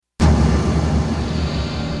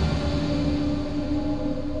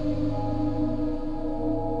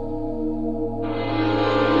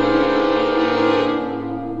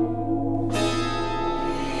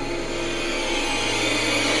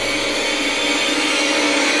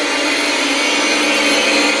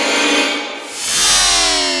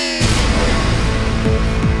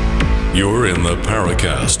in the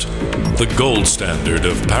Paracast, the gold standard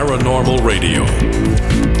of paranormal radio.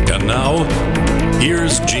 And now,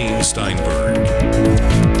 here's Gene Steinberg.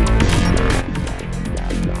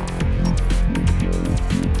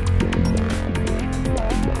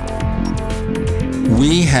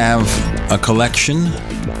 We have a collection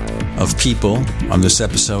of people on this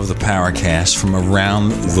episode of the Paracast from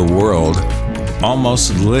around the world,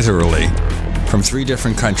 almost literally from 3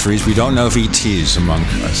 different countries. We don't know if ET is among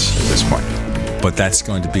us at this point, but that's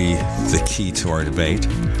going to be the key to our debate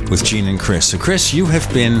with Gene and Chris. So Chris, you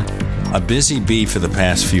have been a busy bee for the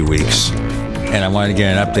past few weeks, and I wanted to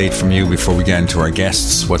get an update from you before we get into our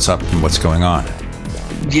guests. What's up and what's going on?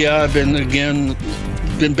 Yeah, I've been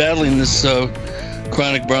battling this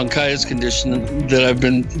chronic bronchitis condition that I've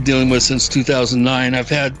been dealing with since 2009. I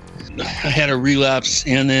had a relapse,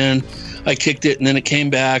 and then I kicked it, and then it came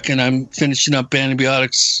back, and I'm finishing up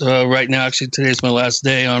antibiotics right now. Actually, today's my last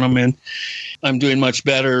day on them, and I'm doing much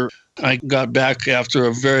better. I got back after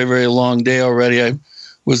a very, very long day already. I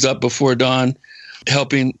was up before dawn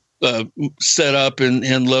helping set up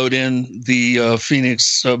and load in the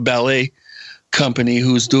Phoenix Ballet Company,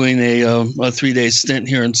 who's doing a 3-day stint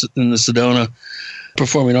here in the Sedona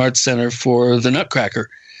Performing Arts Center for the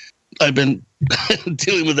Nutcracker. I've been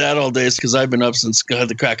dealing with that all day because I've been up since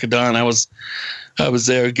the crack of dawn. I was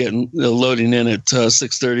there getting loading in at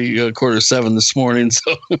 6:30, 6:45 this morning.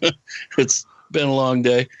 So it's been a long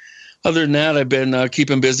day. Other than that, I've been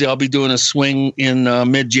keeping busy. I'll be doing a swing in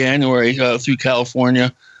mid-January through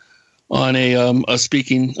California on a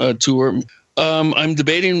speaking tour. I'm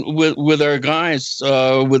debating with our guys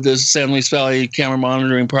with the San Luis Valley Camera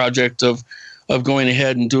Monitoring Project of going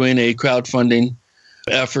ahead and doing a crowdfunding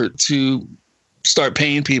effort to start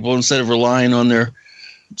paying people instead of relying on their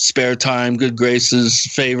spare time, good graces,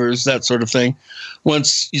 favors, that sort of thing.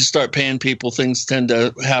 Once you start paying people, things tend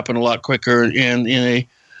to happen a lot quicker and in a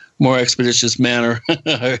more expeditious manner,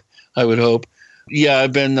 I would hope. Yeah,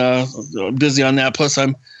 I've been busy on that. Plus,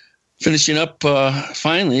 I'm finishing up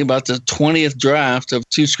finally about the 20th draft of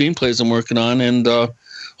 2 screenplays I'm working on, and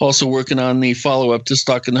also working on the follow-up to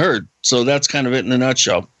Stalk and the Herd. So that's kind of it in a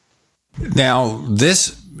nutshell. Now,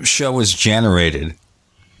 this show was generated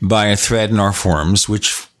by a thread in our forums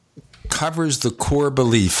which covers the core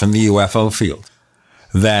belief in the UFO field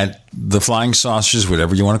that the flying saucers,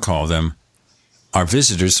 whatever you want to call them, are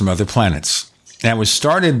visitors from other planets. And it was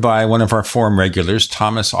started by one of our forum regulars,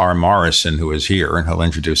 Thomas R Morrison, who is here, and he'll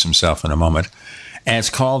introduce himself in a moment. And it's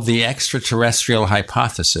called the Extraterrestrial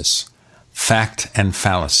Hypothesis, Fact and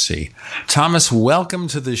Fallacy. Thomas, welcome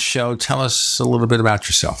to the show. Tell us a little bit about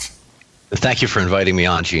yourself. Thank you for inviting me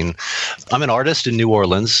on, Gene. I'm an artist in New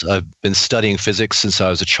Orleans. I've been studying physics since I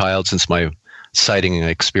was a child, since my sighting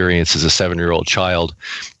experience as a 7-year-old child.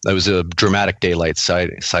 That was a dramatic daylight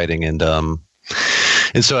sighting, and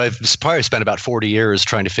so I've probably spent about 40 years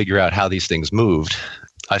trying to figure out how these things moved.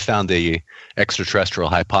 I found the extraterrestrial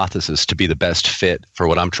hypothesis to be the best fit for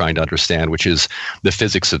what I'm trying to understand, which is the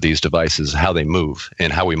physics of these devices, how they move,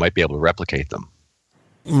 and how we might be able to replicate them.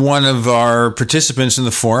 One of our participants in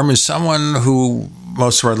the forum is someone who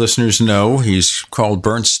most of our listeners know. He's called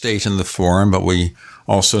Brandstetter in the forum, but we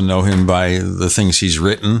also know him by the things he's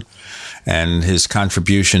written and his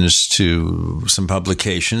contributions to some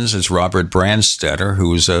publications. Is Robert Brandstetter,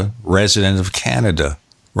 who is a resident of Canada.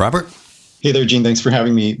 Robert? Hey there, Gene. Thanks for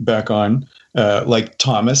having me back on. Like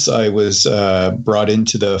Thomas, I was brought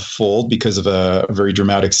into the fold because of a very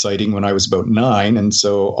dramatic sighting when I was about 9. And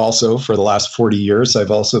so also for the last 40 years,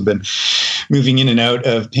 I've also been moving in and out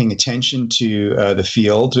of paying attention to the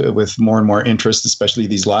field with more and more interest, especially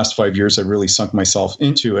these last 5 years. I really sunk myself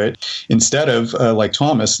into it. Instead of, like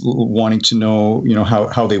Thomas, wanting to know,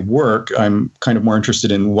 how they work, I'm kind of more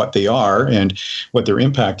interested in what they are and what their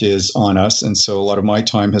impact is on us. And so a lot of my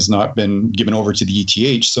time has not been given over to the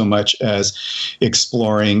ETH so much as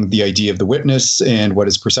exploring the idea of the witness and what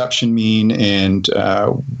does perception mean and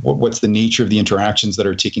what's the nature of the interactions that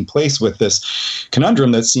are taking place with this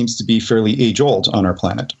conundrum that seems to be fairly age-old on our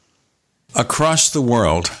planet. Across the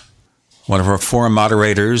world, one of our forum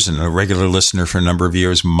moderators and a regular listener for a number of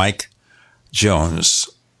years, Mike Jones.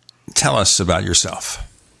 Tell us about yourself.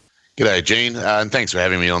 G'day, Gene, and thanks for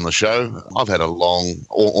having me on the show. I've had a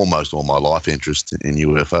almost all my life interest in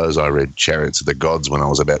UFOs. I read Chariots of the Gods when I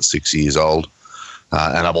was about 6 years old,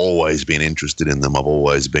 and I've always been interested in them. I've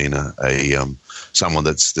always been someone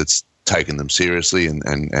that's taken them seriously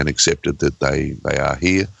and accepted that they are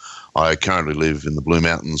here. I currently live in the Blue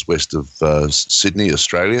Mountains west of Sydney,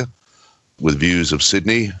 Australia. with views of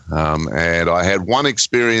Sydney. And I had one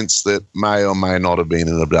experience that may or may not have been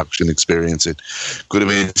an abduction experience. It could have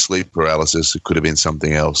been sleep paralysis. It could have been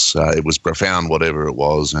something else. It was profound, whatever it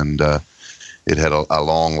was, and it had a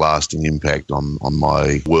long-lasting impact on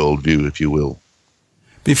my worldview, if you will.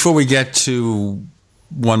 Before we get to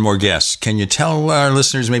one more guest, can you tell our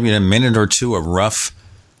listeners maybe in a minute or two a rough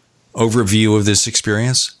overview of this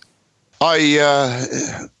experience?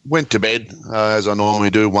 I went to bed, as I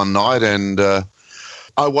normally do, one night, and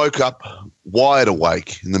I woke up wide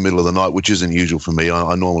awake in the middle of the night, which isn't usual for me.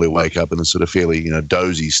 I normally wake up in a sort of fairly,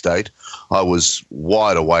 dozy state. I was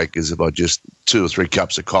wide awake as if I just 2 or 3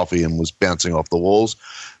 cups of coffee and was bouncing off the walls.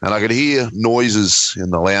 And I could hear noises in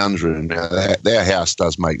the lounge room. Now, their house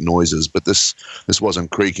does make noises, but this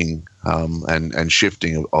wasn't creaking and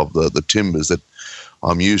shifting of the timbers that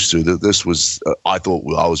I'm used to. That this was, I thought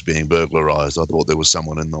I was being burglarized. I thought there was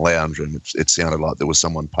someone in the lounge room. It sounded like there was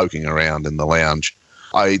someone poking around in the lounge.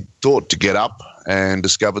 I thought to get up and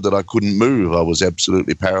discovered that I couldn't move. I was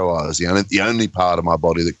absolutely paralyzed. The only part of my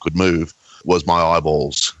body that could move was my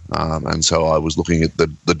eyeballs. And so I was looking at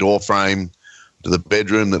the door frame to the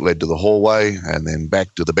bedroom that led to the hallway, and then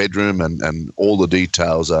back to the bedroom, and all the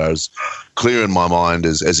details are as clear in my mind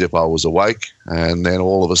as if I was awake. And then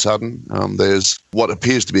all of a sudden, there's what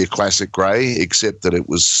appears to be a classic grey, except that it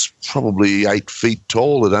was probably 8 feet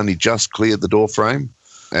tall. It only just cleared the door frame,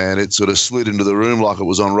 and it sort of slid into the room like it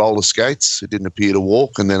was on roller skates. It didn't appear to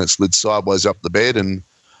walk, and then it slid sideways up the bed, and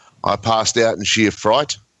I passed out in sheer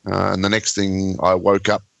fright. And the next thing, I woke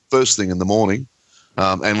up first thing in the morning,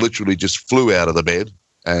 and literally just flew out of the bed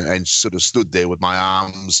and sort of stood there with my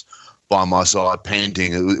arms by my side,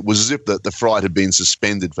 panting. It was as if the fright had been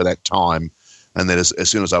suspended for that time, and then as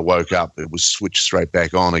soon as I woke up, it was switched straight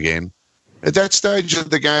back on again. At that stage of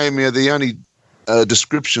the game, the only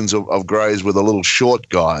descriptions of greys were the little short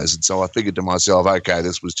guys, and so I figured to myself, okay,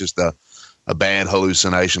 this was just a bad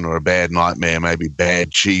hallucination or a bad nightmare, maybe bad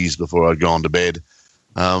cheese before I'd gone to bed.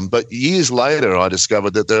 But years later, I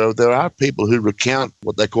discovered that there are people who recount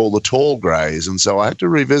what they call the tall greys, and so I had to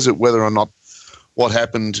revisit whether or not what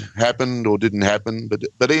happened or didn't happen.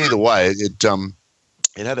 But either way, it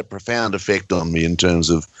had a profound effect on me in terms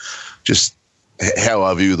of just how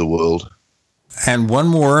I view the world. And one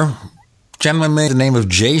more gentleman by the name of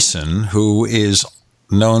Jason, who is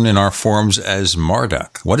known in our forums as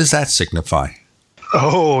Marduk. What does that signify?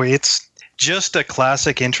 Oh, it's just a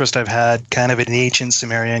classic interest I've had, kind of in ancient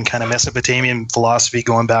Sumerian, kind of Mesopotamian philosophy,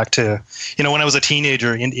 going back to, when I was a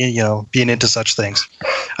teenager, being into such things.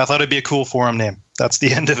 I thought it'd be a cool forum name. That's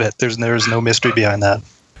the end of it. There's no mystery behind that.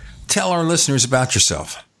 Tell our listeners about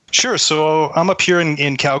yourself. Sure. So I'm up here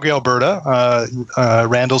in Calgary, Alberta,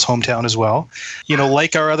 Randall's hometown as well.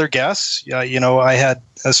 Like our other guests, I had,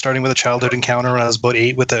 starting with a childhood encounter when I was about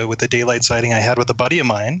 8 with the daylight sighting I had with a buddy of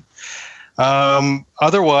mine.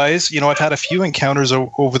 Otherwise, I've had a few encounters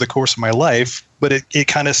over the course of my life, but it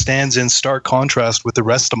kind of stands in stark contrast with the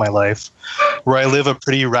rest of my life, where I live a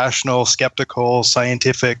pretty rational, skeptical,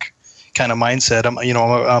 scientific kind of mindset. I'm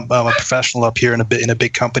a professional up here in a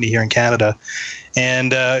big company here in Canada.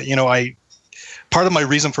 And, part of my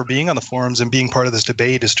reason for being on the forums and being part of this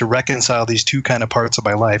debate is to reconcile these two kind of parts of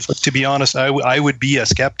my life. To be honest, I would be a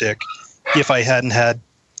skeptic if I hadn't had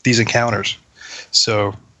these encounters.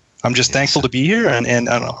 So I'm just thankful to be here and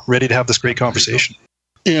ready to have this great conversation.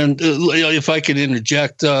 And if I could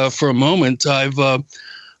interject for a moment, I've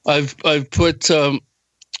put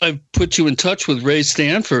you in touch with Ray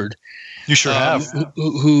Stanford. You sure have.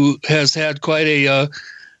 Who has had quite a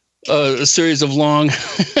series of long,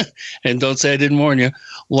 and don't say I didn't warn you,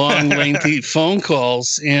 long, lengthy phone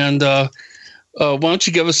calls. And why don't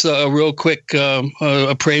you give us a real quick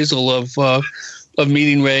appraisal of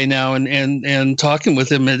meeting Ray now and talking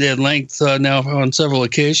with him at length now on several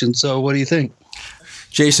occasions. So what do you think?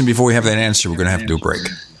 Jason, before we have that answer, we're going to have to do a break.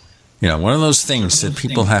 One of those things that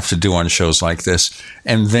people have to do on shows like this.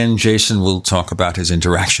 And then Jason will talk about his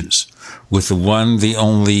interactions with the one, the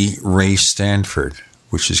only Ray Stanford,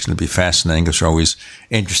 which is going to be fascinating because we're always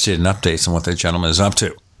interested in updates on what that gentleman is up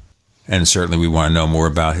to. And certainly we want to know more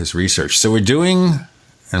about his research. So we're doing,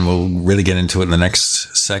 and we'll really get into it in the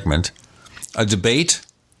next segment, a debate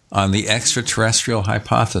on the extraterrestrial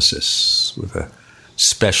hypothesis with a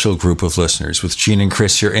special group of listeners. With Gene and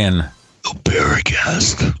Chris, you're in The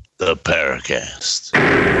Paracast. The Paracast.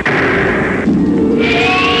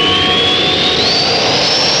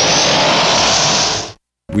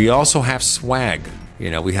 We also have swag.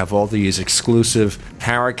 We have all these exclusive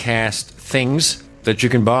Paracast things that you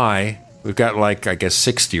can buy We've got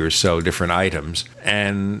 60 or so different items,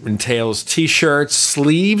 and entails T-shirts,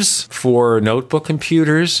 sleeves for notebook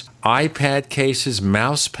computers, iPad cases,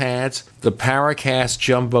 mouse pads, the Paracast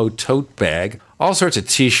Jumbo tote bag, all sorts of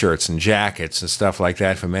T-shirts and jackets and stuff like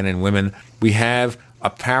that for men and women. We have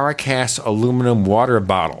a Paracast aluminum water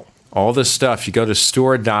bottle. All this stuff, you go to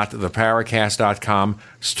store.theparacast.com,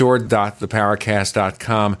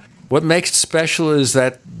 store.theparacast.com. What makes it special is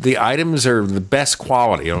that the items are the best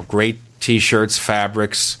quality, great T-shirts,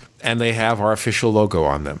 fabrics, and they have our official logo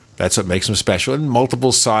on them. That's what makes them special, in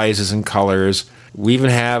multiple sizes and colors. We even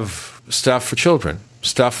have stuff for children,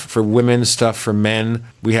 stuff for women, stuff for men.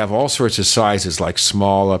 We have all sorts of sizes, like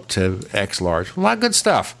small up to X large. A lot of good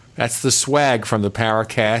stuff. That's the swag from the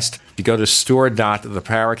Paracast. You go to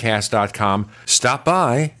store.theparacast.com, stop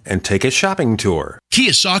by, and take a shopping tour.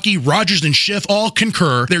 Kiyosaki, Rogers, and Schiff all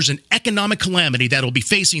concur there's an economic calamity that'll be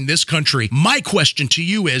facing this country. My question to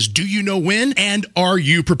you is, do you know when, and are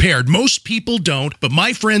you prepared? Most people don't, but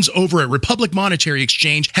my friends over at Republic Monetary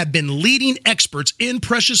Exchange have been leading experts in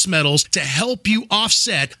precious metals to help you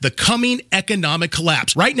offset the coming economic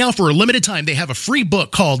collapse. Right now, for a limited time, they have a free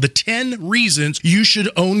book called The 10 Reasons You Should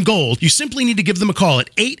Own Gold. You simply need to give them a call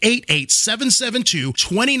at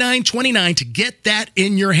 888-772-2929 to get that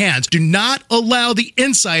in your hands. Do not allow the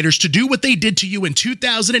insiders to do what they did to you in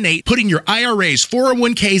 2008, putting your IRAs,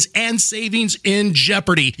 401ks, and savings in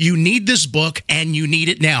jeopardy. You need this book, and you need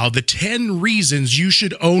it now. The 10 Reasons You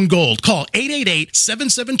Should Own Gold. Call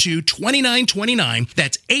 888-772-2929.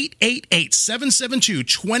 That's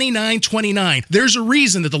 888-772-2929. There's a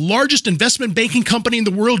reason that the largest investment banking company in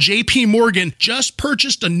the world, JP Morgan, just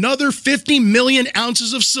purchased another 50 million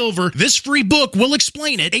ounces of silver. This free book will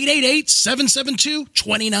explain it.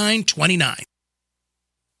 888-772-2929.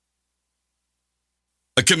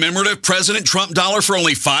 A commemorative President Trump dollar for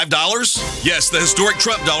only $5? Yes, the historic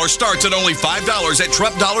Trump dollar starts at only $5 at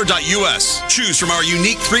TrumpDollar.us. Choose from our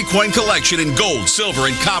unique 3-coin collection in gold, silver,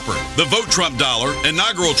 and copper. The Vote Trump dollar,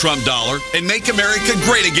 inaugural Trump dollar, and Make America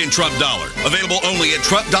Great Again Trump dollar. Available only at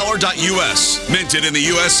TrumpDollar.us. Minted in the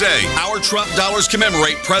USA, our Trump dollars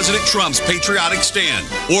commemorate President Trump's patriotic stand.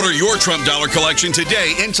 Order your Trump dollar collection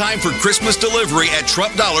today in time for Christmas delivery at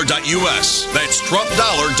TrumpDollar.us. That's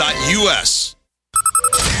TrumpDollar.us.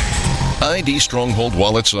 ID Stronghold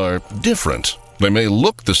wallets are different. They may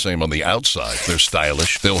look the same on the outside. They're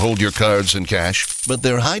stylish, they'll hold your cards and cash, but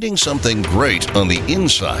they're hiding something great on the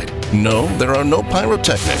inside. No, there are no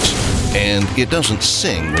pyrotechnics, and it doesn't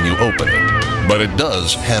sing when you open it. But it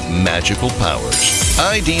does have magical powers.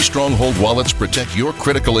 ID Stronghold wallets protect your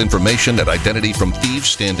critical information and identity from thieves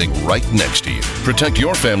standing right next to you. Protect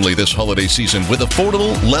your family this holiday season with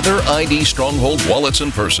affordable leather ID Stronghold wallets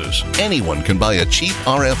and purses. Anyone can buy a cheap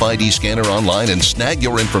RFID scanner online and snag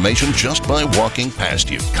your information just by walking past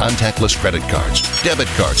you. Contactless credit cards, debit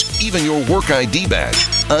cards, even your work ID badge.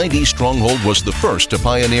 ID Stronghold was the first to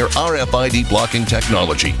pioneer RFID blocking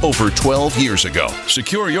technology over 12 years ago.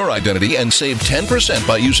 Secure your identity and save 10%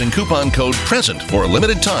 by using coupon code PRESENT for a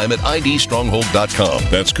limited time at idstronghold.com.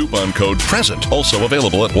 That's coupon code PRESENT. Also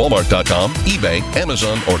available at walmart.com, eBay,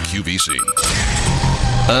 Amazon, or QVC.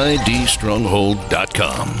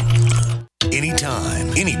 idstronghold.com. Anytime,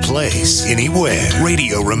 any place, anywhere.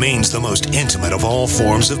 Radio remains the most intimate of all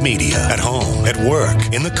forms of media. At home, at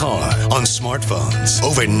work, in the car, on smartphones.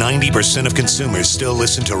 Over 90% of consumers still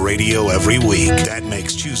listen to radio every week. That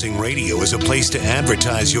makes choosing radio as a place to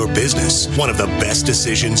advertise your business one of the best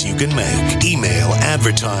decisions you can make. Email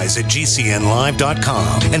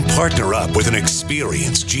advertise@gcnlive.com and partner up with an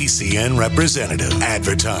experienced GCN representative.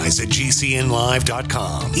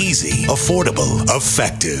 Advertise@gcnlive.com. Easy, affordable,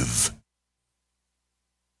 effective.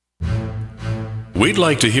 We'd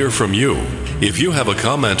like to hear from you. If you have a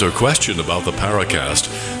comment or question about the Paracast,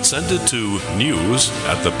 send it to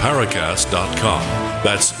news@theparacast.com.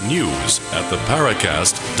 That's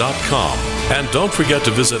news@theparacast.com. And don't forget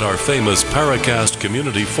to visit our famous Paracast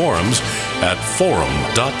community forums at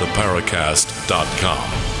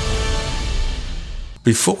forum.theparacast.com.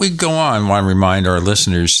 Before we go on, I want to remind our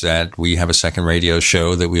listeners that we have a second radio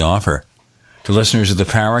show that we offer. To listeners of the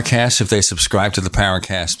Paracast, if they subscribe to the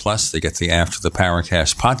Paracast Plus, they get the After the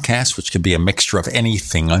Paracast podcast, which can be a mixture of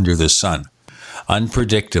anything under the sun.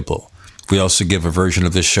 Unpredictable. We also give a version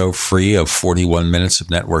of this show free of 41 minutes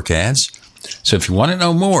of network ads. So if you want to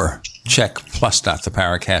know more, check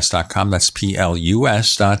plus.theparacast.com. That's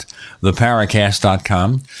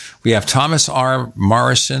plus.theparacast.com. We have Thomas R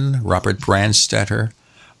Morrison, Robert Brandstetter,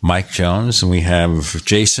 Mike Jones, and we have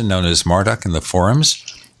Jason, known as Marduk, in the forums.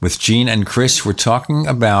 With Gene and Chris, we're talking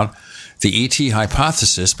about the ET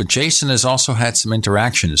hypothesis, but Jason has also had some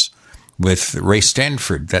interactions with Ray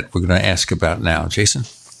Stanford that we're going to ask about now. Jason?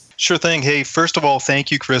 Sure thing. Hey, first of all,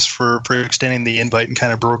 thank you, Chris, for extending the invite and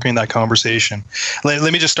kind of brokering that conversation.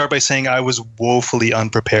 Let me just start by saying I was woefully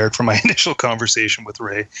unprepared for my initial conversation with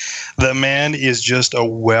Ray. The man is just a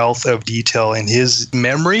wealth of detail, and his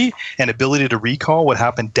memory and ability to recall what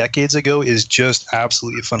happened decades ago is just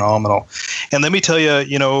absolutely phenomenal. And let me tell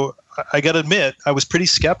you, I got to admit, I was pretty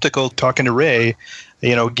skeptical talking to Ray,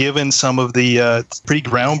 given some of the pretty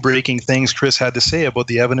groundbreaking things Chris had to say about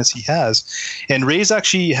the evidence he has. And Ray's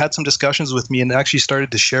actually had some discussions with me and actually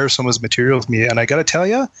started to share some of his material with me. And I got to tell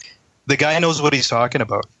you, the guy knows what he's talking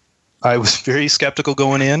about. I was very skeptical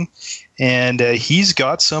going in, and he's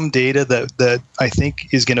got some data that I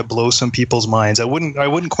think is going to blow some people's minds. I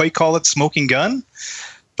wouldn't quite call it smoking gun,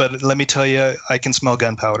 but let me tell you, I can smell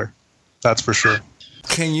gunpowder. That's for sure.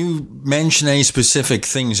 Can you mention any specific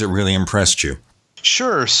things that really impressed you?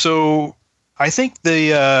 Sure. So I think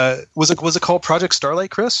the was it called Project Starlight,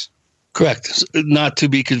 Chris? Correct. Not to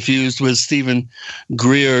be confused with Stephen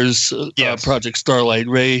Greer's Project Starlight.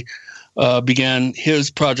 Ray began his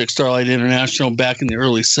Project Starlight International back in the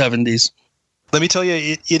early 70s. Let me tell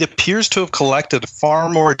you, it appears to have collected far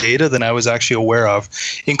more data than I was actually aware of,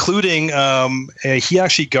 including he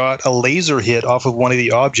actually got a laser hit off of one of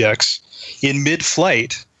the objects in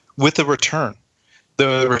mid-flight with a return.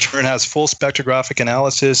 The return has full spectrographic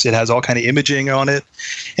analysis. It has all kind of imaging on it,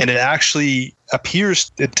 and it actually appears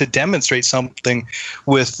to demonstrate something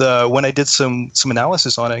with when I did some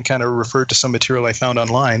analysis on it and kind of referred to some material I found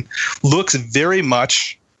online. Looks very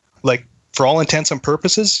much like, for all intents and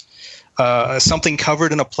purposes, something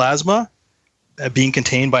covered in a plasma being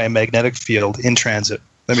contained by a magnetic field in transit.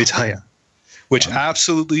 Let me tell you, which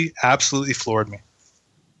absolutely floored me.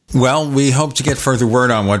 Well, we hope to get further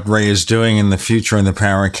word on what Ray is doing in the future in the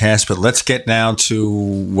Paracast, but let's get now to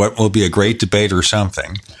what will be a great debate or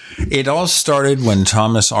something. It all started when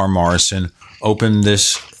Thomas R. Morrison opened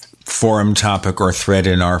this forum topic or thread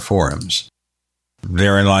in our forums.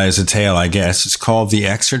 Therein lies a tale, I guess. It's called the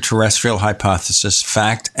Extraterrestrial Hypothesis,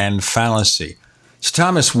 Fact and Fallacy. So,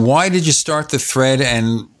 Thomas, why did you start the thread,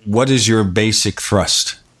 and what is your basic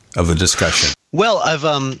thrust of the discussion? Well,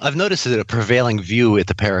 I've noticed that a prevailing view at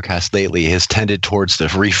the Paracast lately has tended towards the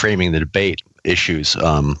reframing the debate issues.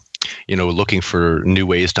 Looking for new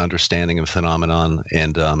ways to understanding a phenomenon,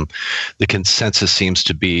 and the consensus seems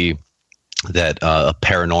to be that a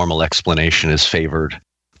paranormal explanation is favored.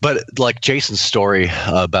 But like Jason's story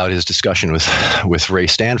about his discussion with Ray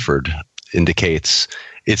Stanford indicates,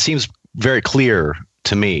 it seems very clear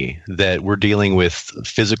to me that we're dealing with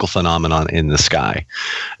physical phenomenon in the sky.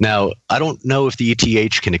 Now, I don't know if the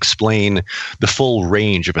ETH can explain the full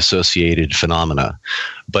range of associated phenomena,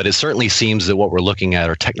 but it certainly seems that what we're looking at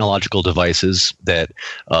are technological devices that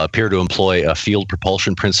appear to employ a field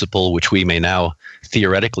propulsion principle, which we may now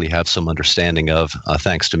theoretically have some understanding of,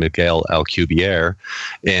 thanks to Miguel Alcubierre.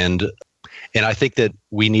 And I think that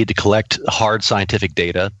we need to collect hard scientific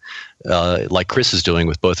data, like Chris is doing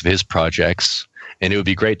with both of his projects. And it would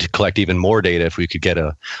be great to collect even more data if we could get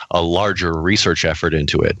a larger research effort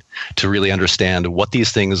into it to really understand what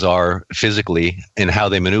these things are physically and how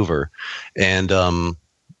they maneuver. And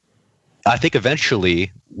I think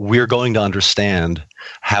eventually we're going to understand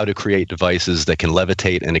how to create devices that can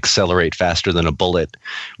levitate and accelerate faster than a bullet,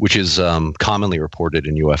 which is commonly reported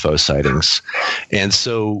in UFO sightings. And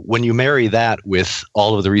so when you marry that with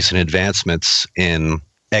all of the recent advancements in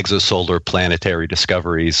exosolar planetary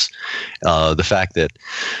discoveries, the fact that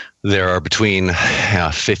there are between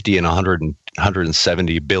 50 and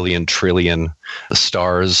 170 billion trillion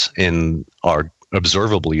stars in our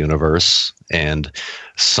observable universe, and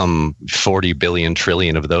some 40 billion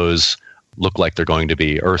trillion of those look like they're going to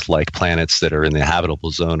be Earth-like planets that are in the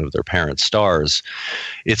habitable zone of their parent stars.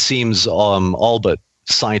 It seems all but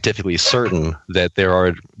scientifically certain that there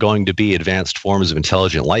are going to be advanced forms of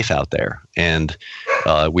intelligent life out there, and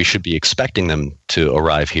we should be expecting them to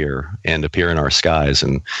arrive here and appear in our skies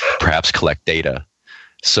and perhaps collect data.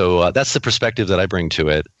 So that's the perspective that I bring to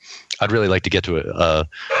it. I'd really like to get to a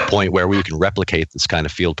point where we can replicate this kind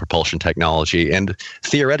of field propulsion technology, and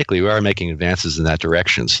theoretically we are making advances in that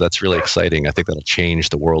direction, so that's really exciting. I think that'll change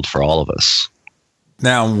the world for all of us.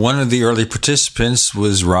 Now, one of the early participants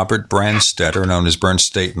was Robert Brandstetter, known as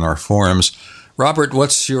Brandstetter in our forums. Robert,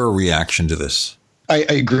 what's your reaction to this? I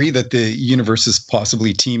agree that the universe is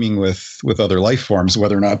possibly teeming with other life forms.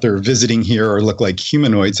 Whether or not they're visiting here or look like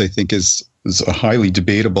humanoids, I think is a highly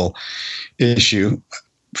debatable issue.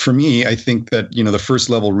 for me, I think that, the first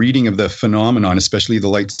level reading of the phenomenon, especially the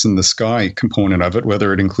lights in the sky component of it,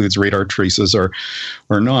 whether it includes radar traces or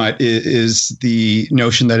not, is the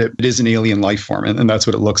notion that it is an alien life form. And that's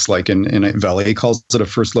what it looks like. And Vallée calls it a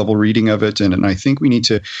first level reading of it. And I think we need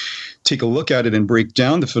to take a look at it and break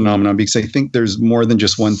down the phenomenon, because I think there's more than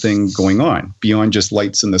just one thing going on. Beyond just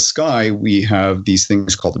lights in the sky, we have these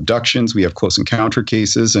things called abductions. We have close encounter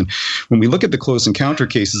cases. And when we look at the close encounter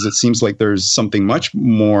cases, it seems like there's something much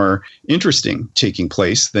more interesting taking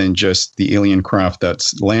place than just the alien craft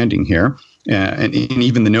that's landing here. And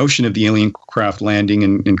even the notion of the alien craft landing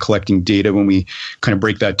and collecting data, when we kind of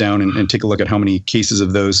break that down and take a look at how many cases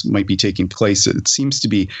of those might be taking place, it seems to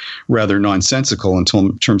be rather nonsensical in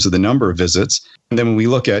terms of the number of visits. And then when we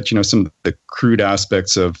look at, some of the crude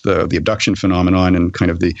aspects of the abduction phenomenon and kind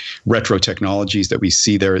of the retro technologies that we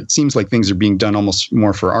see there, it seems like things are being done almost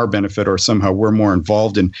more for our benefit, or somehow we're more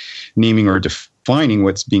involved in naming or defining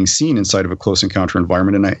what's being seen inside of a close encounter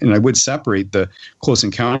environment. And I would separate the close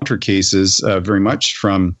encounter cases very much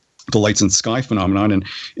from the lights in the sky phenomenon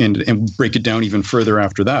and break it down even further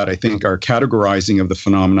after that. I think our categorizing of the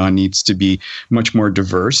phenomenon needs to be much more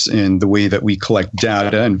diverse, and the way that we collect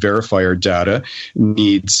data and verify our data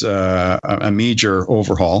needs a major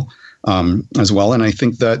overhaul as well. And I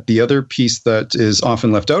think that the other piece that is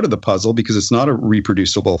often left out of the puzzle, because it's not a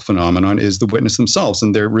reproducible phenomenon, is the witness themselves.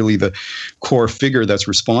 And they're really the core figure that's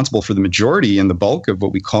responsible for the majority and the bulk of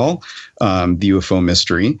what we call the UFO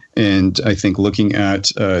mystery. And I think looking at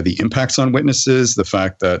the impacts on witnesses, the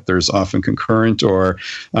fact that there's often concurrent or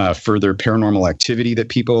further paranormal activity that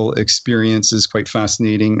people experience is quite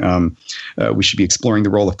fascinating. We should be exploring the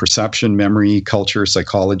role of perception, memory, culture,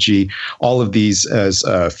 psychology, all of these as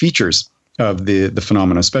features of the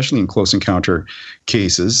phenomena, especially in close encounter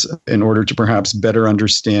cases, in order to perhaps better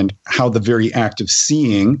understand how the very act of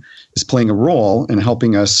seeing is playing a role in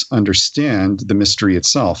helping us understand the mystery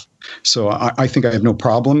itself. So I think I have no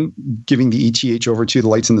problem giving the ETH over to the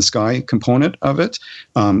lights in the sky component of it.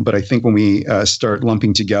 But I think when we start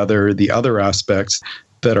lumping together the other aspects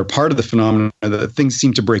that are part of the phenomenon, that things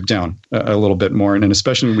seem to break down a little bit more. And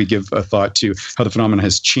especially when we give a thought to how the phenomenon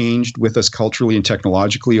has changed with us culturally and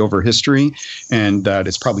technologically over history, and that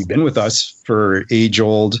it's probably been with us for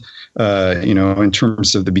age-old, in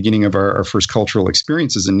terms of the beginning of our first cultural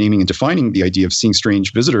experiences and naming and defining the idea of seeing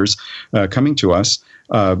strange visitors coming to us,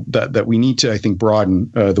 that we need to, I think,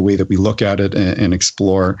 broaden the way that we look at it and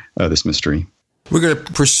explore this mystery. We're going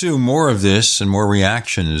to pursue more of this and more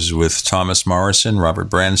reactions with Thomas Morrison, Robert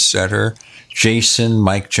Brandstetter, Jason,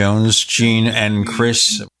 Mike Jones, Gene, and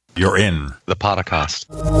Chris. You're in the podcast.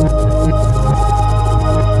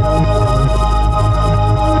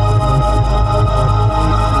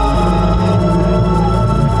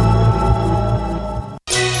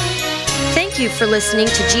 Thank you for listening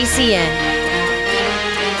to GCN.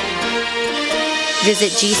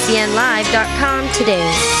 Visit GCNlive.com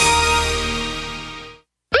today.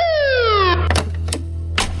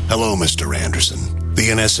 Hello, Mr. Anderson. The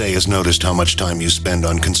NSA has noticed how much time you spend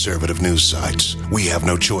on conservative news sites. We have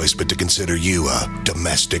no choice but to consider you a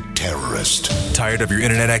domestic terrorist. Tired of your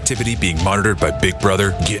internet activity being monitored by Big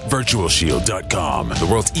Brother? Get virtualshield.com, the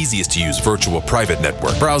world's easiest to use virtual private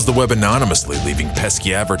network. Browse the web anonymously, leaving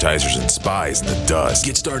pesky advertisers and spies in the dust.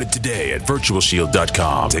 Get started today at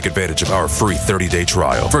virtualshield.com. Take advantage of our free 30-day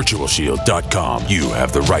trial. Virtualshield.com. You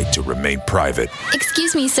have the right to remain private.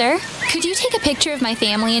 Excuse me, sir. Could you take a picture of my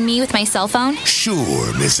family and me with my cell phone? Sure,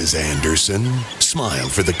 Mrs. Anderson. Smile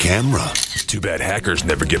for the camera. Too bad hackers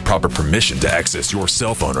never get proper permission to access your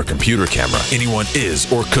cell phone or computer camera. Anyone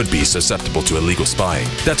is or could be susceptible to illegal spying.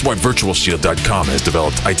 That's why virtualshield.com has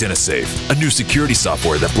developed IdentiSafe, a new security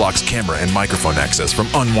software that blocks camera and microphone access from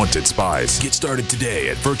unwanted spies. Get started today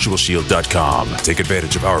at virtualshield.com. Take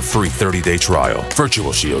advantage of our free 30-day trial.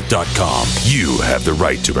 virtualshield.com. You have the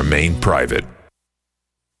right to remain private.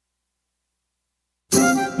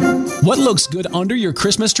 What looks good under your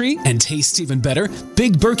Christmas tree and tastes even better?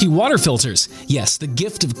 Big Berkey water filters. Yes, the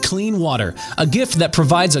gift of clean water. A gift that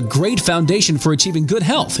provides a great foundation for achieving good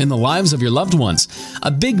health in the lives of your loved ones. A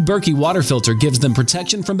Big Berkey water filter gives them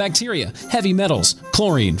protection from bacteria, heavy metals,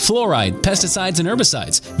 chlorine, fluoride, pesticides and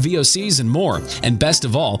herbicides, VOCs and more. And best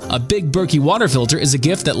of all, a Big Berkey water filter is a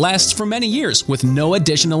gift that lasts for many years with no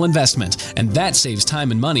additional investment. And that saves time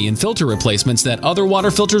and money in filter replacements that other water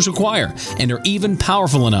filters require and are even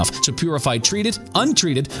powerful enough to to purify treated,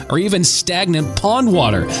 untreated, or even stagnant pond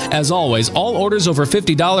water. As always, all orders over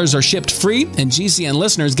 $50 are shipped free, and GCN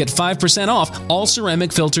listeners get 5% off all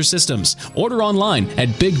ceramic filter systems. Order online at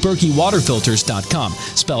bigberkeywaterfilters.com,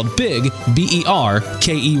 spelled big,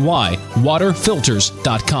 B-E-R-K-E-Y,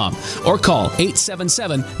 waterfilters.com, or call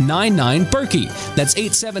 877-99-BERKEY. That's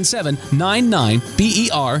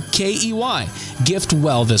 877-99-BERKEY. Gift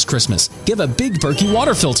well this Christmas. Give a Big Berkey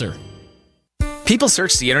water filter. People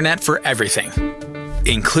search the internet for everything,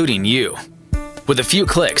 including you. With a few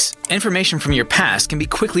clicks, information from your past can be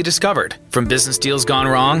quickly discovered, from business deals gone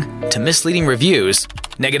wrong to misleading reviews,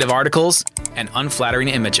 negative articles, and unflattering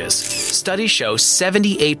images. Studies show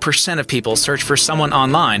 78% of people search for someone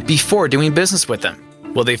online before doing business with them.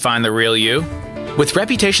 Will they find the real you? With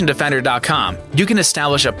ReputationDefender.com, you can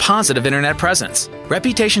establish a positive internet presence.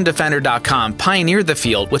 ReputationDefender.com pioneered the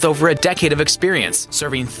field with over a decade of experience,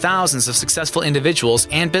 serving thousands of successful individuals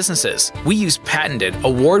and businesses. We use patented,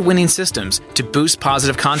 award-winning systems to boost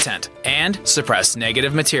positive content and suppress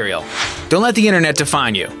negative material. Don't let the internet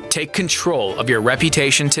define you. Take control of your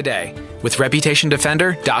reputation today with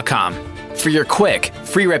ReputationDefender.com. For your quick,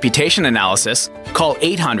 free reputation analysis, call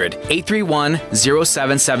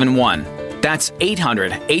 800-831-0771. That's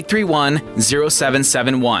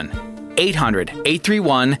 800-831-0771.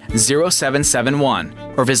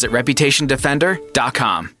 800-831-0771. Or visit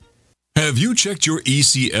ReputationDefender.com. Have you checked your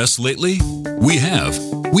ECS lately? We have.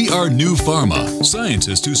 We are New Pharma,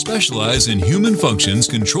 scientists who specialize in human functions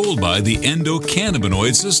controlled by the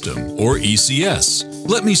endocannabinoid system, or ECS.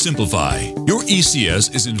 Let me simplify. Your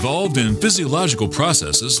ECS is involved in physiological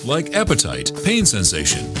processes like appetite, pain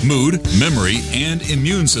sensation, mood, memory, and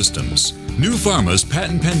immune systems. New Pharma's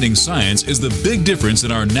patent-pending science is the big difference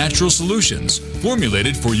in our natural solutions,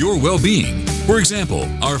 formulated for your well-being. For example,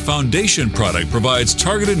 our foundation product provides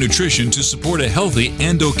targeted nutrition to support a healthy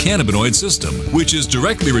endocannabinoid system, which is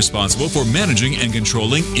directly responsible for managing and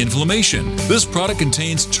controlling inflammation. This product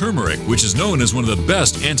contains turmeric, which is known as one of the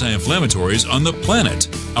best anti-inflammatories on the planet.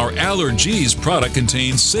 Our Allergies product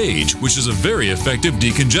contains sage, which is a very effective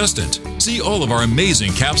decongestant. See all of our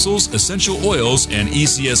amazing capsules, essential oils, and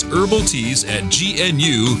ECS herbal teas at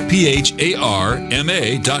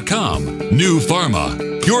GNUPHARMA.com. New Pharma.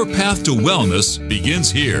 Your path to wellness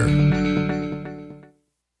begins here.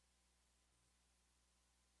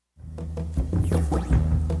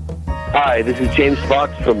 Hi, this is James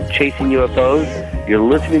Fox from Chasing UFOs. You're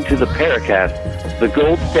listening to the Paracast, the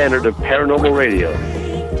gold standard of paranormal radio.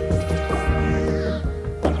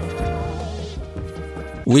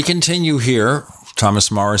 We continue here.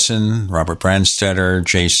 Thomas Morrison, Robert Brandstetter,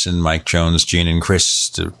 Jason, Mike Jones, Gene, and Chris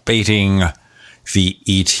debating the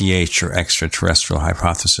ETH, or extraterrestrial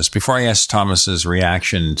hypothesis. Before I ask Thomas's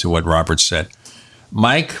reaction to what Robert said,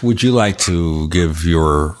 Mike, would you like to give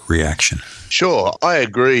your reaction? Sure. I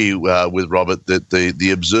agree with Robert that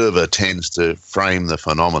the observer tends to frame the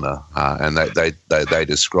phenomena and they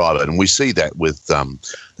describe it. And we see that with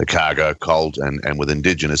the cargo cult and with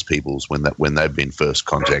indigenous peoples when they've been first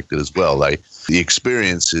contacted as well. The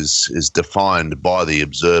experience is defined by the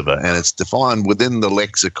observer, and it's defined within the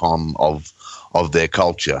lexicon of their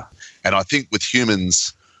culture. And I think with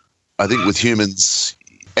humans,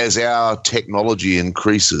 as our technology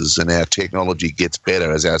increases and our technology gets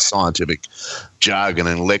better, as our scientific jargon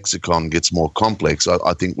and lexicon gets more complex,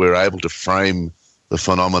 I think we're able to frame the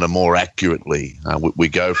phenomena more accurately. We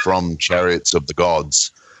go from chariots of the gods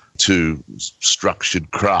to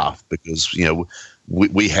structured craft because,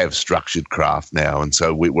 we have structured craft now. And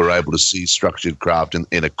so we're able to see structured craft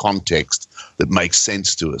in a context that makes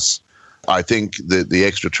sense to us. I think that the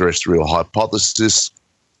extraterrestrial hypothesis,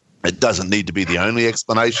 it doesn't need to be the only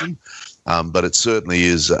explanation, but it certainly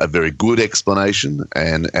is a very good explanation,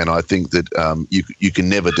 and I think that you can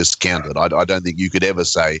never discount it. I don't think you could ever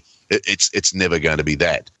say it's never going to be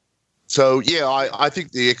that. So, yeah, I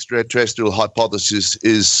think the extraterrestrial hypothesis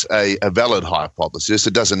is a valid hypothesis.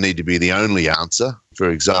 It doesn't need to be the only answer.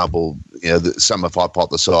 For example, some have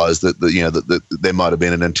hypothesized that there might have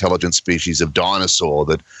been an intelligent species of dinosaur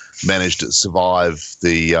that managed to survive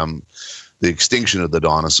the extinction of the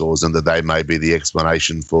dinosaurs, and that they may be the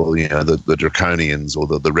explanation for the draconians or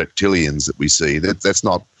the reptilians that we see. That's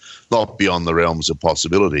not beyond the realms of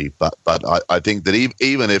possibility. But I think that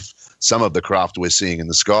even if some of the craft we're seeing in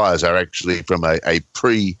the skies are actually from a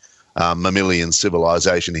pre-mammalian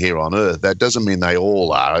civilization here on Earth, that doesn't mean they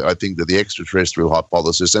all are. I think that the extraterrestrial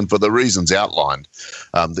hypothesis, and for the reasons outlined,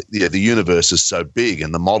 the universe is so big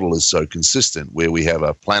and the model is so consistent, where we have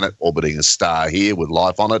a planet orbiting a star here with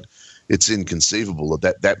life on it, it's inconceivable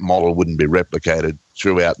that model wouldn't be replicated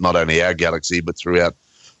throughout not only our galaxy but throughout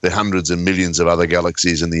there are hundreds and millions of other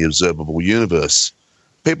galaxies in the observable universe.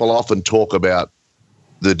 People often talk about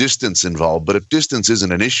the distance involved, but if distance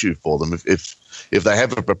isn't an issue for them, if they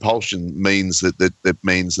have a propulsion means that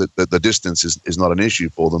the distance is not an issue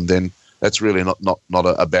for them, then that's really not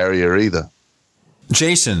a barrier either.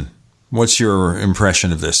 Jason, what's your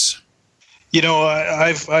impression of this? You know,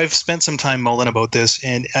 I've spent some time mulling about this,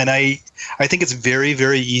 and I think it's very,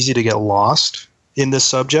 very easy to get lost in this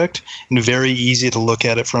subject, and very easy to look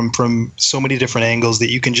at it from so many different angles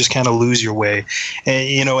that you can just kind of lose your way. And,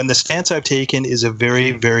 you know, and the stance I've taken is a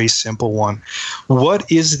very, very simple one.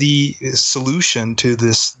 What is the solution to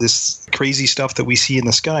this crazy stuff that we see in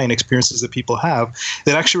the sky and experiences that people have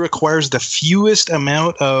that actually requires the fewest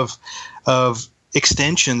amount of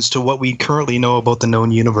extensions to what we currently know about the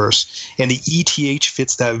known universe? And the ETH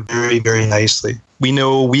fits that very, very nicely. We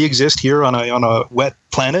know we exist here on a wet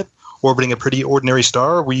planet orbiting a pretty ordinary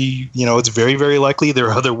star. It's very, very likely there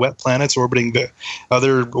are other wet planets orbiting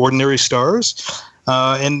other ordinary stars.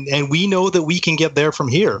 And we know that we can get there from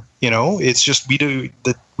here. You know, it's just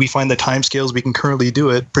we find the timescales we can currently do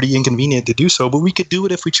it pretty inconvenient to do so, but we could do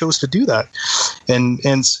it if we chose to do that. And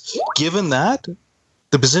given that,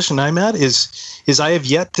 the position I'm at is I have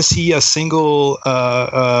yet to see a single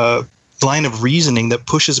line of reasoning that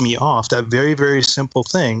pushes me off that very, very simple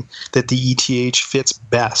thing that the ETH fits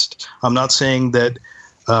best. I'm not saying that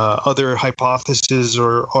other hypotheses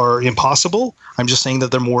are impossible. I'm just saying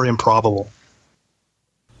that they're more improbable.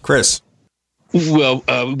 Chris? Well,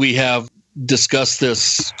 we have discussed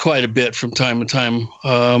this quite a bit from time to time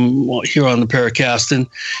here on the Paracast,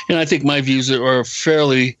 and I think my views are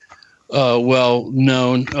fairly well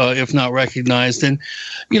known, if not recognized. And,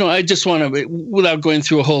 you know, I just want to, without going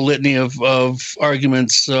through a whole litany of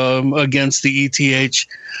arguments against the ETH,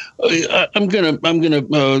 I'm gonna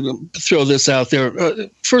throw this out there.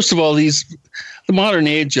 First of all, the modern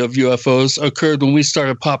age of UFOs occurred when we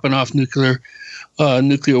started popping off nuclear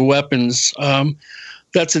weapons.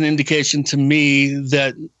 That's an indication to me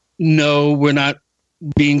that no, we're not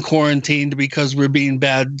being quarantined because we're being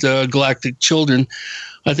bad galactic children.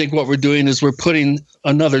 I think what we're doing is we're putting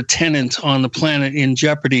another tenant on the planet in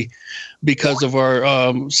jeopardy because of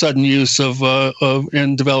our sudden use of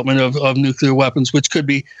and development of nuclear weapons, which could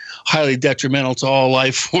be highly detrimental to all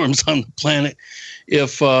life forms on the planet.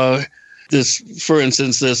 If for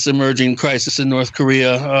instance, this emerging crisis in North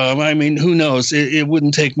Korea, I mean, who knows? It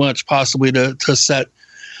wouldn't take much possibly to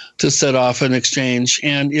set off an exchange.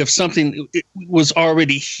 And if something was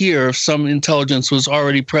already here, if some intelligence was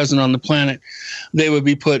already present on the planet, they would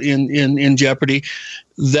be put in jeopardy.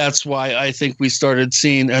 That's why I think we started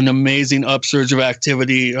seeing an amazing upsurge of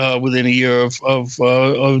activity within a year of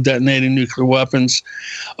detonating nuclear weapons.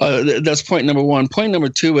 That's point number one. Point number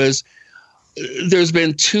two is there's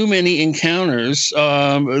been too many encounters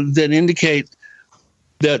that indicate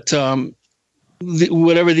that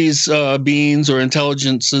whatever these beings or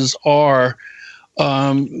intelligences are,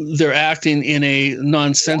 they're acting in a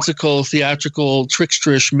nonsensical, theatrical,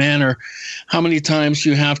 tricksterish manner. How many times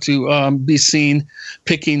you have to be seen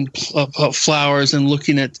picking flowers and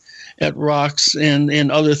looking at rocks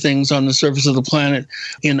and other things on the surface of the planet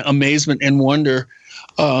in amazement and wonder.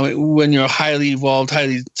 When you're a highly evolved,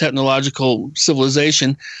 highly technological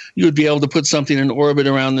civilization, you would be able to put something in orbit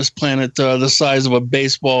around this planet the size of a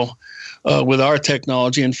baseball with our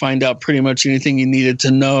technology and find out pretty much anything you needed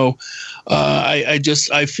to know. I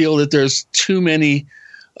feel that there's too many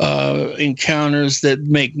encounters that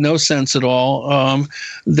make no sense at all,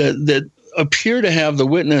 that appear to have the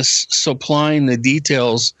witness supplying the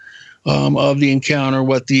details of the encounter,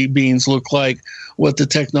 what the beings look like, what the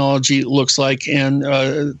technology looks like, and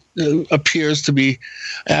appears to be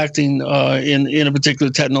acting in a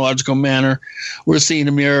particular technological manner. We're seeing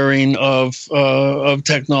a mirroring of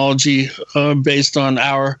technology based on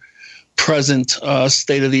our present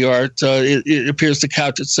state of the art. It appears to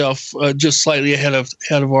couch itself just slightly ahead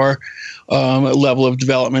of our level of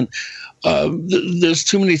development. There's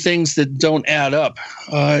too many things that don't add up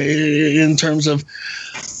in terms of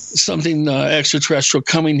something extraterrestrial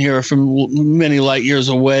coming here from many light years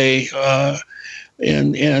away,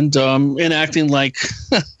 and acting like,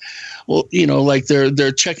 well, you know, like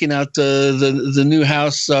they're checking out the new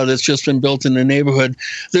house that's just been built in the neighborhood.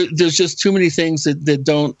 There's just too many things that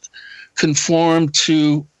don't conform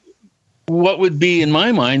to what would be, in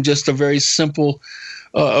my mind, just a very simple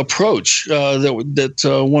approach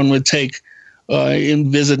that one would take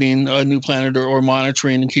in visiting a new planet or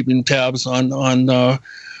monitoring and keeping tabs on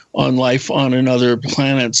life on another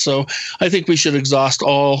planet. So I think we should exhaust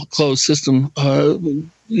all closed system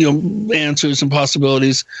answers and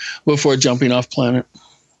possibilities before jumping off planet.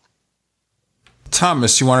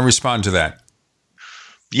 Thomas, you want to respond to that?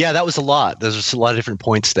 Yeah, that was a lot. There's a lot of different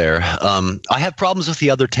points there. I have problems with the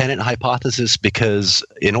other tenant hypothesis because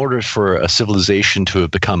in order for a civilization to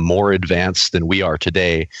have become more advanced than we are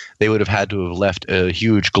today, they would have had to have left a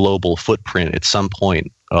huge global footprint at some point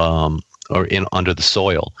under the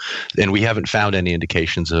soil. And we haven't found any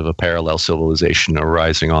indications of a parallel civilization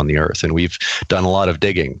arising on the Earth. And we've done a lot of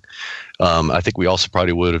digging. I think we also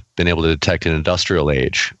probably would have been able to detect an industrial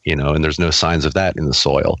age, and there's no signs of that in the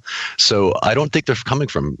soil. So I don't think they're coming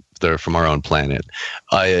from our own planet.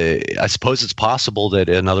 I suppose it's possible that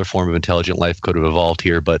another form of intelligent life could have evolved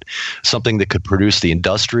here, but something that could produce the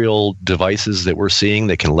industrial devices that we're seeing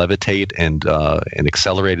that can levitate and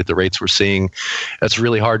accelerate at the rates we're seeing, that's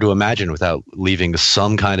really hard to imagine without leaving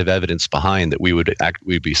some kind of evidence behind that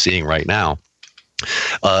we'd be seeing right now.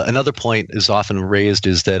 Another point is often raised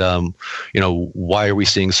is that, why are we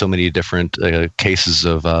seeing so many different cases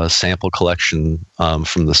of sample collection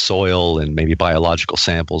from the soil and maybe biological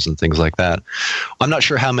samples and things like that? I'm not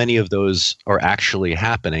sure how many of those are actually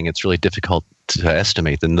happening. It's really difficult to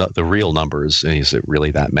estimate the real numbers. Is it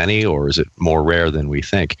really that many, or is it more rare than we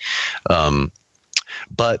think?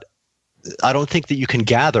 But I don't think that you can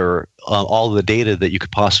gather all the data that you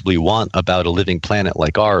could possibly want about a living planet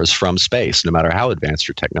like ours from space, no matter how advanced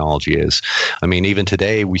your technology is. I mean, even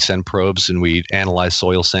today we send probes and we analyze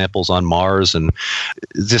soil samples on Mars, and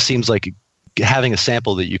it just seems like having a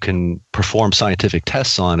sample that you can perform scientific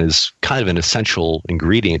tests on is kind of an essential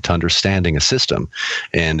ingredient to understanding a system.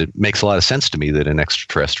 And it makes a lot of sense to me that an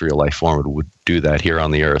extraterrestrial life form would do that here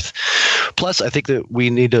on the Earth. Plus, I think that we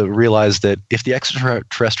need to realize that if the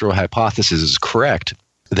extraterrestrial hypothesis is correct,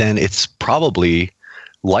 then it's probably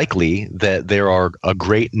likely that there are a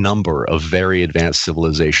great number of very advanced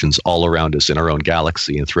civilizations all around us in our own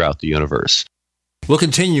galaxy and throughout the universe. We'll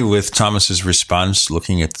continue with Thomas's response,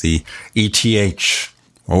 looking at the ETH,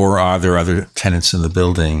 or are there other tenants in the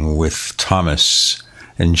building, with Thomas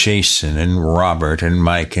and Jason and Robert and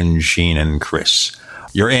Mike and Gene and Chris.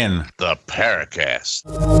 You're in the Paracast.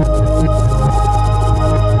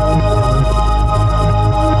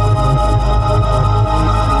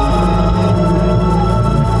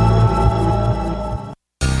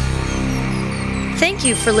 Thank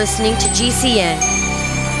you for listening to GCN.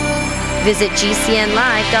 Visit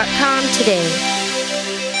GCNlive.com today.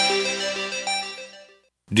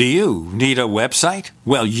 Do you need a website?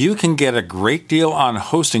 Well, you can get a great deal on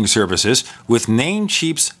hosting services with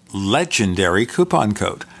Namecheap's legendary coupon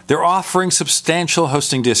code. They're offering substantial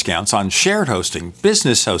hosting discounts on shared hosting,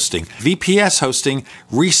 business hosting, VPS hosting,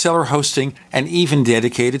 reseller hosting, and even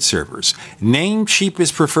dedicated servers. Namecheap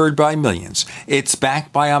is preferred by millions. It's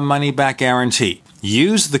backed by a money-back guarantee.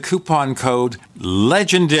 Use the coupon code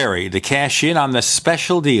LEGENDARY to cash in on the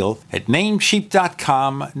special deal at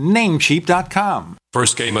Namecheap.com, Namecheap.com.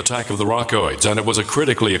 First came Attack of the Rockoids, and it was a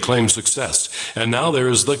critically acclaimed success. And now there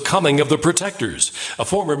is The Coming of the Protectors. A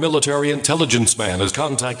former military intelligence man is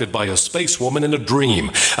contacted by a space woman in a dream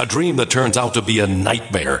that turns out to be a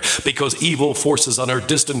nightmare because evil forces on her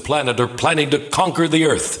distant planet are planning to conquer the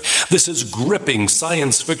Earth. This is gripping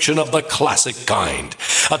science fiction of the classic kind.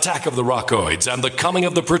 Attack of the Rockoids and The Coming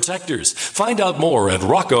of the Protectors. Find out more at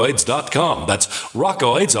rockoids.com. That's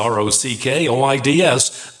Rockoids,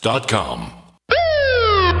 ROCKOIDS.com.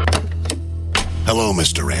 Hello,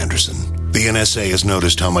 Mr. Anderson. The NSA has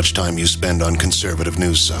noticed how much time you spend on conservative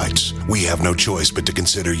news sites. We have no choice but to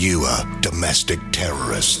consider you a domestic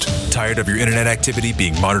terrorist. Tired of your internet activity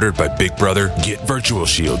being monitored by Big Brother? Get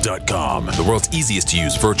virtualshield.com, the world's easiest to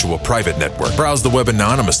use virtual private network. Browse the web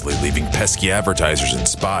anonymously, leaving pesky advertisers and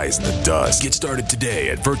spies in the dust. Get started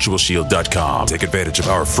today at virtualshield.com. Take advantage of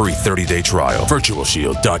our free 30-day trial.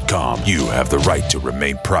 Virtualshield.com. You have the right to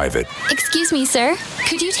remain private. Excuse me, sir.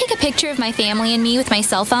 Could you take a picture of my family and me with my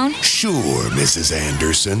cell phone? Sure, Mrs.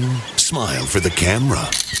 Anderson. Smile for the camera.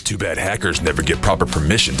 Too bad hackers never get proper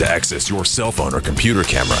permission to access your cell phone or computer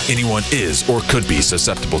camera. Anyone is or could be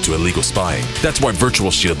susceptible to illegal spying. That's why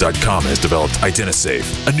virtualshield.com has developed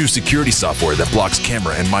IdentiSafe, a new security software that blocks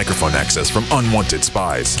camera and microphone access from unwanted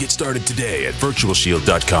spies. Get started today at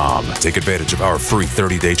virtualshield.com. Take advantage of our free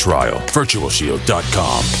 30-day trial.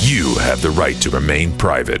 virtualshield.com. You have the right to remain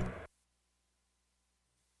private.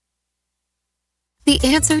 The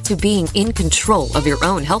answer to being in control of your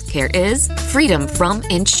own healthcare is freedom from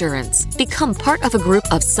insurance. Become part of a group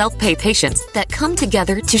of self-pay patients that come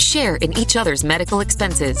together to share in each other's medical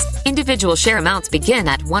expenses. Individual share amounts begin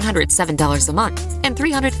at $107 a month and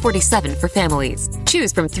 $347 for families.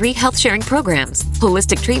 Choose from 3 health sharing programs.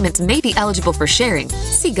 Holistic treatments may be eligible for sharing.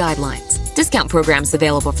 See guidelines. Discount programs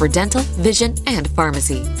available for dental, vision, and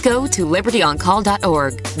pharmacy. Go to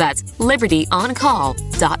libertyoncall.org. That's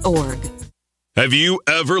libertyoncall.org. Have you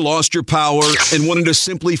ever lost your power and wanted to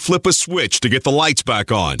simply flip a switch to get the lights back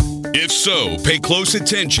on? If so, pay close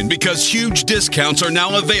attention because huge discounts are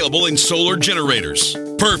now available in solar generators.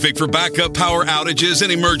 Perfect for backup power outages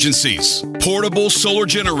and emergencies. Portable solar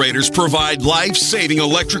generators provide life-saving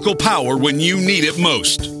electrical power when you need it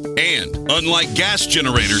most. And, unlike gas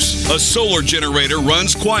generators, a solar generator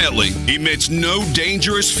runs quietly, emits no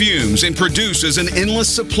dangerous fumes, and produces an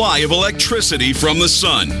endless supply of electricity from the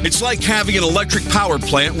sun. It's like having an electric power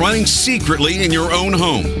plant running secretly in your own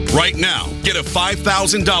home. Right now, get a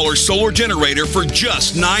 $5,000 solar generator for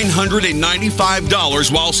just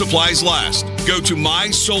 $995 while supplies last. Go to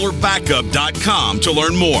mysolarbackup.com to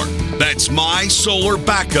learn more. That's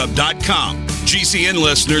mysolarbackup.com. GCN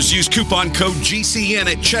listeners use coupon code GCN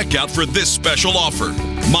at checkout for this special offer.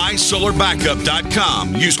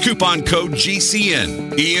 MySolarBackup.com. Use coupon code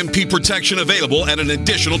GCN. EMP protection available at an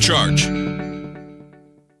additional charge.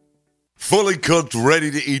 Fully cooked,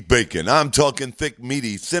 ready-to-eat bacon. I'm talking thick,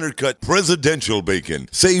 meaty, center-cut presidential bacon.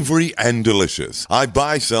 Savory and delicious. I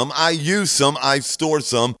buy some, I use some, I store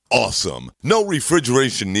some. Awesome. No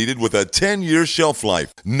refrigeration needed with a 10-year shelf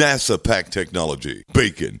life. NASA pack technology.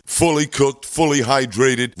 Bacon. Fully cooked, fully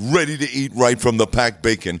hydrated, ready to eat right from the packed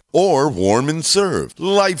bacon or warm and served.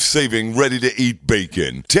 Life-saving, ready-to-eat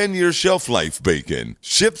bacon. 10-year shelf life bacon.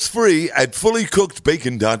 Ships free at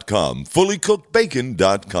fullycookedbacon.com.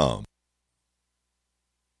 Fullycookedbacon.com.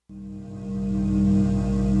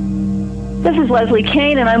 This is Leslie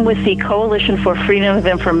Kane, and I'm with the Coalition for Freedom of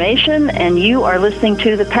Information, and you are listening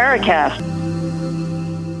to the Paracast.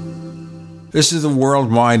 This is the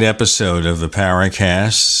worldwide episode of the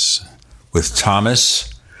Paracast with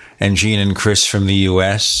Thomas and Jean and Chris from the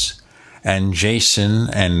U.S., and Jason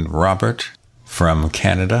and Robert from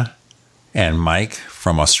Canada, and Mike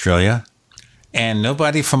from Australia, and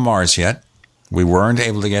nobody from Mars yet. We weren't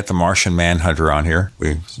able to get the Martian Manhunter on here.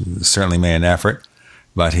 We certainly made an effort,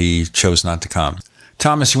 but he chose not to come.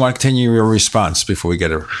 Thomas, you want to continue your response before we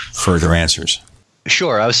get further answers?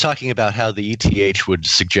 Sure. I was talking about how the ETH would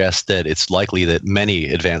suggest that it's likely that many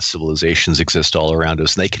advanced civilizations exist all around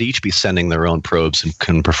us, and they could each be sending their own probes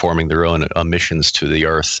and performing their own missions to the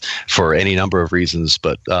Earth for any number of reasons.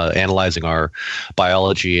 But analyzing our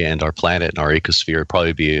biology and our planet and our ecosphere would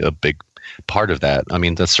probably be a big part of that. I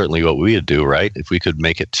mean, that's certainly what we would do, right? If we could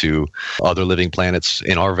make it to other living planets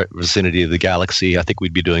in our vicinity of the galaxy, I think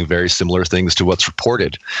we'd be doing very similar things to what's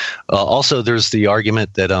reported. Also, there's the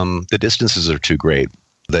argument that the distances are too great,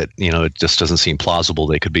 that, it just doesn't seem plausible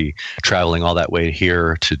they could be traveling all that way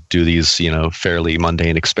here to do these, fairly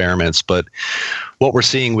mundane experiments. But what we're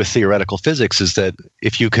seeing with theoretical physics is that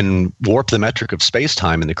if you can warp the metric of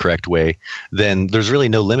space-time in the correct way, then there's really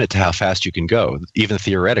no limit to how fast you can go, even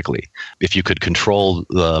theoretically. If you could control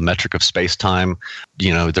the metric of space-time,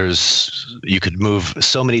 you could move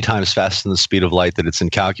so many times faster than the speed of light that it's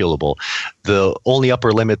incalculable. The only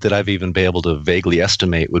upper limit that I've even been able to vaguely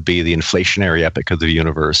estimate would be the inflationary epoch of the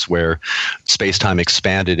universe, where space-time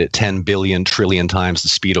expanded at 10 billion trillion times the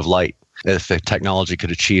speed of light. If the technology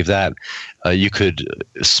could achieve that, you could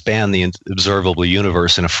span the observable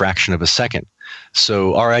universe in a fraction of a second.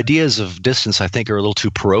 So our ideas of distance, I think, are a little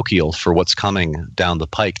too parochial for what's coming down the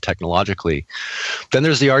pike technologically. Then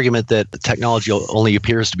there's the argument that the technology only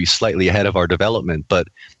appears to be slightly ahead of our development. But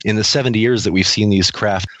in the 70 years that we've seen these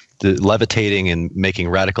craft levitating and making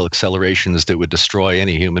radical accelerations that would destroy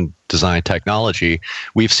any human design technology,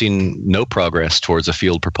 we've seen no progress towards a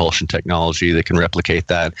field propulsion technology that can replicate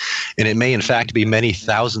that. And it may, in fact, be many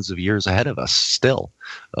thousands of years ahead of us still.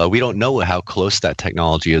 We don't know how close that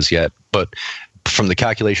technology is yet, but from the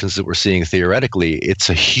calculations that we're seeing theoretically,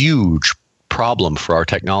 it's a huge problem for our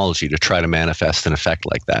technology to try to manifest an effect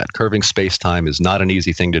like that. Curving space-time is not an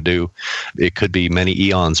easy thing to do. It could be many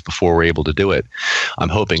eons before we're able to do it. I'm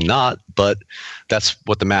hoping not, but that's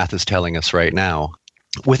what the math is telling us right now.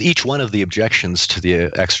 With each one of the objections to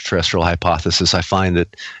the extraterrestrial hypothesis, I find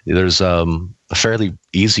that there's a fairly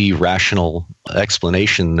easy, rational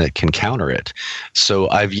explanation that can counter it. So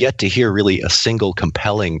I've yet to hear really a single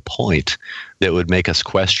compelling point that would make us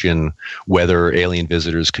question whether alien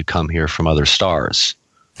visitors could come here from other stars.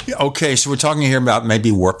 Okay, so we're talking here about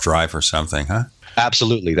maybe warp drive or something, huh?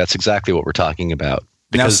 Absolutely. That's exactly what we're talking about.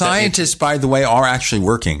 Now, scientists, by the way, are actually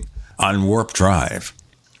working on warp drive.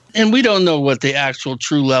 And we don't know what the actual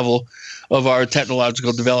true level of our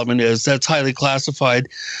technological development is. That's highly classified.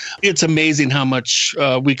 It's amazing how much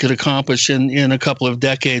we could accomplish in a couple of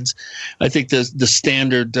decades. I think the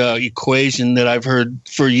standard equation that I've heard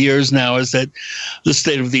for years now is that the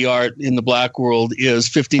state of the art in the black world is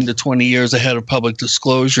 15 to 20 years ahead of public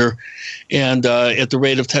disclosure. And at the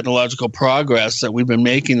rate of technological progress that we've been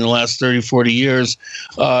making in the last 30, 40 years,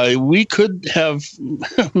 we could have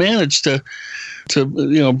managed to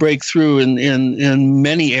break through in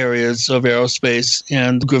many areas of aerospace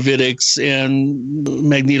and gravitics and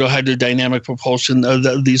magnetohydrodynamic propulsion,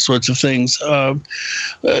 these sorts of things.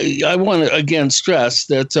 I want to again stress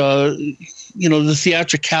that the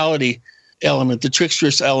theatricality element, the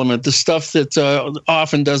tricksterous element, the stuff that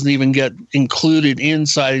often doesn't even get included in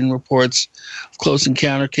sighting reports of close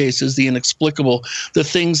encounter cases, the inexplicable, the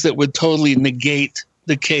things that would totally negate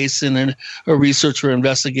the case in a researcher,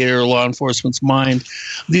 investigator, or law enforcement's mind.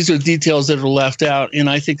 These are details that are left out, and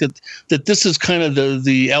I think that this is kind of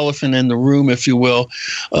the elephant in the room, if you will,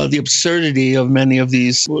 the absurdity of many of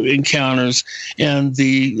these encounters and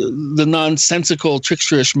the nonsensical,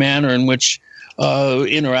 tricksterish manner in which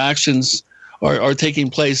interactions are taking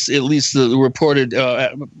place, at least the reported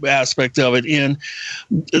aspect of it. And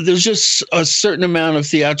there's just a certain amount of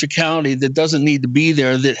theatricality that doesn't need to be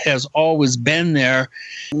there, that has always been there.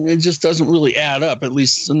 It just doesn't really add up, at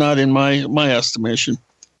least not in my estimation.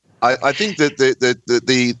 I think that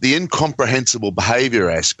the incomprehensible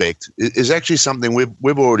behavior aspect is actually something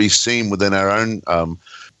we've already seen within our own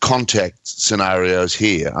contact scenarios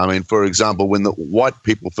here. I mean, for example, when the white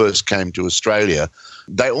people first came to Australia,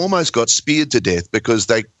 they almost got speared to death because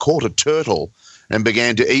they caught a turtle and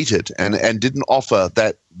began to eat it and didn't offer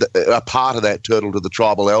a part of that turtle to the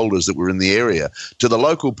tribal elders that were in the area. To the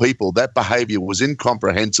local people, that behavior was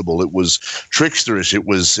incomprehensible. It was tricksterish. It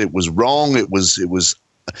was wrong. It was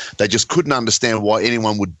they just couldn't understand why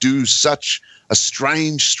anyone would do such a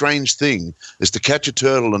strange thing as to catch a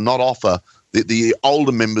turtle and not offer the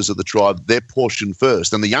older members of the tribe their portion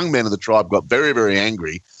first. And the young men of the tribe got very, very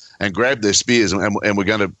angry and grabbed their spears and we're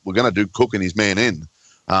going to do Cook and his men in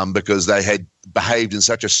because they had behaved in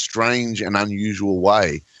such a strange and unusual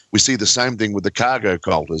way. We see the same thing with the cargo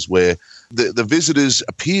culters, where the visitors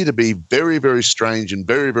appear to be very, very strange and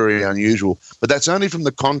very, very unusual, but that's only from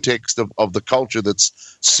the context of the culture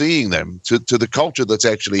that's seeing them to the culture that's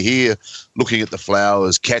actually here, looking at the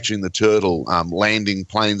flowers, catching the turtle, landing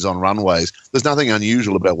planes on runways. There's nothing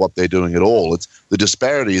unusual about what they're doing at all. The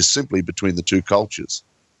disparity is simply between the two cultures.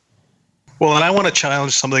 Well, and I want to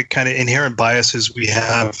challenge some of the kind of inherent biases we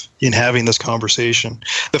have in having this conversation.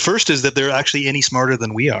 The first is that they're actually any smarter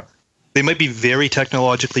than we are. They might be very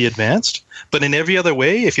technologically advanced, but in every other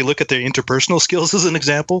way, if you look at their interpersonal skills as an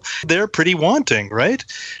example, they're pretty wanting, right?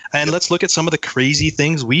 And let's look at some of the crazy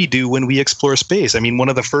things we do when we explore space. I mean, one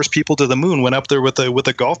of the first people to the moon went up there with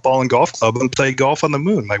a golf ball and golf club and played golf on the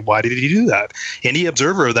moon. Like, why did he do that? Any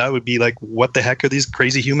observer of that would be like, what the heck are these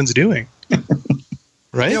crazy humans doing?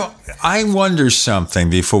 Right? I wonder something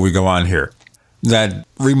before we go on here that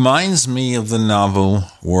reminds me of the novel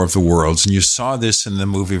War of the Worlds. And you saw this in the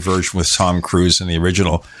movie version with Tom Cruise and the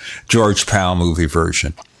original George Powell movie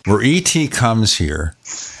version, where E.T. comes here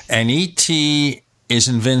and E.T. is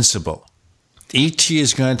invincible. E.T.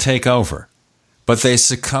 is going to take over, but they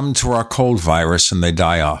succumb to our cold virus and they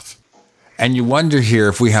die off. And you wonder here,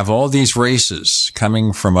 if we have all these races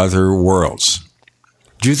coming from other worlds,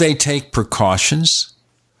 do they take precautions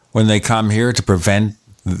when they come here to prevent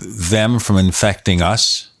them from infecting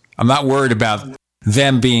us? I'm not worried about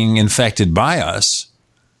them being infected by us,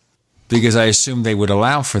 because I assume they would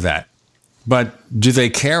allow for that. But do they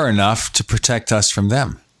care enough to protect us from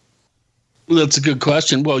them? Well, that's a good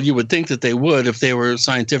question. Well, you would think that they would if they were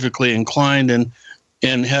scientifically inclined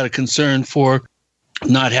and had a concern for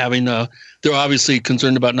not having they're obviously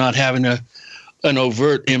concerned about not having an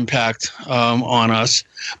overt impact on us.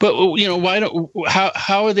 But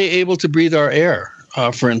how are they able to breathe our air?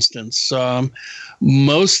 For instance,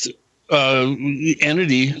 most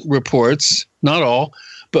entity reports, not all,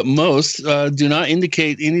 but most do not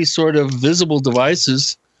indicate any sort of visible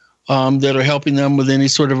devices that are helping them with any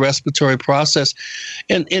sort of respiratory process.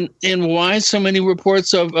 And why so many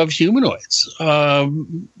reports of humanoids? I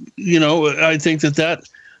think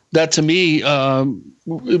that to me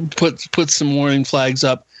puts some warning flags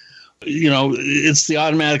up. It's the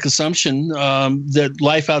automatic assumption that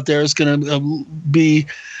life out there is going to be,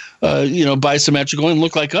 bisymmetrical and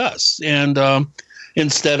look like us. And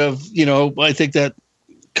instead of, I think that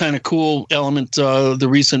kind of cool element, the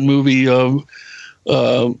recent movie,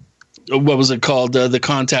 what was it called? The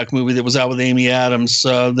Contact movie that was out with Amy Adams.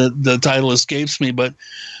 The title escapes me, but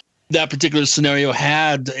that particular scenario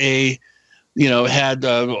had a had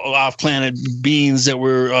off-planet beings that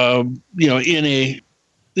were, in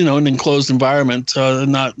an enclosed environment,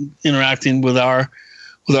 not interacting with our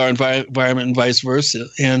environment and vice versa.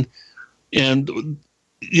 And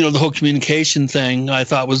the whole communication thing I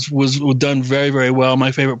thought was done very, very well.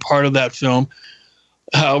 My favorite part of that film.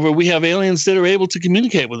 However, we have aliens that are able to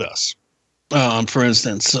communicate with us. For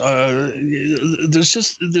instance,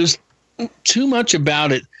 there's too much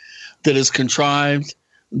about it that is contrived,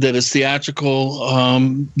 that is theatrical,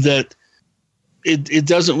 that it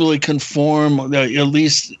doesn't really conform, at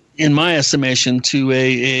least in my estimation, to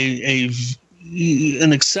an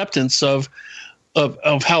acceptance of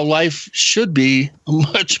how life should be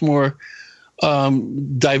much more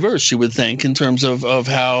diverse, you would think, in terms of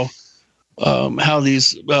how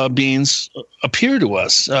these beings appear to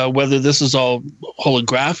us, whether this is all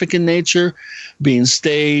holographic in nature, being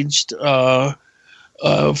staged for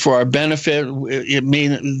our benefit.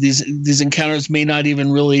 These encounters may not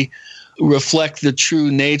even really reflect the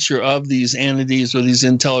true nature of these entities or these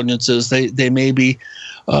intelligences. They may be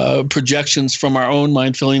projections from our own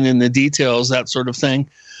mind, filling in the details, that sort of thing.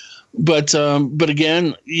 But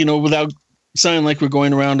again, without sounding like we're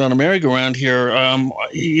going around on a merry-go-round here,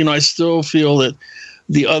 I still feel that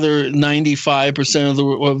the other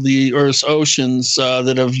 95% of the Earth's oceans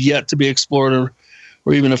that have yet to be explored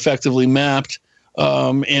or even effectively mapped,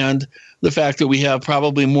 and the fact that we have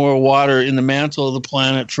probably more water in the mantle of the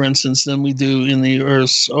planet, for instance, than we do in the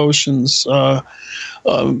Earth's oceans. We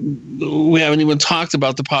haven't even talked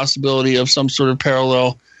about the possibility of some sort of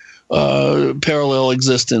parallel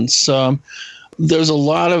existence. There's a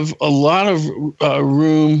lot of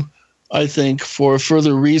room, I think, for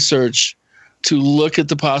further research to look at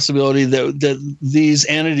the possibility that these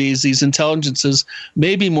entities, these intelligences,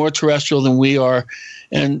 may be more terrestrial than we are.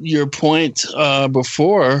 And your point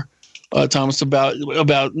before, Thomas, about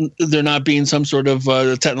there not being some sort of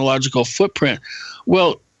technological footprint.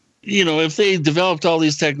 Well, if they developed all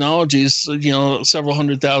these technologies, several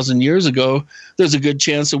 100,000 years ago, there's a good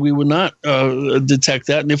chance that we would not detect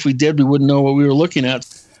that. And if we did, we wouldn't know what we were looking at.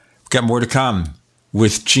 Got more to come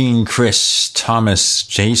with Gene, Chris, Thomas,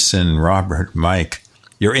 Jason, Robert, Mike.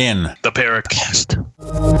 You're in the Paracast.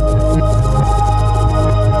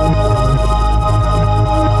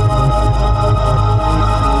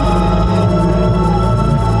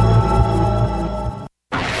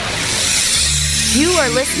 You are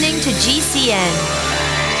listening to GCN.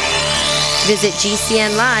 Visit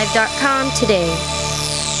GCNlive.com today.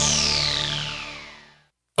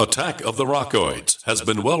 Attack of the Rockoids has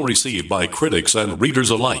been well received by critics and readers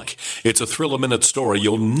alike. It's a thrill-a-minute story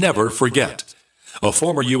you'll never forget. A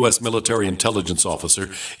former U.S. military intelligence officer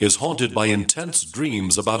is haunted by intense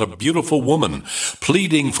dreams about a beautiful woman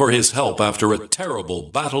pleading for his help after a terrible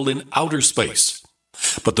battle in outer space.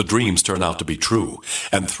 But the dreams turn out to be true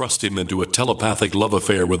and thrust him into a telepathic love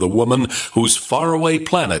affair with a woman whose faraway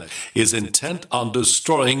planet is intent on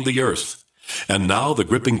destroying the Earth. And now the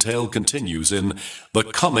gripping tale continues in The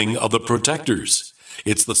Coming of the Protectors.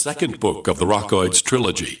 It's the second book of the Rockoids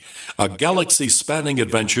trilogy, a galaxy-spanning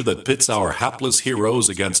adventure that pits our hapless heroes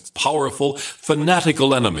against powerful,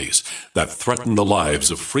 fanatical enemies that threaten the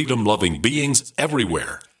lives of freedom-loving beings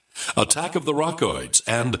everywhere. Attack of the Rockoids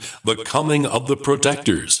and The Coming of the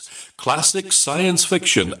Protectors. Classic science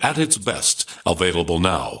fiction at its best, available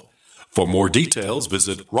now. For more details,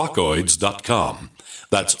 visit rockoids.com.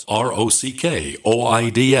 That's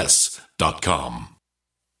ROCKOIDS.com.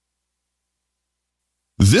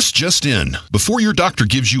 This just in. Before your doctor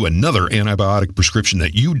gives you another antibiotic prescription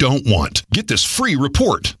that you don't want, get this free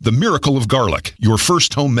report, The Miracle of Garlic, your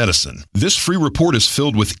first home medicine. This free report is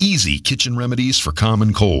filled with easy kitchen remedies for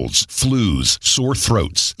common colds, flus, sore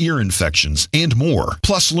throats, ear infections, and more.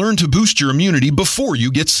 Plus, learn to boost your immunity before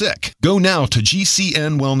you get sick. Go now to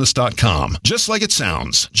GCNwellness.com. Just like it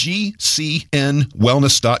sounds,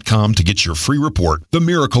 GCNwellness.com to get your free report, The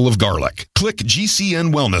Miracle of Garlic. Click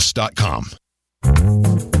GCNwellness.com.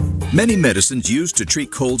 Many medicines used to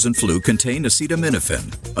treat colds and flu contain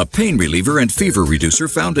acetaminophen, a pain reliever and fever reducer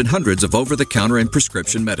found in hundreds of over-the-counter and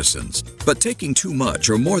prescription medicines. But taking too much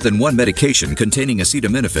or more than one medication containing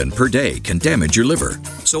acetaminophen per day can damage your liver.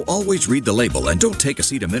 So always read the label and don't take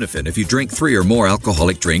acetaminophen if you drink 3 or more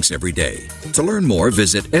alcoholic drinks every day. To learn more,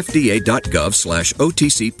 visit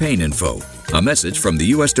fda.gov/OTC pain info. A message from the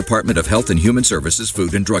U.S. Department of Health and Human Services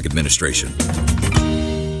Food and Drug Administration.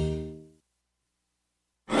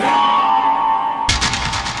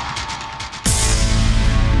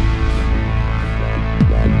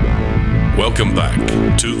 Welcome back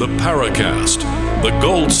to the Paracast, the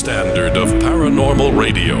gold standard of paranormal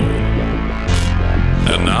radio.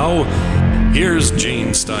 And now, here's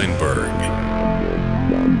Gene Steinberg.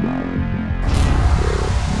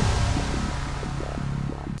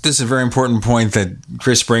 this is a very important point that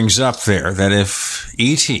Chris brings up there, that if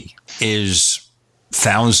ET is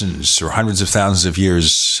thousands or hundreds of thousands of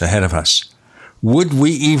years ahead of us, would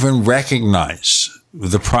we even recognize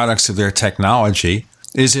the products of their technology?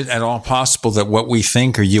 Is it at all possible that what we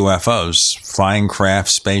think are UFOs, flying craft,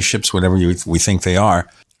 spaceships, whatever we think they are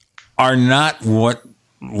not what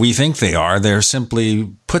we think they are? They're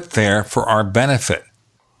simply put there for our benefit.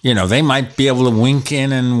 You know, they might be able to wink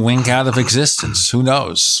in and wink out of existence. Who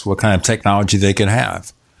knows what kind of technology they could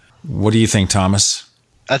have? What do you think, Thomas?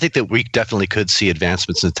 I think that we definitely could see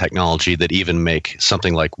advancements in technology that even make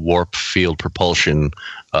something like warp field propulsion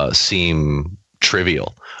seem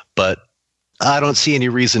trivial. But I don't see any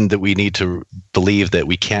reason that we need to believe that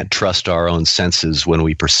we can't trust our own senses when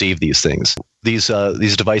we perceive these things. These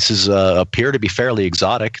devices appear to be fairly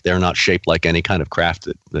exotic. They're not shaped like any kind of craft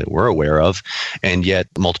that we're aware of, and yet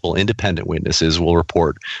multiple independent witnesses will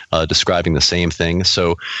report describing the same thing.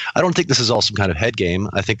 So I don't think this is all some kind of head game.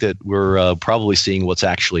 I think that we're probably seeing what's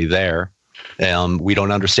actually there. We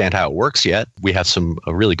don't understand how it works yet. We have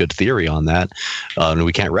a really good theory on that, and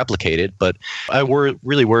we can't replicate it. But I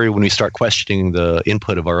really worry when we start questioning the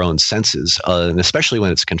input of our own senses, and especially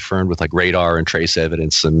when it's confirmed with like radar and trace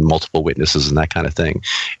evidence and multiple witnesses and that kind of thing.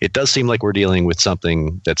 It does seem like we're dealing with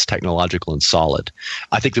something that's technological and solid.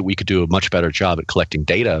 I think that we could do a much better job at collecting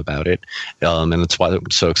data about it, and that's why I'm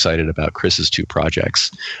so excited about Chris's 2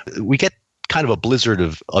 projects. We get kind of a blizzard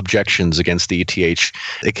of objections against the ETH.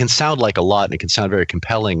 It can sound like a lot, and it can sound very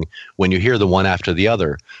compelling when you hear them one after the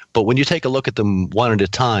other. But when you take a look at them one at a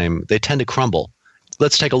time, they tend to crumble.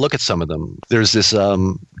 Let's take a look at some of them. There's this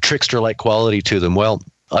trickster-like quality to them. Well,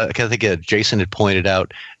 I think Jason had pointed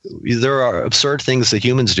out, there are absurd things that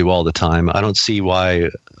humans do all the time. I don't see why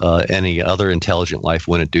any other intelligent life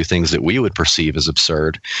wouldn't do things that we would perceive as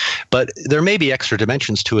absurd. But there may be extra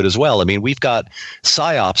dimensions to it as well. I mean, we've got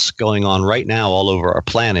psyops going on right now all over our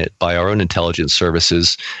planet by our own intelligence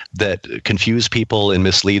services that confuse people and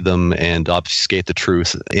mislead them and obfuscate the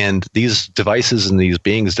truth. And these devices and these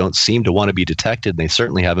beings don't seem to want to be detected. And they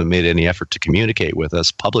certainly haven't made any effort to communicate with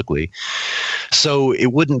us publicly. So it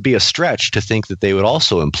wouldn't be a stretch to think that they would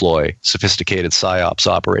also employ sophisticated psyops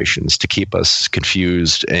operations to keep us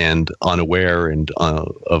confused and unaware and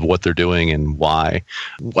of what they're doing and why.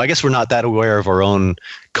 I guess we're not that aware of our own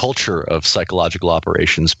culture of psychological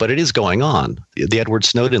operations, but it is going on. The Edward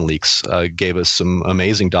Snowden leaks gave us some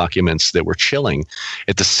amazing documents that were chilling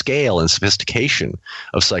at the scale and sophistication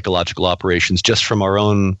of psychological operations just from our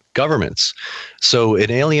own governments. So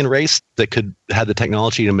an alien race that could have the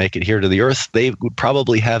technology to make it here to the Earth, they would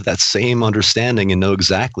probably have that same understanding and know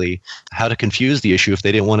exactly how to confuse the issue if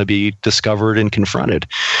they didn't want to be discovered and confronted.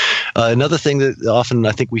 Another thing that often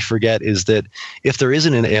I think we forget is that if there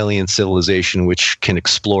isn't an alien civilization which can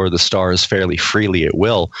explore the stars fairly freely at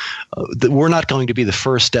will, we're not going to be the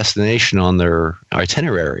first destination on their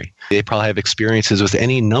itinerary. They probably have experiences with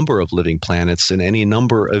any number of living planets and any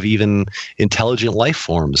number of even intelligent life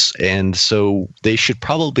forms. And so they should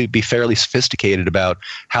probably be fairly sophisticated about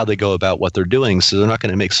how they go about what they're doing. So they're not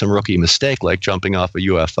going to make some rookie mistake like jumping off a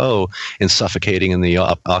UFO and suffocating in the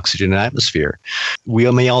oxygen atmosphere. We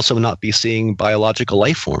may also not be seeing biological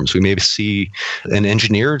life forms. We may see an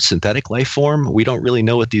engineered synthetic life form. We don't really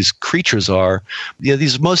know what these creatures are.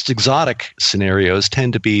 These most exotic scenarios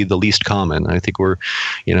tend to be the least common. I think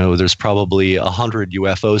there's probably 100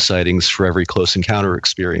 UFO sightings for every close encounter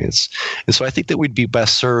experience. And so I think that we'd be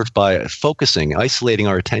best served by isolating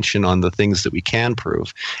our attention on the things that we can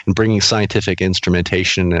prove and bringing scientific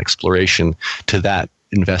instrumentation and exploration to that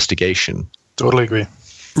investigation. Totally agree.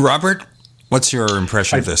 Robert, what's your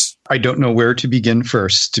impression of this? I don't know where to begin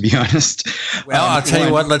first, to be honest. Well, I'll tell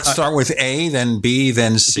you what, let's start with A, then B,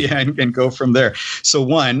 then C. Yeah, and go from there. So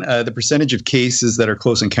the percentage of cases that are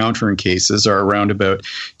close encountering cases are around about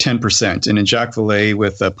 10%. And in Jacques Vallée,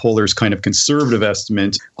 with Polar's kind of conservative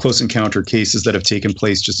estimate, close encounter cases that have taken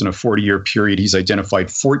place just in a 40-year period, he's identified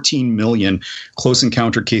 14 million close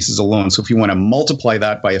encounter cases alone. So if you want to multiply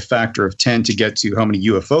that by a factor of 10 to get to how many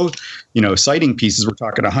UFO, sighting pieces, we're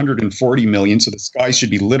talking 140 million. So the sky should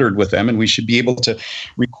be littered with them, and we should be able to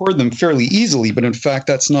record them fairly easily. But in fact,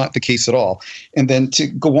 that's not the case at all. And then to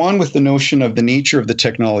go on with the notion of the nature of the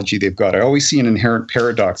technology they've got, I always see an inherent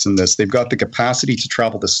paradox in this. They've got the capacity to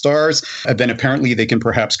travel to stars, and then apparently they can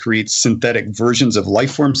perhaps create synthetic versions of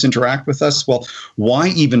life forms to interact with us. Well, why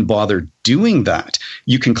even bother doing that.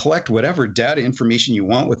 You can collect whatever data information you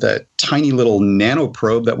want with a tiny little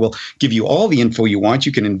nanoprobe that will give you all the info you want.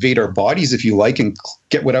 You can invade our bodies if you like and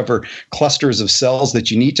get whatever clusters of cells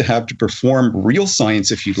that you need to have to perform real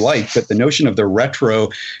science if you'd like. But the notion of the retro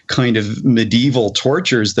kind of medieval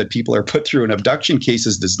tortures that people are put through in abduction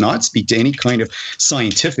cases does not speak to any kind of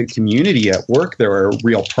scientific community at work there or a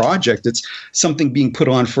real project. It's something being put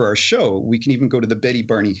on for our show. We can even go to the Betty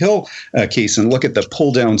Barney Hill case and look at the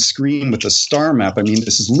pull-down screen with the star map. I mean,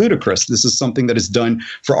 this is ludicrous. This is something that is done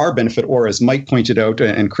for our benefit, or as Mike pointed out,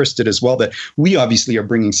 and Chris did as well, that we obviously are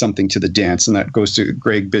bringing something to the dance, and that goes to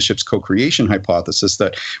Greg Bishop's co-creation hypothesis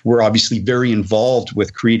that we're obviously very involved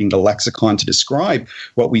with creating the lexicon to describe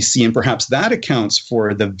what we see, and perhaps that accounts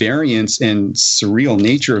for the variance and surreal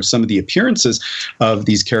nature of some of the appearances of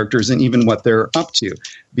these characters and even what they're up to.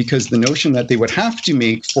 Because the notion that they would have to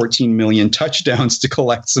make 14 million touchdowns to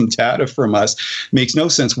collect some data from us makes no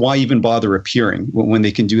sense. Why even bother appearing when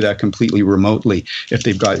they can do that completely remotely if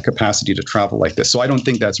they've got the capacity to travel like this? So I don't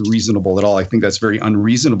think that's reasonable at all. I think that's very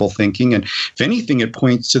unreasonable thinking. And if anything, it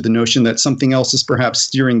points to the notion that something else is perhaps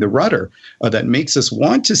steering the rudder that makes us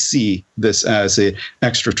want to see this as an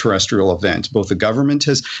extraterrestrial event. Both the government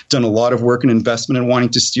has done a lot of work and investment in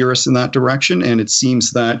wanting to steer us in that direction. And it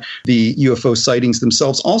seems that the UFO sightings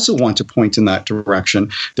themselves also want to point in that direction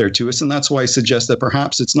there to us. And that's why I suggest that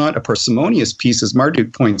perhaps it's not a parsimonious piece, as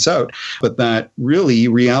Marduk points out, but that really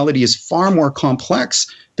reality is far more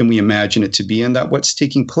complex than we imagine it to be, and that what's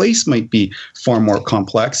taking place might be far more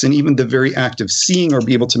complex. And even the very act of seeing, or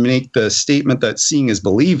be able to make the statement that seeing is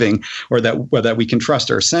believing, or that we can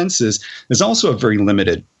trust our senses, is also a very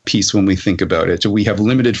limited piece when we think about it. We have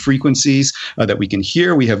limited frequencies that we can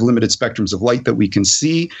hear. We have limited spectrums of light that we can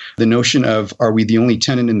see. The notion of, are we the only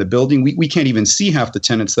tenant in the building? We can't even see half the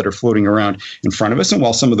tenants that are floating around in front of us. And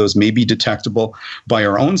while some of those may be detectable by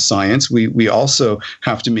our own science, we also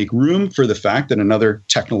have to make room for the fact that another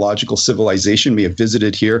technological civilization may have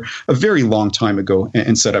visited here a very long time ago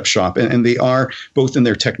and set up shop. And they are, both in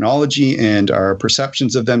their technology and our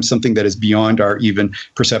perceptions of them, something that is beyond our even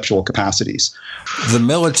perceptual capacities. The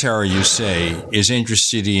military, you say, is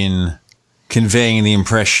interested in conveying the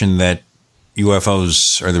impression that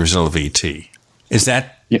UFOs are the result of ET. Is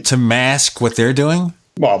that to mask what they're doing?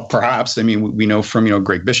 Well, perhaps. I mean, we know from,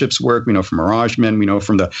 Greg Bishop's work, we know from Mirage Men, we know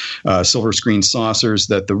from the silver screen saucers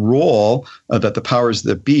that the role that the powers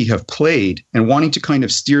that be have played in wanting to kind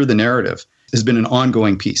of steer the narrative has been an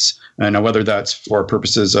ongoing piece. Now, whether that's for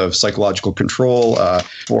purposes of psychological control,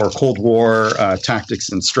 for Cold War tactics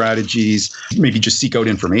and strategies, maybe just seek out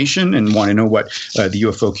information and want to know what the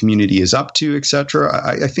UFO community is up to, et cetera,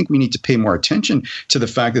 I think we need to pay more attention to the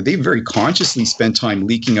fact that they very consciously spend time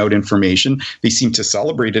leaking out information. They seem to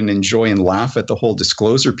celebrate and enjoy and laugh at the whole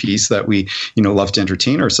disclosure piece that we, love to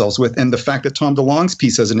entertain ourselves with. And the fact that Tom DeLonge's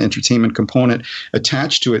piece has an entertainment component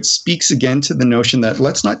attached to it speaks again to the notion that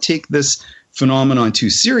let's not take this phenomenon too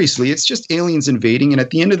seriously. It's just aliens invading, and at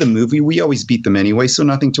the end of the movie, we always beat them anyway, so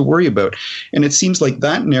nothing to worry about. And it seems like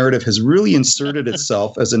that narrative has really inserted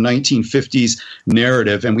itself as a 1950s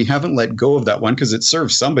narrative, and we haven't let go of that one because it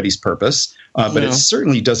serves somebody's purpose, but it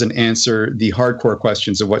certainly doesn't answer the hardcore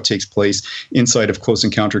questions of what takes place inside of close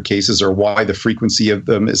encounter cases, or why the frequency of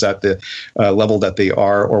them is at the level that they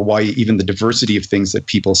are, or why even the diversity of things that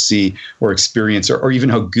people see or experience, or even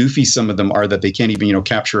how goofy some of them are that they can't even,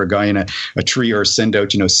 capture a guy in a tree or send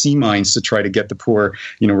out, sea mines to try to get the poor,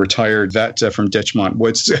 retired vet from Ditchmont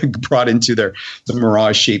Woods brought into the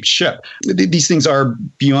Mirage-shaped ship. These things are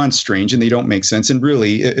beyond strange and they don't make sense. And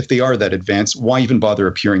really, if they are that advanced, why even bother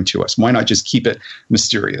appearing to us? Why not just keep it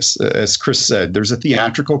mysterious? As Chris said, there's a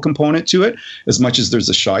theatrical component to it as much as there's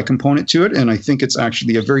a shy component to it. And I think it's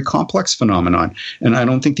actually a very complex phenomenon. And I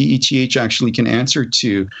don't think the ETH actually can answer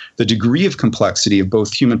to the degree of complexity of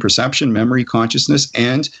both human perception, memory, consciousness,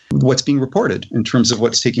 and what's being reported in terms of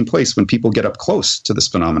what's taking place when people get up close to this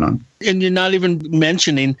phenomenon. And you're not even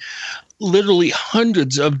mentioning literally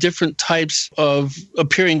hundreds of different types of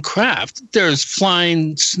appearing craft. There's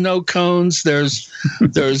flying snow cones. There's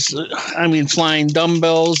flying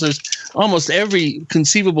dumbbells. There's almost every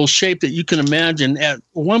conceivable shape that you can imagine at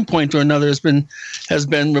one point or another has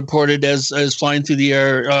been reported as flying through the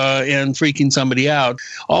air and freaking somebody out.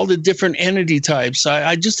 All the different entity types.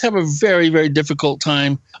 I just have a very, very difficult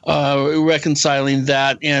time reconciling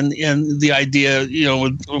that and the idea,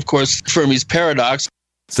 of course, Fermi's paradox.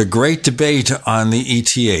 The great debate on the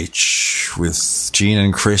ETH with Gene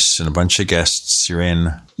and Chris and a bunch of guests. You're in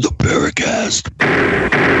the Paracast.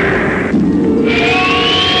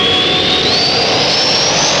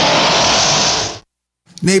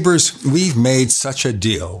 Neighbors, we've made such a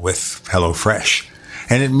deal with HelloFresh.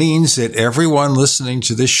 And it means that everyone listening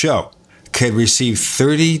to this show can receive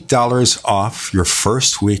 $30 off your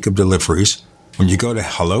first week of deliveries when you go to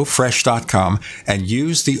HelloFresh.com and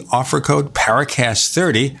use the offer code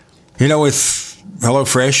PARACAST30. You know, with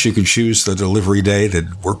HelloFresh, you can choose the delivery day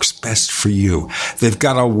that works best for you. They've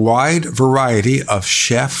got a wide variety of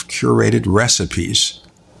chef-curated recipes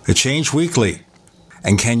that change weekly.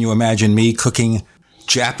 And can you imagine me cooking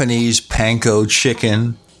Japanese panko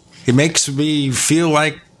chicken? It makes me feel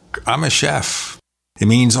like I'm a chef. It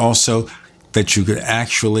means also that you could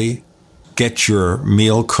actually get your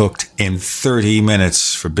meal cooked in 30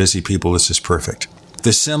 minutes. For busy people, this is perfect.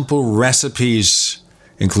 The simple recipes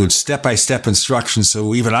include step-by-step instructions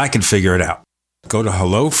so even I can figure it out. Go to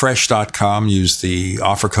HelloFresh.com, use the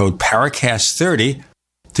offer code PARACAST30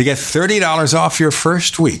 to get $30 off your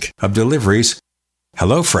first week of deliveries.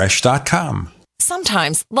 HelloFresh.com.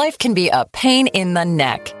 Sometimes life can be a pain in the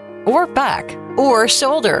neck, or back, or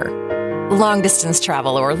shoulder. Long-distance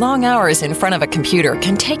travel or long hours in front of a computer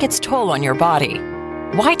can take its toll on your body.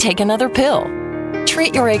 Why take another pill?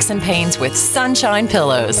 Treat your aches and pains with Sunshine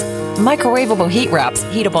Pillows. Microwavable heat wraps,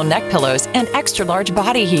 heatable neck pillows, and extra-large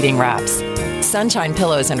body heating wraps. Sunshine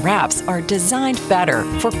Pillows and wraps are designed better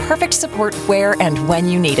for perfect support where and when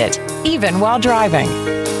you need it, even while driving.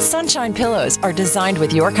 Sunshine Pillows are designed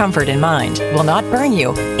with your comfort in mind, will not burn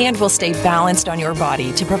you, and will stay balanced on your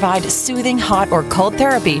body to provide soothing hot or cold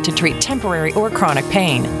therapy to treat temporary or chronic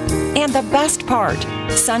pain. And the best part,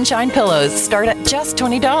 Sunshine Pillows start at just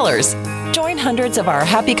 $20. Join hundreds of our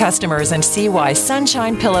happy customers and see why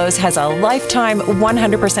Sunshine Pillows has a lifetime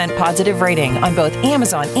 100% positive rating on both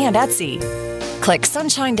Amazon and Etsy. Click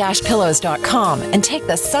sunshine-pillows.com and take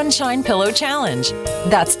the Sunshine Pillow Challenge.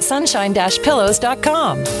 That's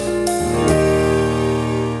sunshine-pillows.com.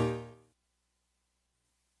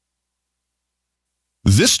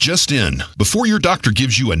 This just in. Before your doctor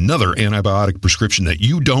gives you another antibiotic prescription that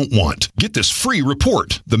you don't want, get this free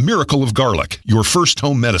report, The Miracle of Garlic, your first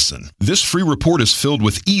home medicine. This free report is filled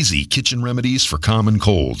with easy kitchen remedies for common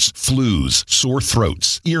colds, flus, sore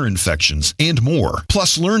throats, ear infections, and more.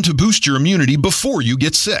 Plus, learn to boost your immunity before you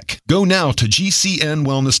get sick. Go now to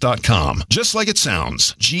gcnwellness.com, just like it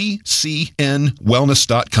sounds,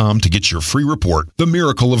 gcnwellness.com to get your free report, The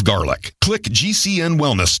Miracle of Garlic. Click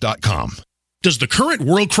gcnwellness.com. Does the current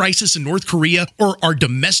world crisis in North Korea or our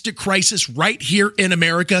domestic crisis right here in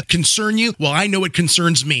America concern you? Well, I know it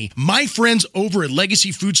concerns me. My friends over at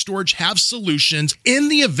Legacy Food Storage have solutions in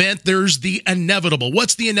the event there's the inevitable.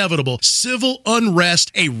 What's the inevitable? Civil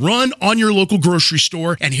unrest, a run on your local grocery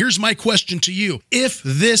store. And here's my question to you. If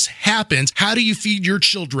this happens, how do you feed your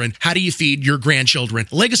children? How do you feed your grandchildren?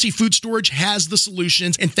 Legacy Food Storage has the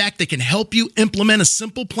solutions. In fact, they can help you implement a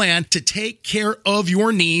simple plan to take care of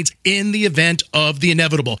your needs in the event of the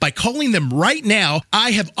inevitable. By calling them right now,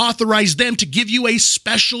 I have authorized them to give you a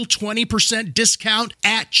special 20% discount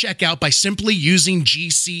at checkout by simply using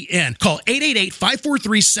GCN. Call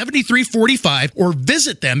 888-543-7345 or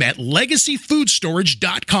visit them at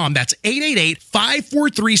legacyfoodstorage.com. That's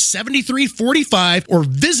 888-543-7345 or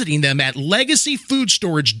visiting them at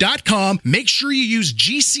legacyfoodstorage.com. Make sure you use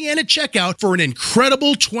GCN at checkout for an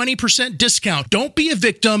incredible 20% discount. Don't be a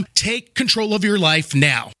victim. Take control of your life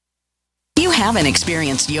now. You haven't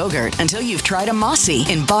experienced yogurt until you've tried a Mossy,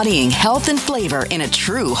 embodying health and flavor in a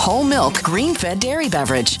true whole milk, green-fed dairy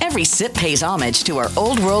beverage. Every sip pays homage to our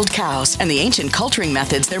old world cows and the ancient culturing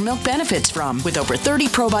methods their milk benefits from. With over 30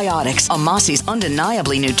 probiotics, a Mossy's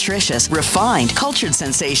undeniably nutritious, refined, cultured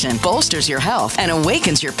sensation bolsters your health and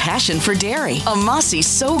awakens your passion for dairy. A Mossy's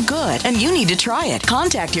so good, and you need to try it.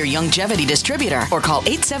 Contact your Youngevity distributor or call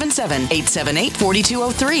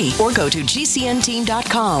 877-878-4203 or go to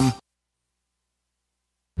gcnteam.com.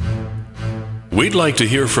 We'd like to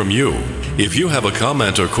hear from you. If you have a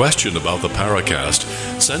comment or question about the Paracast,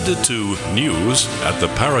 send it to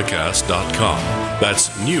news@theparacast.com.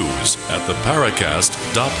 That's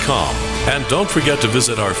news@theparacast.com. And don't forget to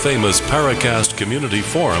visit our famous Paracast community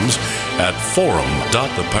forums at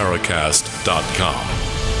forum.theparacast.com.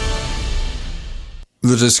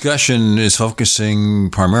 The discussion is focusing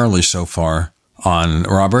primarily so far on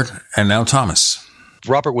Robert and now Thomas.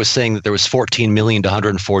 Robert was saying that there was 14 million to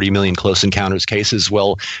 140 million close encounters cases.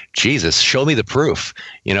 Well, Jesus, show me the proof.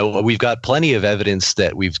 You know, we've got plenty of evidence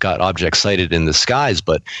that we've got objects sighted in the skies,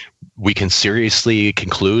 but we can seriously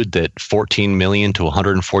conclude that 14 million to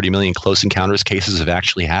 140 million close encounters cases have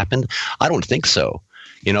actually happened? I don't think so.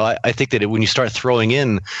 You know, I think that when you start throwing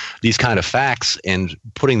in these kind of facts and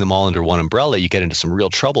putting them all under one umbrella, you get into some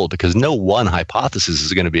real trouble because no one hypothesis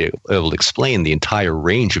is going to be able to explain the entire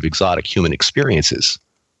range of exotic human experiences.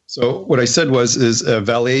 So what I said is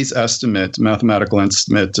Vallée's estimate, mathematical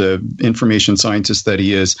estimate, information scientist that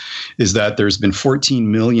he is that there's been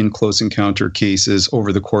 14 million close encounter cases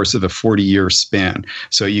over the course of a 40-year span.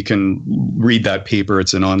 So you can read that paper.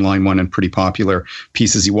 It's an online one and pretty popular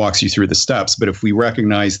piece as he walks you through the steps. But if we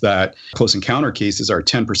recognize that close encounter cases are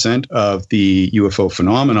 10% of the UFO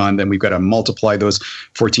phenomenon, then we've got to multiply those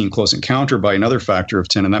 14 close encounter by another factor of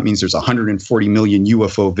 10. And that means there's 140 million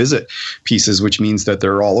UFO visit pieces, which means that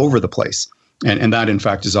they're all over the place. And that, in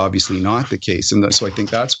fact, is obviously not the case. And so I think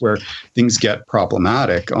that's where things get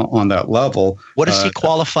problematic on that level. What is he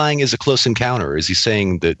qualifying as a close encounter? Is he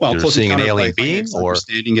saying that you're seeing an alien being? Or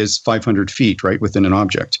understanding is 500 feet, right, within an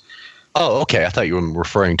object. Oh, okay. I thought you were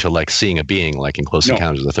referring to like seeing a being like in Close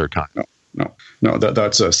Encounters of the Third Kind. No,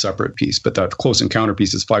 that's a separate piece. But that close encounter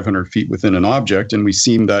piece is 500 feet within an object. And we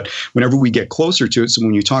seem that whenever we get closer to it, so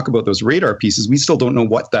when you talk about those radar pieces, we still don't know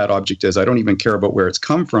what that object is. I don't even care about where it's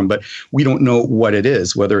come from, but we don't know what it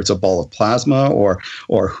is, whether it's a ball of plasma or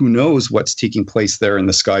who knows what's taking place there in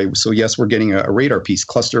the sky. So yes, we're getting a radar piece,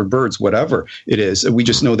 cluster of birds, whatever it is. We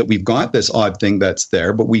just know that we've got this odd thing that's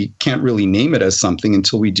there, but we can't really name it as something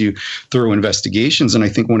until we do thorough investigations. And I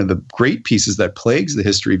think one of the great pieces that plagues the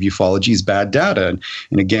history of ufology is bad data.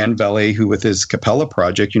 And again, Vallée, who with his Capella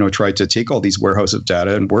project, tried to take all these warehouse of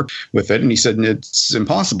data and work with it. And he said, it's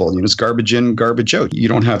impossible. It's garbage in, garbage out. You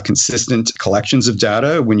don't have consistent collections of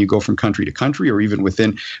data when you go from country to country, or even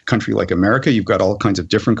within a country like America. You've got all kinds of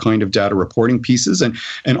different kind of data reporting pieces. And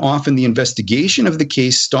often the investigation of the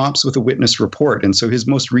case stops with a witness report. And so his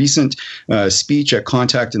most recent speech at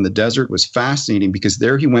Contact in the Desert was fascinating, because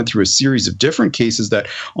there he went through a series of different cases that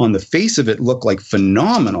on the face of it looked like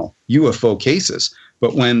phenomenal UFO cases.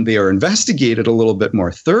 But when they are investigated a little bit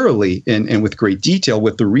more thoroughly and with great detail,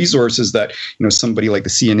 with the resources that somebody like the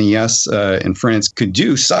CNES in France could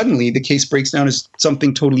do, suddenly the case breaks down as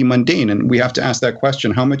something totally mundane. And we have to ask that question: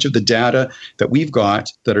 how much of the data that we've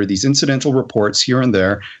got that are these incidental reports here and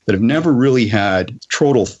there that have never really had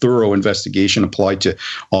total thorough investigation applied to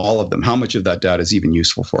all of them, how much of that data is even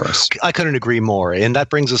useful for us? I couldn't agree more. And that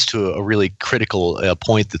brings us to a really critical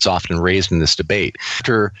point that's often raised in this debate.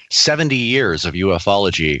 After 70 years of UFO,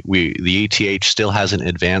 the ETH still hasn't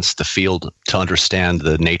advanced the field to understand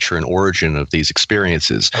the nature and origin of these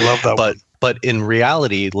experiences. I love that. But in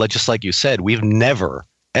reality, just like you said, we've never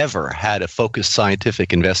ever had a focused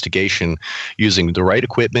scientific investigation using the right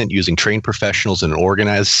equipment, using trained professionals in an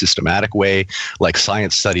organized, systematic way, like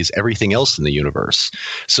science studies everything else in the universe.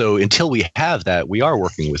 So until we have that, we are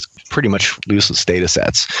working with pretty much useless data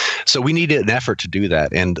sets. So we need an effort to do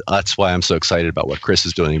that. And that's why I'm so excited about what Chris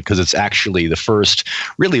is doing, because it's actually the first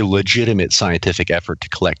really legitimate scientific effort to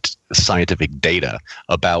collect scientific data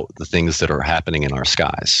about the things that are happening in our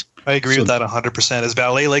skies. I agree with that 100%. As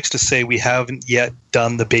Vallée likes to say, we haven't yet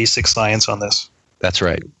done the basic science on this. That's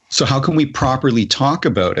right. So how can we properly talk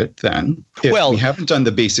about it then, if we haven't done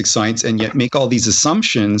the basic science and yet make all these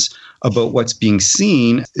assumptions about what's being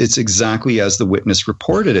seen? It's exactly as the witness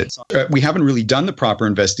reported it. We haven't really done the proper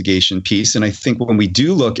investigation piece. And I think when we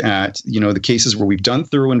do look at, the cases where we've done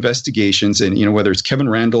thorough investigations, and, whether it's Kevin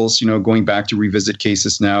Randall's, going back to revisit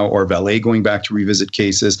cases now, or Vallée going back to revisit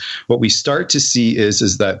cases, what we start to see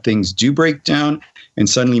is that things do break down, and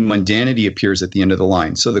suddenly mundanity appears at the end of the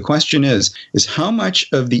line. So the question is how much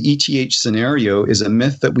of the ETH scenario is a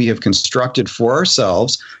myth that we have constructed for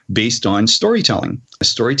ourselves based on storytelling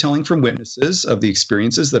from witnesses of the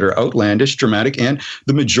experiences that are outlandish, dramatic, and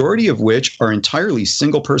the majority of which are entirely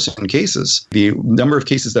single-person cases. The number of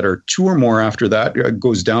cases that are two or more after that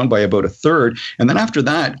goes down by about a third. And then after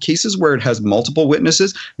that, cases where it has multiple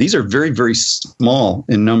witnesses, these are very, very small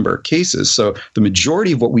in number cases. So the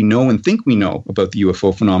majority of what we know and think we know about the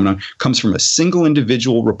UFO phenomenon comes from a single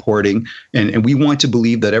individual reporting, and we want to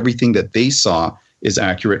believe that everything that they saw is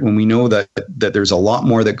accurate when we know that there's a lot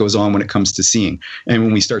more that goes on when it comes to seeing. And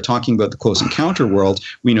when we start talking about the close encounter world,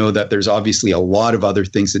 we know that there's obviously a lot of other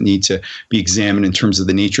things that need to be examined in terms of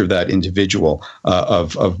the nature of that individual,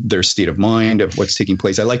 of their state of mind, of what's taking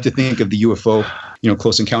place. I like to think of the UFO,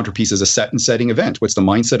 close encounter piece as a set and setting event. What's the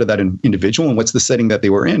mindset of that individual, and what's the setting that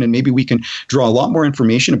they were in? And maybe we can draw a lot more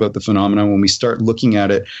information about the phenomenon when we start looking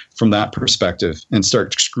at it from that perspective and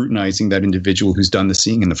start scrutinizing that individual who's done the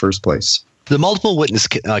seeing in the first place. The multiple witness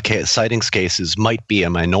sightings cases might be a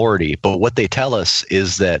minority, but what they tell us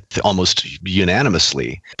is that almost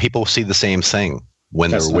unanimously, people see the same thing when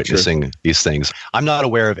they're witnessing these things. I'm not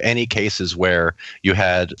aware of any cases where you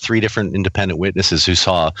had three different independent witnesses who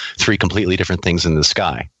saw three completely different things in the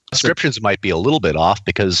sky. Descriptions might be a little bit off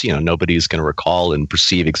because, nobody's going to recall and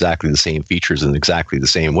perceive exactly the same features in exactly the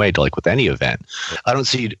same way, like with any event. I don't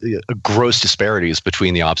see gross disparities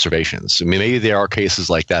between the observations. I mean, maybe there are cases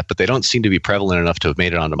like that, but they don't seem to be prevalent enough to have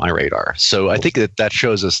made it onto my radar. So I think that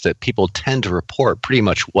shows us that people tend to report pretty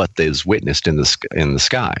much what is witnessed in the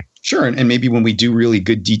sky. Sure. And maybe when we do really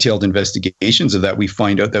good detailed investigations of that, we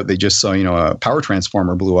find out that they just saw, a power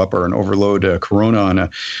transformer blew up or an overload corona on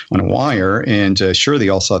a wire. And sure, they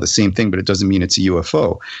all saw the same thing, but it doesn't mean it's a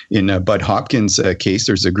UFO. In Bud Hopkins' case,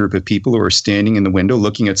 there's a group of people who are standing in the window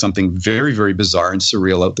looking at something very, very bizarre and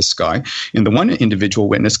surreal out the sky. And the one individual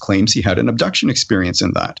witness claims he had an abduction experience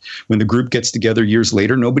in that. When the group gets together years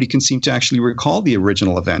later, nobody can seem to actually recall the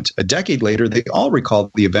original event. A decade later, they all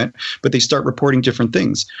recall the event, but they start reporting different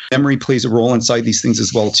things. Memory plays a role inside these things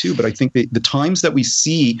as well too, but I think the times that we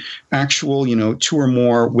see actual, two or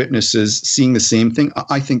more witnesses seeing the same thing,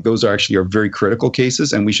 I think those are very critical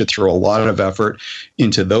cases, and we should throw a lot of effort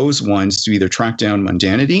into those ones to either track down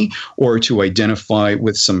mundanity or to identify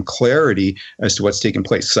with some clarity as to what's taken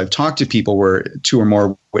place. Because I've talked to people where two or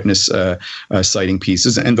more witness sighting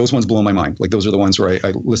pieces, and those ones blow my mind. Like those are the ones where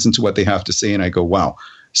I listen to what they have to say and I go, wow.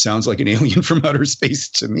 Sounds like an alien from outer space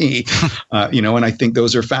to me, and I think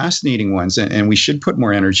those are fascinating ones, and we should put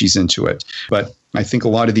more energies into it. But I think a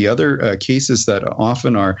lot of the other cases that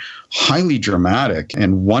often are highly dramatic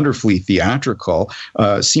and wonderfully theatrical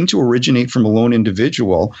seem to originate from a lone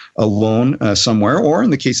individual, alone somewhere, or in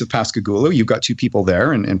the case of Pascagoula, you've got two people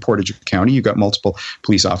there, and in Portage County, you've got multiple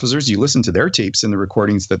police officers. You listen to their tapes and the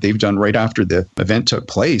recordings that they've done right after the event took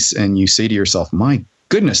place, and you say to yourself, my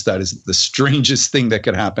goodness, that is the strangest thing that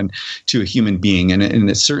could happen to a human being. And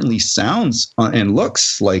it certainly sounds and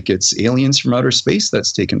looks like it's aliens from outer space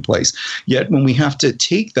that's taken place. Yet when we have to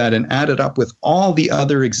take that and add it up with all the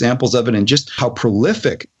other examples of it and just how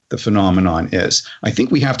prolific the phenomenon is, I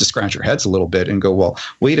think we have to scratch our heads a little bit and go, well,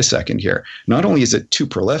 wait a second here. Not only is it too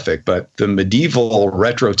prolific, but the medieval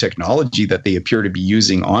retro technology that they appear to be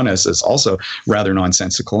using on us is also rather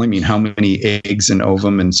nonsensical. I mean, how many eggs and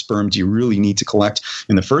ovum and sperm do you really need to collect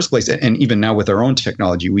in the first place? And even now with our own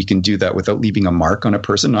technology, we can do that without leaving a mark on a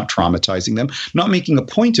person, not traumatizing them, not making a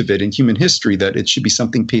point of it in human history that it should be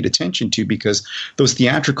something paid attention to, because those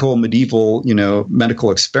theatrical medieval,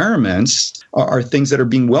 medical experiments are things that are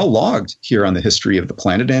being well logged here on the history of the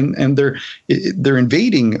planet, and they're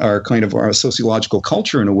invading our kind of our sociological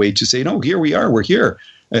culture in a way to say, no, here we are, we're here.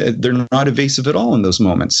 They're not evasive at all in those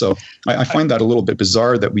moments. So I find that a little bit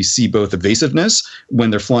bizarre that we see both evasiveness when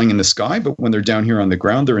they're flying in the sky, but when they're down here on the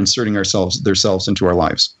ground, they're inserting themselves into our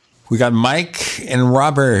lives. We got Mike and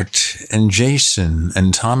Robert and Jason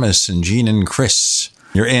and Thomas and Gene and Chris.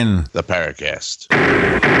 You're in the Paracast.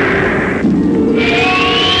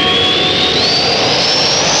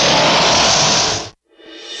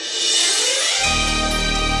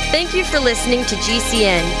 Thank you for listening to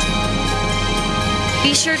GCN.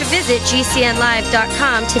 Be sure to visit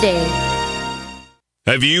GCNlive.com today.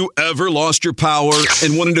 Have you ever lost your power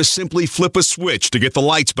and wanted to simply flip a switch to get the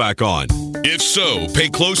lights back on? If so, pay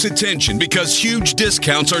close attention because huge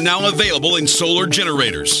discounts are now available in solar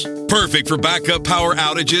generators. Perfect for backup power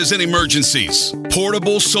outages and emergencies.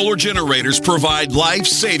 Portable solar generators provide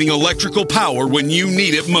life-saving electrical power when you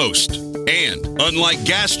need it most. And, unlike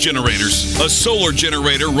gas generators, a solar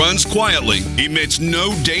generator runs quietly, emits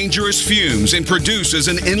no dangerous fumes, and produces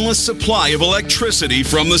an endless supply of electricity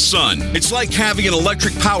from the sun. It's like having an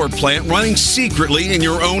electric power plant running secretly in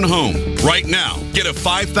your own home. Right now, get a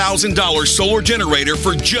 $5,000 solar generator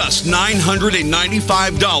for just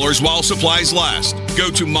 $995 while supplies last.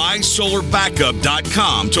 Go to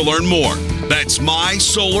mysolarbackup.com to learn more. That's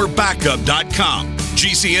mysolarbackup.com.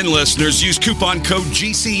 GCN listeners use coupon code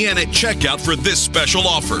GCN at checkout for this special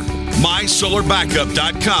offer.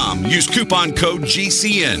 MySolarBackup.com. Use coupon code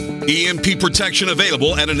GCN. EMP protection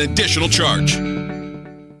available at an additional charge.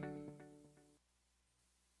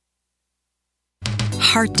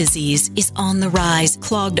 Heart disease is on the rise.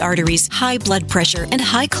 Clogged arteries, high blood pressure, and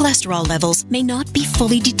high cholesterol levels may not be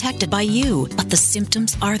fully detected by you, but the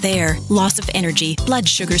symptoms are there. Loss of energy, blood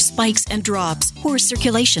sugar spikes and drops, poor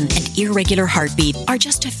circulation, and irregular heartbeat are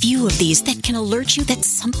just a few of these that can alert you that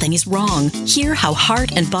something is wrong. Hear how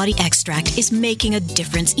Heart and Body Extract is making a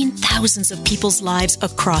difference in thousands of people's lives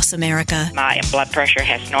across America. My blood pressure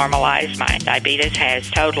has normalized. My diabetes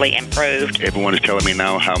has totally improved. Everyone is telling me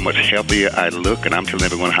now how much healthier I look, and I'm telling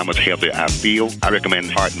telling everyone how much healthier I feel. I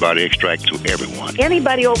recommend Heart and Body Extract to everyone.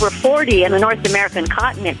 Anybody over 40 in the North American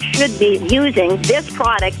continent should be using this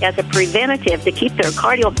product as a preventative to keep their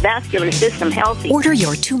cardiovascular system healthy. Order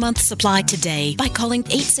your 2-month supply today by calling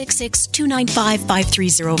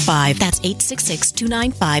 866-295-5305. That's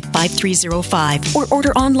 866-295-5305. Or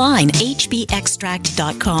order online,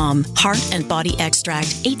 hbextract.com. Heart and Body Extract,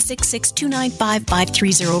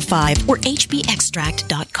 866-295-5305 or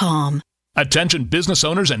hbextract.com. Attention business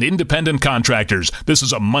owners and independent contractors. This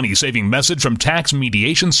is a money-saving message from Tax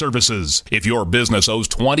Mediation Services. If your business owes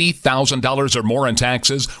 $20,000 or more in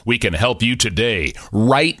taxes, we can help you today,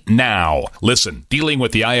 right now. Listen, dealing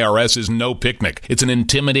with the IRS is no picnic. It's an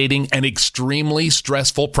intimidating and extremely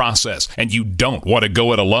stressful process, and you don't want to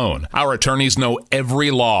go it alone. Our attorneys know every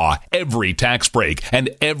law, every tax break,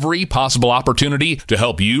 and every possible opportunity to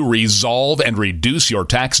help you resolve and reduce your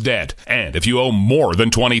tax debt. And if you owe more than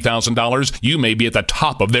 $20,000, you may be at the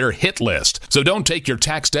top of their hit list. So don't take your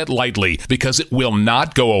tax debt lightly, because it will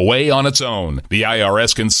not go away on its own. The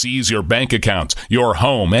IRS can seize your bank accounts, your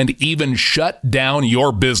home, and even shut down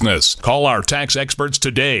your business. Call our tax experts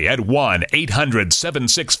today at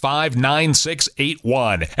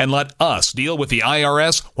 1-800-765-9681 and let us deal with the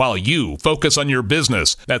IRS while you focus on your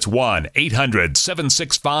business. That's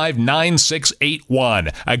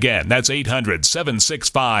 1-800-765-9681. Again, that's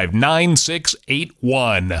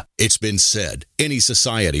 800-765-9681. It's been said, any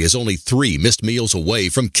society is only 3 missed meals away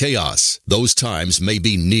from chaos. Those times may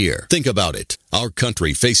be near. Think about it. Our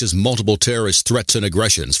country faces multiple terrorist threats and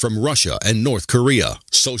aggressions from Russia and North Korea.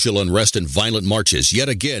 Social unrest and violent marches yet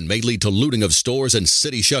again may lead to looting of stores and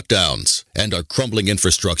city shutdowns. And our crumbling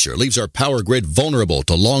infrastructure leaves our power grid vulnerable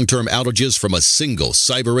to long-term outages from a single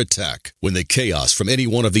cyber attack. When the chaos from any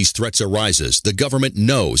one of these threats arises, the government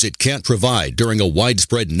knows it can't provide during a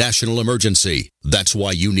widespread national emergency. That's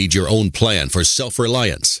why you need your own plan for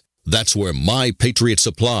self-reliance. That's where My Patriot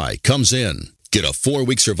Supply comes in. Get a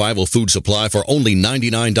 4-week survival food supply for only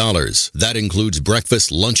 $99. That includes breakfast,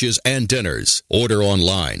 lunches, and dinners. Order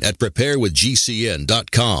online at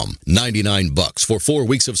preparewithgcn.com. $99 for 4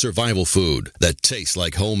 weeks of survival food that tastes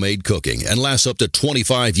like homemade cooking and lasts up to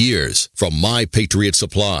 25 years from My Patriot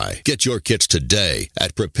Supply. Get your kits today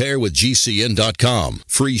at preparewithgcn.com.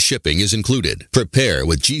 Free shipping is included.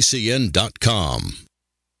 Preparewithgcn.com.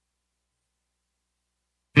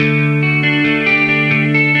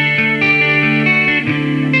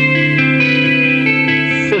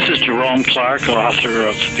 This is Jerome Clark, author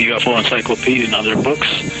of the UFO Encyclopedia and other books.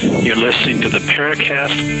 You're listening to the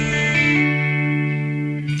Paracast.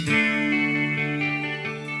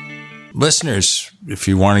 Listeners, if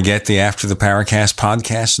you want to get the After the Paracast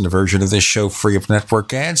podcast and a version of this show free of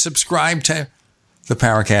network ads, subscribe to the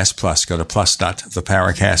Paracast Plus. Go to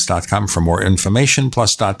plus.theparacast.com for more information,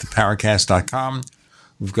 plus.theparacast.com.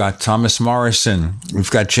 We've got Thomas Morrison.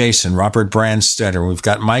 We've got Jason, Robert Brandstetter. We've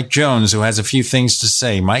got Mike Jones, who has a few things to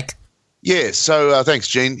say. Mike? Yeah, so thanks,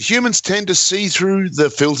 Gene. Humans tend to see through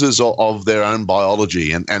the filters of their own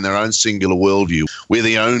biology and their own singular worldview. We're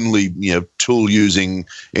the only, tool-using,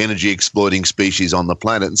 energy-exploiting species on the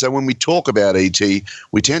planet. And so when we talk about ET,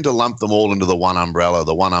 we tend to lump them all into the one umbrella,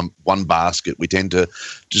 the one basket. We tend to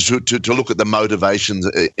look at the motivations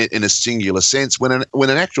in a singular sense, when in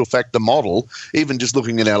actual fact the model, even just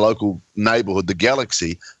looking in our local neighborhood, the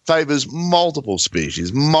galaxy, favors multiple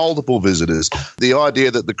species, multiple visitors. The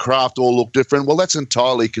idea that the craft all look different, well, that's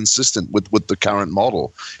entirely consistent with the current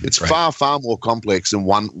model. It's far, far more complex than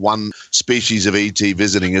one species of ET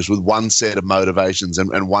visiting us with one set of motivations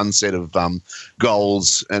and one set of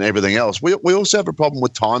goals and everything else. We also have a problem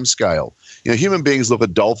with time scale. Human beings look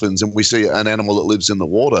at dolphins and we see an animal that lives in the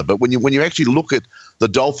water, but when you actually look at the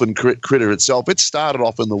dolphin critter itself, it started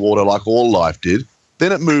off in the water like all life did.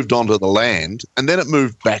 Then it moved onto the land, and then it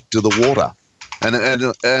moved back to the water. And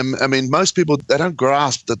I mean, most people, they don't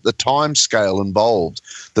grasp that the time scale involved,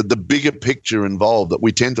 that the bigger picture involved, that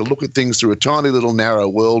we tend to look at things through a tiny little narrow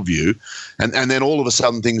worldview, and then all of a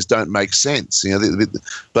sudden things don't make sense.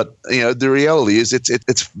 But the reality is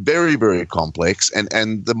it's very, very complex,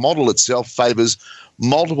 and the model itself favors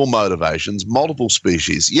multiple motivations, multiple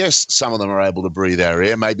species. Yes, some of them are able to breathe our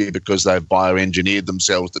air, maybe because they've bioengineered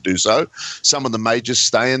themselves to do so. Some of them may just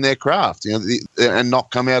stay in their craft, and not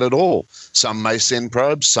come out at all. Some may send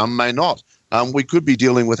probes, some may not. We could be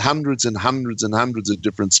dealing with hundreds and hundreds and hundreds of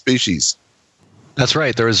different species. That's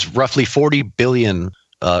right. There is roughly 40 billion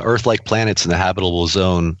Earth-like planets in the habitable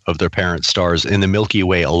zone of their parent stars in the Milky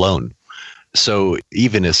Way alone. So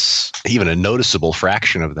even a noticeable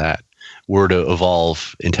fraction of that were to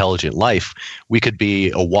evolve intelligent life, we could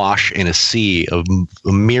be awash in a sea of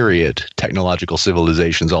a myriad technological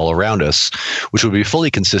civilizations all around us, which would be fully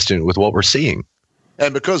consistent with what we're seeing.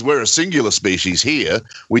 And because we're a singular species here,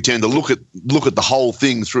 we tend to look at the whole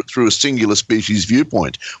thing through a singular species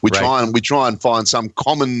viewpoint. We try and find some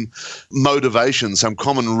common motivation, some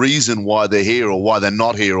common reason why they're here or why they're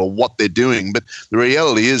not here or what they're doing. But the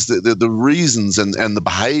reality is that the reasons and the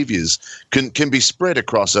behaviours can be spread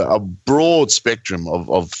across a broad spectrum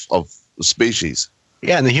of species.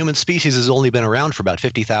 Yeah, and the human species has only been around for about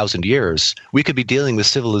 50,000 years. We could be dealing with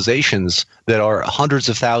civilizations that are hundreds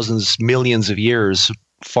of thousands, millions of years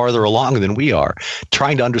farther along than we are.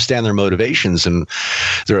 Trying to understand their motivations and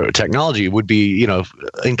their technology would be,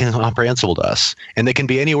 incomprehensible to us. And they can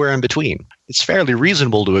be anywhere in between. It's fairly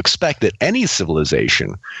reasonable to expect that any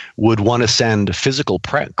civilization would want to send physical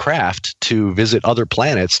craft to visit other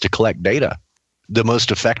planets to collect data. The most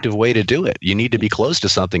effective way to do it. You need to be close to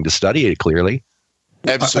something to study it clearly.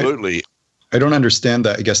 Absolutely. I don't understand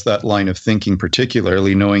that, I guess, that line of thinking,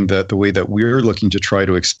 particularly knowing that the way that we're looking to try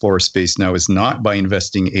to explore space now is not by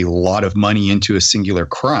investing a lot of money into a singular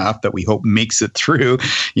craft that we hope makes it through,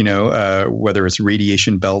 whether it's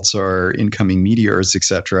radiation belts or incoming meteors,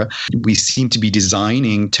 etc. We seem to be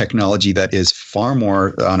designing technology that is far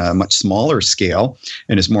more on a much smaller scale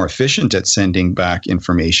and is more efficient at sending back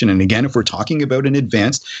information. And again, if we're talking about an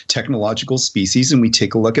advanced technological species and we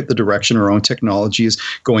take a look at the direction our own technology is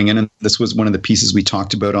going in, and this was one of the pieces we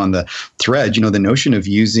talked about on the thread, the notion of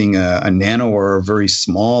using a nano or a very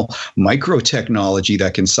small micro technology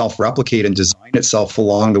that can self-replicate and design itself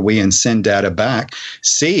along the way and send data back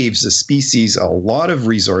saves a species a lot of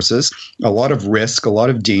resources, a lot of risk, a lot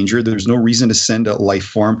of danger. There's no reason to send a life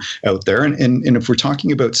form out there. And if we're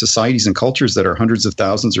talking about societies and cultures that are hundreds of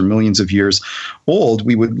thousands or millions of years old,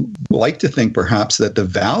 we would like to think perhaps that the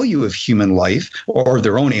value of human life or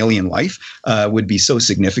their own alien life would be so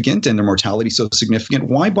significant and their mortality so significant.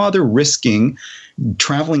 Why bother risking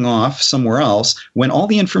traveling off somewhere else when all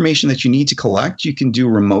the information that you need to collect you can do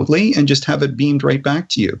remotely and just have it beamed right back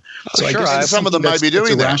to you? So I guess some of them may be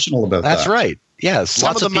doing that. Irrational about That's that. right. Yes,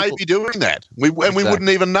 some of them may be doing that. We wouldn't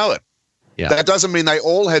even know it. Yeah. That doesn't mean they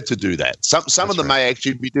all had to do that. Some of them may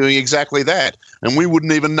actually be doing exactly that, and we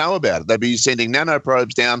wouldn't even know about it. They'd be sending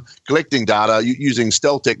nanoprobes down, collecting data, using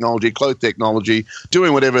stealth technology, cloak technology,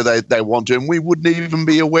 doing whatever they want to, and we wouldn't even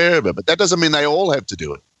be aware of it. But that doesn't mean they all have to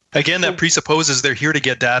do it. Again, that presupposes they're here to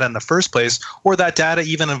get data in the first place, or that data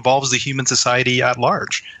even involves the human society at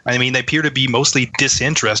large. I mean, they appear to be mostly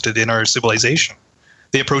disinterested in our civilization.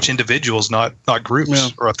 They approach individuals, not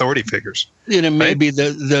groups or authority figures. And it may be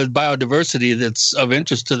the biodiversity that's of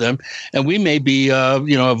interest to them, and we may be,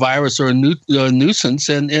 a virus or a nuisance,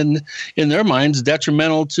 and in their minds,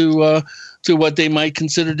 detrimental to what they might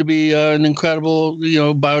consider to be an incredible,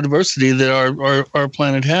 biodiversity that our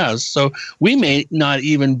planet has. So we may not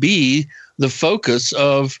even be the focus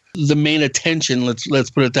of the main attention. Let's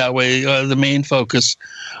put it that way. The main focus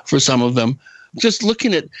for some of them. Just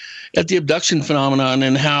looking at the abduction phenomenon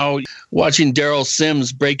and how watching Daryl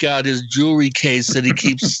Sims break out his jewelry case that he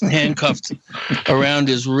keeps handcuffed around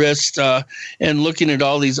his wrist and looking at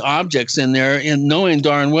all these objects in there and knowing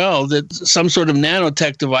darn well that some sort of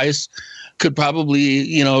nanotech device could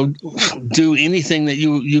probably, do anything that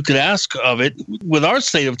you could ask of it with our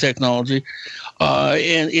state of technology.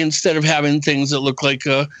 And instead of having things that look like,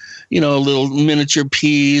 little miniature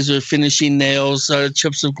peas or finishing nails,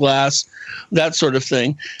 chips of glass, that sort of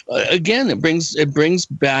thing. Again, it brings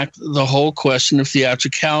back the whole question of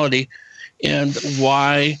theatricality and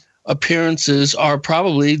why appearances are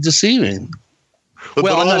probably deceiving. But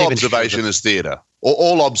all observation is theatre.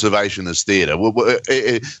 All observation is theatre.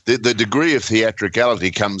 The degree of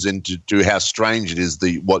theatricality comes into how strange it is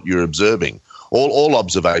what you're observing. All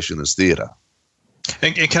observation is theatre.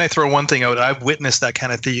 And can I throw one thing out? I've witnessed that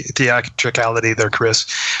kind of theatricality there, Chris.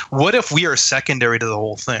 What if we are secondary to the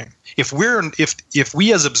whole thing? If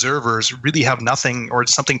we as observers really have nothing or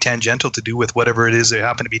something tangential to do with whatever it is they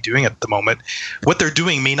happen to be doing at the moment, what they're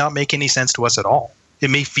doing may not make any sense to us at all.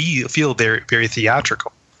 It may feel very, very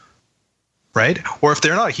theatrical. Right? Or if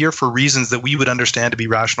they're not here for reasons that we would understand to be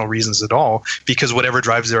rational reasons at all, because whatever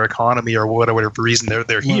drives their economy or whatever reason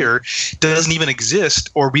they're here doesn't even exist,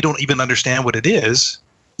 or we don't even understand what it is.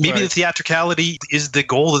 Maybe the theatricality is the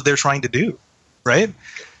goal that they're trying to do, right?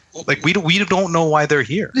 Like we don't know why they're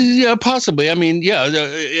here. Yeah, possibly. I mean, yeah,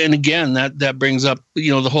 and again, that brings up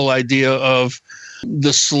the whole idea of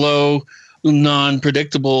the slow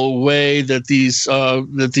non-predictable way that these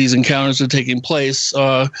encounters are taking place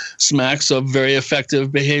smacks of very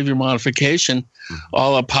effective behavior modification, a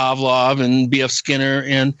la Pavlov and B.F. Skinner,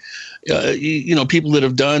 and people that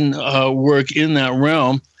have done work in that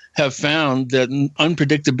realm have found that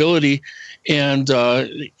unpredictability and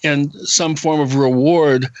some form of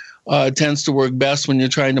reward tends to work best when you're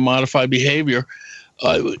trying to modify behavior.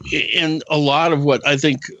 And a lot of what I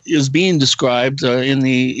think is being described in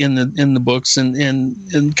the books and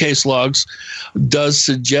in case logs does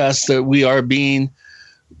suggest that we are being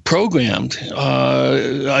programmed.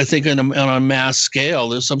 I think on a mass scale,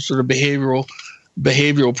 there's some sort of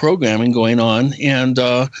behavioral programming going on, and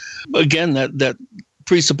again, that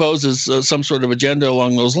presupposes some sort of agenda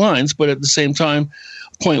along those lines. But at the same time,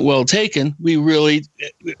 point well taken. We really,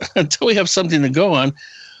 until we have something to go on,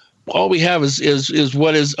 all we have is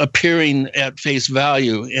what is appearing at face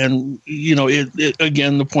value. And,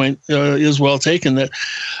 again, the point is well taken that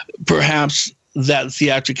perhaps that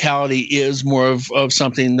theatricality is more of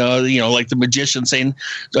something, like the magician saying,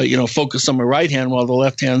 focus on my right hand while the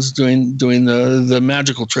left hand's doing the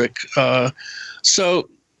magical trick.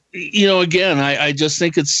 Again, I just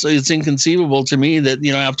think it's inconceivable to me that,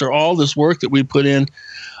 after all this work that we put in,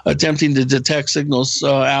 attempting to detect signals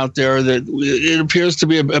out there, that it appears to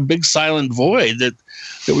be a big silent void, that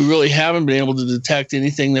we really haven't been able to detect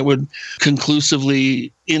anything that would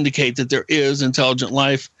conclusively indicate that there is intelligent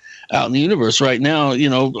life out in the universe right now.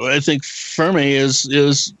 I think Fermi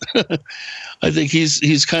is I think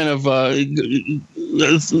he's kind of the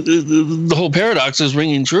whole paradox is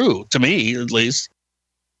ringing true to me, at least.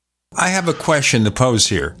 I have a question to pose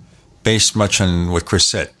here, based much on what Chris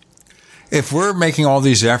said. If we're making all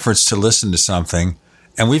these efforts to listen to something,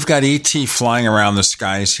 and we've got ET flying around the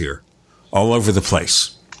skies here, all over the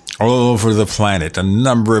place, all over the planet, a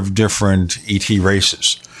number of different ET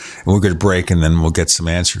races, and we're going to break and then we'll get some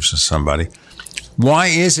answers from somebody. Why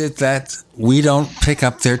is it that we don't pick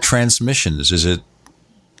up their transmissions? Is it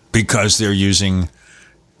because they're using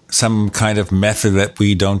some kind of method that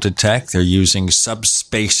we don't detect? They're using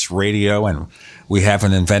subspace radio and we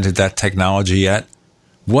haven't invented that technology yet?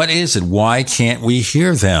 What is it? Why can't we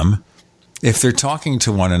hear them if they're talking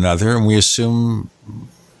to one another? And we assume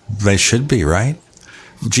they should be, right?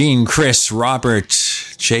 Gene, Chris, Robert,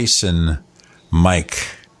 Jason, Mike,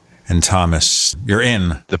 and Thomas, you're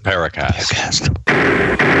in the Paracast.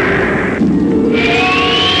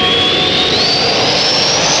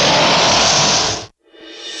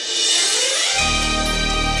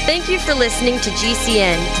 Thank you for listening to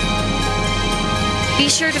GCN. Be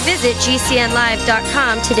sure to visit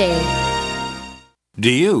GCNlive.com today. Do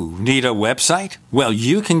you need a website? Well,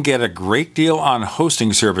 you can get a great deal on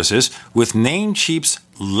hosting services with Namecheap's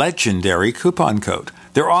legendary coupon code.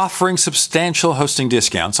 They're offering substantial hosting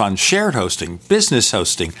discounts on shared hosting, business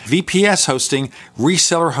hosting, VPS hosting,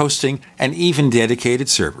 reseller hosting, and even dedicated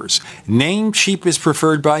servers. Namecheap is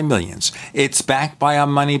preferred by millions. It's backed by a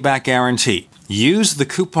money-back guarantee. Use the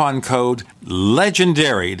coupon code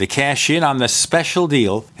LEGENDARY to cash in on the special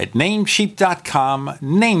deal at Namecheap.com,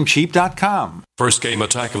 Namecheap.com. First came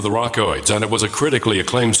Attack of the Rockoids, and it was a critically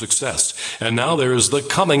acclaimed success. And now there's The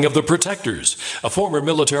Coming of the Protectors. A former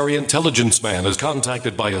military intelligence man is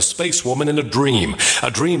contacted by a space woman in a dream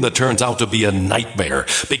that turns out to be a nightmare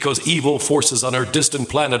because evil forces on her distant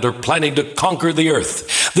planet are planning to conquer the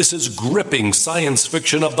Earth. This is gripping science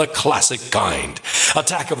fiction of the classic kind.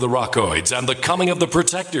 Attack of the Rockoids and The Coming of the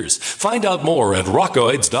Protectors. Find out more at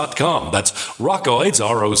rockoids.com. That's Rockoids,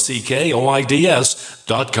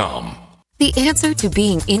 ROCKOIDS.com. The answer to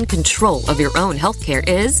being in control of your own healthcare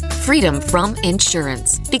is freedom from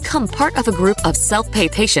insurance. Become part of a group of self-pay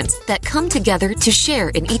patients that come together to share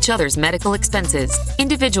in each other's medical expenses.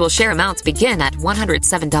 Individual share amounts begin at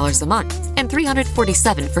 $107 a month and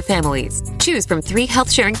 $347 for families. Choose from 3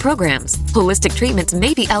 health-sharing programs. Holistic treatments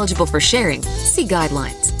may be eligible for sharing. See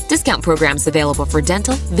guidelines. Discount programs available for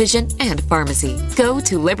dental, vision, and pharmacy. Go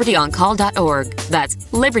to libertyoncall.org. That's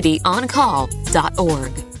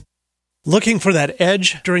libertyoncall.org. Looking for that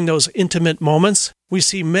edge during those intimate moments? We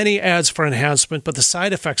see many ads for enhancement, but the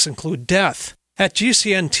side effects include death. At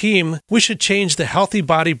GCN Team, we should change the Healthy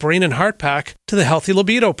Body, Brain, and Heart Pack to the Healthy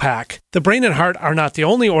Libido Pack. The brain and heart are not the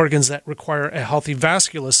only organs that require a healthy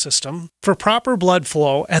vascular system. For proper blood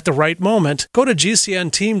flow at the right moment, go to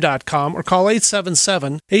GCNteam.com or call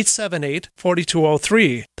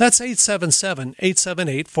 877-878-4203. That's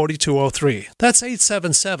 877-878-4203. That's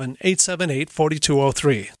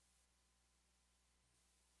 877-878-4203.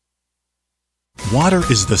 Water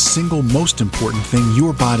is the single most important thing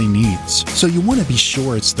your body needs, so you want to be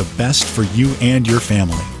sure it's the best for you and your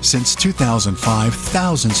family. Since 2005,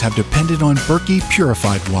 thousands have depended on Berkey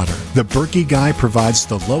purified water. The Berkey Guy provides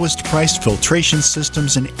the lowest priced filtration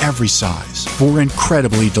systems in every size. For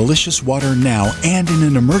incredibly delicious water now and in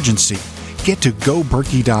an emergency, get to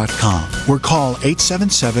goberkey.com or call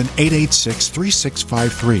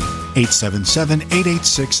 877-886-3653.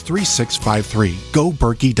 877-886-3653.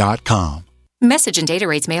 goberkey.com. Message and data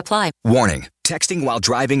rates may apply. Warning, texting while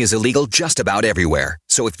driving is illegal just about everywhere.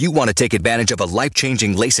 So if you want to take advantage of a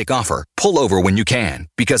life-changing LASIK offer, pull over when you can,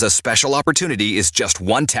 because a special opportunity is just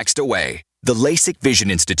one text away. The LASIK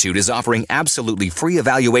Vision Institute is offering absolutely free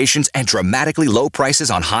evaluations and dramatically low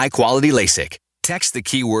prices on high-quality LASIK. Text the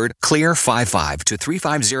keyword CLEAR55 to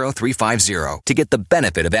 350350 to get the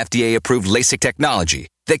benefit of FDA-approved LASIK technology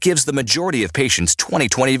that gives the majority of patients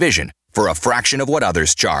 20/20 vision for a fraction of what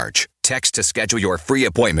others charge. Text to schedule your free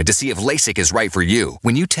appointment to see if LASIK is right for you.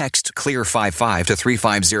 When you text CLEAR55 to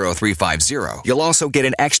 350350, you'll also get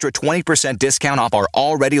an extra 20% discount off our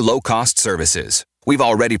already low-cost services. We've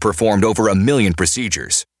already performed over 1 million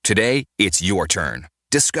procedures. Today, it's your turn.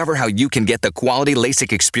 Discover how you can get the quality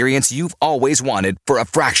LASIK experience you've always wanted for a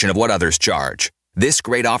fraction of what others charge. This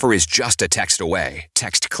great offer is just a text away.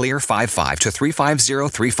 Text CLEAR55 to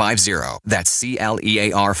 350350. That's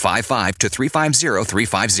CLEAR55 to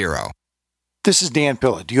 350350. This is Dan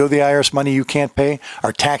Pilla. Do you owe the IRS money you can't pay?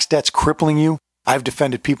 Are tax debts crippling you? I've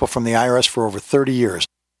defended people from the IRS for over 30 years.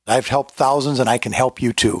 I've helped thousands, and I can help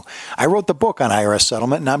you too. I wrote the book on IRS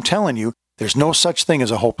settlement, and I'm telling you, there's no such thing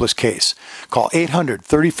as a hopeless case. Call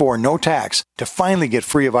 800-34-NO-TAX to finally get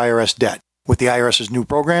free of IRS debt. With the IRS's new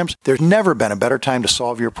programs, there's never been a better time to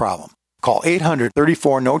solve your problem. Call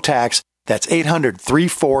 800-34-NO-TAX. That's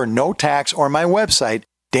 800-34-NO-TAX, or my website,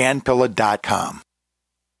 danpilla.com.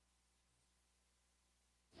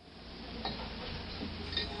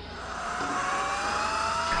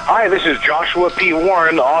 Hi, this is Joshua P.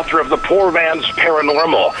 Warren, author of The Poor Man's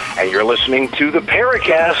Paranormal, and you're listening to the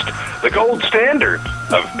Paracast, the gold standard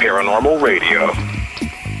of paranormal radio.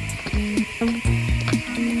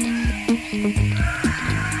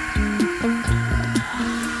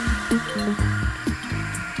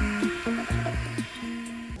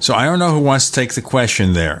 So I don't know who wants to take the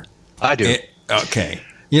question there. I do. Okay.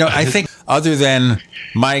 I think other than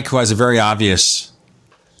Mike, who has a very obvious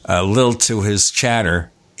lilt to his chatter,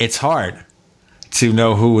 it's hard to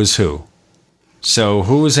know who is who. So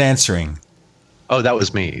who is answering? Oh, that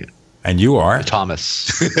was me. And you are?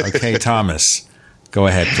 Thomas. Okay, Thomas. Go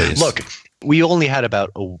ahead, please. Look, we only had about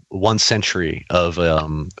 1 century of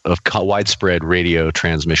widespread radio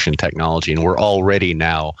transmission technology, and we're already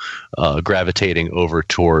now gravitating over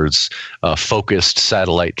towards focused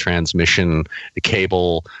satellite transmission,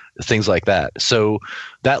 cable, things like that. So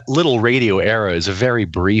that little radio era is a very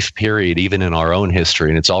brief period, even in our own history,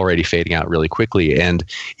 and it's already fading out really quickly. And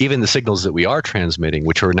even the signals that we are transmitting,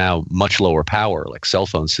 which are now much lower power, like cell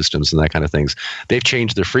phone systems and that kind of things, they've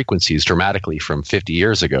changed their frequencies dramatically from 50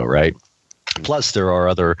 years ago, right? Plus, there are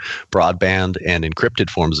other broadband and encrypted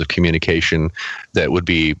forms of communication that would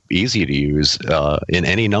be easy to use in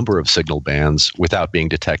any number of signal bands without being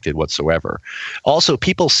detected whatsoever. Also,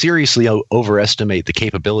 people seriously overestimate the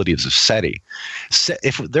capabilities of SETI.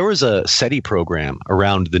 If there was a SETI program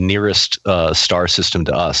around the nearest star system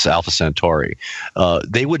to us, Alpha Centauri,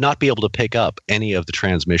 they would not be able to pick up any of the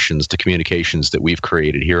transmissions, the communications that we've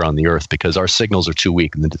created here on the Earth, because our signals are too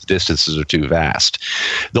weak and the distances are too vast.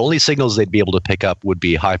 The only signals they'd be able to pick up would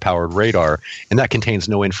be high-powered radar, and that contains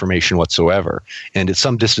no information whatsoever. And at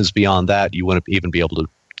some distance beyond that, you wouldn't even be able to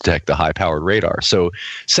detect the high-powered radar. So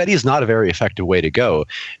SETI is not a very effective way to go,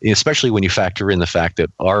 especially when you factor in the fact that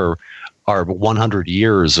our 100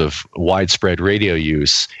 years of widespread radio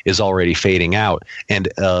use is already fading out, and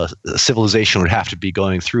civilization would have to be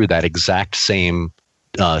going through that exact same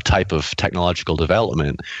type of technological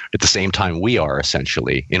development at the same time we are,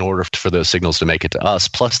 essentially, in order for those signals to make it to us.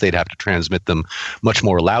 Plus, they'd have to transmit them much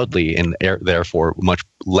more loudly and therefore much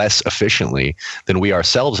less efficiently than we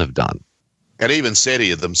ourselves have done. And even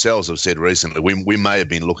SETI themselves have said recently, we may have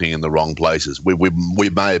been looking in the wrong places. We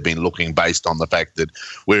may have been looking based on the fact that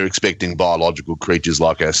we're expecting biological creatures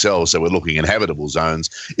like ourselves, so we're looking in habitable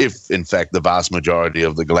zones. If, in fact, the vast majority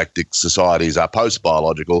of the galactic societies are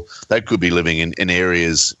post-biological, they could be living in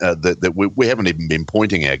areas that we haven't even been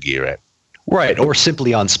pointing our gear at. Right, or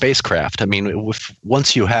simply on spacecraft. I mean,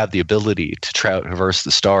 once you have the ability to traverse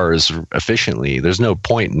the stars efficiently, there's no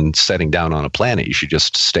point in setting down on a planet. You should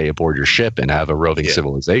just stay aboard your ship and have a roving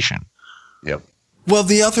civilization. Yep. Well,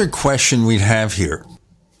 the other question we'd have here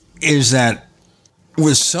is that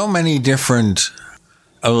With so many different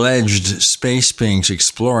alleged space beings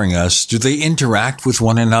exploring us, do they interact with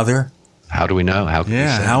one another? How do we know? How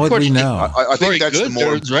would we know? I think that's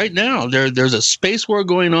good. Right now, there's a space war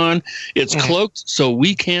going on. It's cloaked, so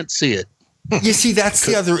we can't see it. You see, that's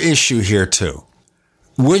the other issue here, too.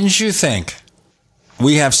 Wouldn't you think?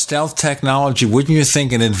 We have stealth technology. Wouldn't you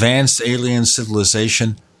think an advanced alien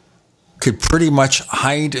civilization could pretty much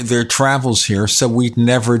hide their travels here so we'd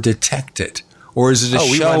never detect it? Or is it a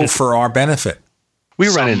show for our benefit? We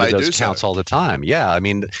run into those accounts all the time. Yeah, I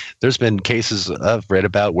mean, there's been cases I've read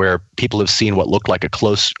about where people have seen what looked like a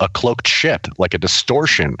cloaked ship, like a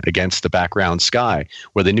distortion against the background sky,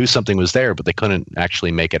 where they knew something was there, but they couldn't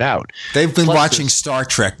actually make it out. They've been watching Star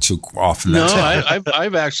Trek too often. No,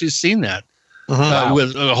 I've actually seen that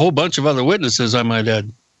with a whole bunch of other witnesses, I might add.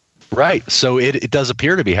 Right. So it does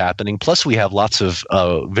appear to be happening. Plus, we have lots of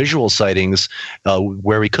visual sightings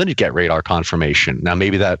where we couldn't get radar confirmation. Now,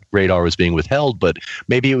 maybe that radar was being withheld, but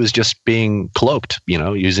maybe it was just being cloaked,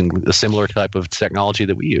 using a similar type of technology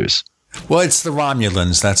that we use. Well, it's the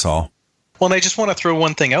Romulans, that's all. Well, and I just want to throw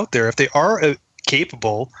one thing out there. If they are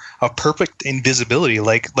capable of perfect invisibility,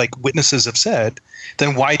 like witnesses have said,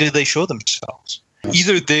 then why did they show themselves?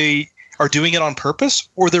 Either they are doing it on purpose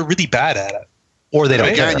or they're really bad at it. Or they don't.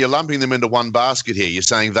 Again, you're lumping them into one basket here. You're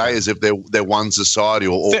saying they as if they're one society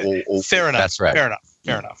or fair enough. That's right. Fair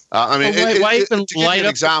enough. I mean, why even to give you an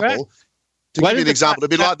example, it'd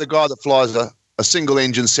be like the guy that flies a single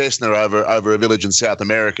engine Cessna over a village in South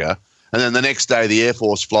America, and then the next day the Air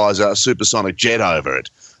Force flies a supersonic jet over it.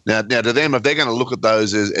 Now to them, if they're going to look at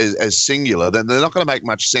those as singular, then they're not going to make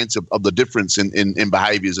much sense of the difference in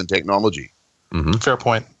behaviors and technology. Mm-hmm. Fair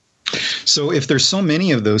point. So if there's so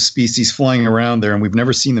many of those species flying around there and we've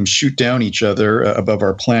never seen them shoot down each other above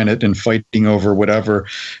our planet and fighting over whatever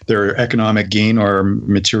their economic gain or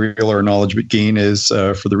material or knowledge gain is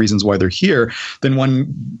for the reasons why they're here, then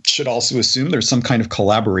one should also assume there's some kind of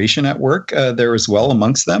collaboration at work there as well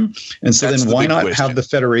amongst them. And so then why not have the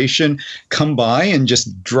Federation come by and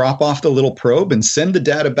just drop off the little probe and send the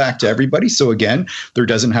data back to everybody? So again, there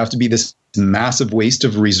doesn't have to be this massive waste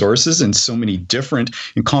of resources and so many different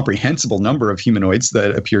incomprehensible number of humanoids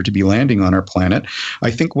that appear to be landing on our planet.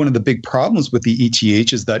 I think one of the big problems with the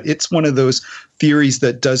ETH is that it's one of those theories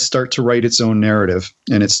that does start to write its own narrative,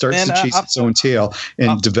 and it starts to chase its own tail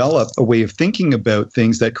and develop a way of thinking about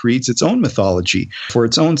things that creates its own mythology for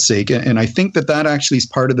its own sake. And I think that actually is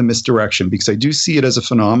part of the misdirection, because I do see it as a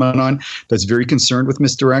phenomenon that's very concerned with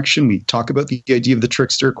misdirection. We talk about the idea of the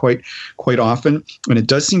trickster quite often, and it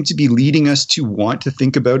does seem to be leading us to want to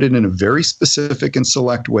think about it in a very specific and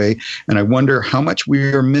select way. And I wonder how much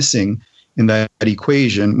we are missing in that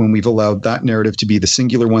equation when we've allowed that narrative to be the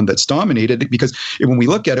singular one that's dominated, because when we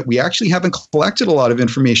look at it, we actually haven't collected a lot of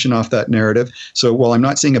information off that narrative. So while I'm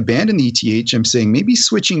not saying abandon the ETH, I'm saying maybe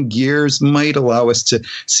switching gears might allow us to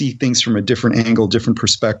see things from a different angle, different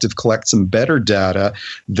perspective, collect some better data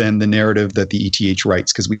than the narrative that the ETH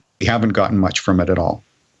writes, because we haven't gotten much from it at all.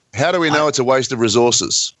 How do we know it's a waste of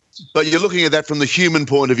resources? But you're looking at that from the human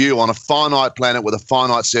point of view on a finite planet with a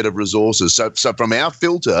finite set of resources. So from our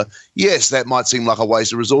filter, yes, that might seem like a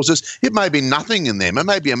waste of resources. It may be nothing in them. It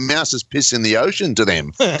may be a mouse's piss in the ocean to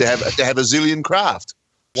them to have a zillion craft.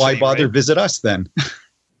 Why bother visit us then?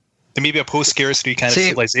 There may be a post-scarcity kind of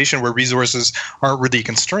civilization where resources aren't really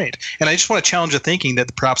constrained. And I just want to challenge the thinking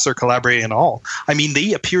that perhaps they're collaborating at all. I mean,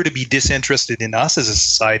 they appear to be disinterested in us as a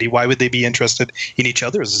society. Why would they be interested in each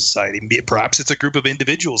other as a society? Perhaps it's a group of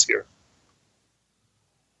individuals here.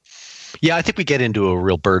 Yeah, I think we get into a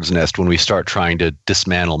real bird's nest when we start trying to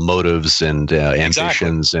dismantle motives and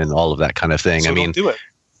ambitions and all of that kind of thing. So don't do it.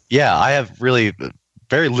 Yeah, I have really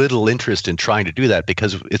very little interest in trying to do that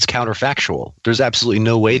because it's counterfactual. There's absolutely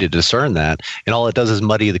no way to discern that, and all it does is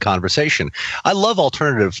muddy the conversation. I love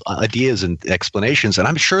alternative ideas and explanations, and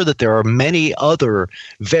I'm sure that there are many other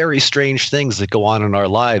very strange things that go on in our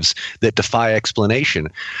lives that defy explanation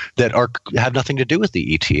that have nothing to do with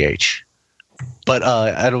the ETH. But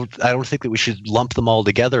I don't think that we should lump them all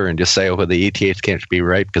together and just say, oh, well, the ETH can't be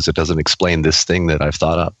right because it doesn't explain this thing that I've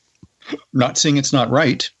thought up. Not saying it's not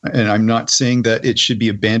right, and I'm not saying that it should be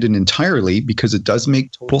abandoned entirely, because it does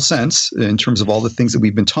make total sense in terms of all the things that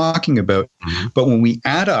we've been talking about. Mm-hmm. But when we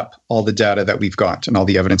add up all the data that we've got and all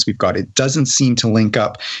the evidence we've got, it doesn't seem to link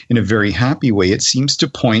up in a very happy way. It seems to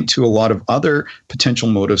point to a lot of other potential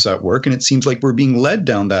motives at work, and it seems like we're being led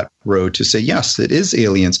down that road to say, yes, it is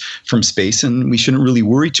aliens from space, and we shouldn't really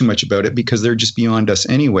worry too much about it because they're just beyond us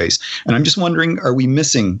anyways. And I'm just wondering, are we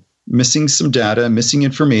missing missing some data, missing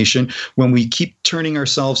information when we keep turning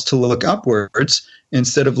ourselves to look upwards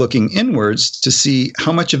instead of looking inwards to see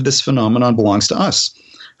how much of this phenomenon belongs to us.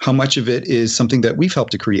 How much of it is something that we've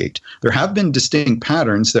helped to create? There have been distinct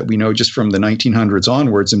patterns that we know just from the 1900s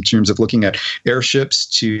onwards in terms of looking at airships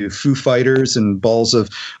to Foo Fighters and balls of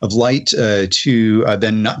light to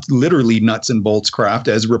then literally nuts and bolts craft,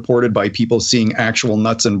 as reported by people seeing actual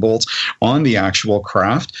nuts and bolts on the actual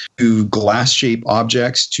craft, to glass-shaped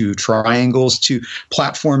objects, to triangles, to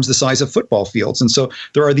platforms the size of football fields. And so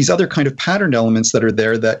there are these other kind of pattern elements that are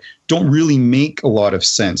there that don't really make a lot of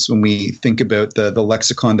sense when we think about the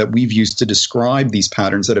lexicon that we've used to describe these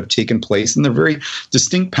patterns that have taken place, and they're very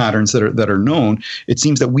distinct patterns that are known. It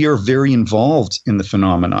seems that we are very involved in the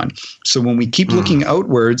phenomenon. So when we keep looking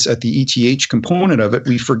outwards at the ETH component of it,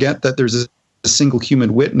 we forget that there's a single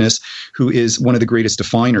human witness who is one of the greatest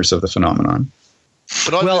definers of the phenomenon.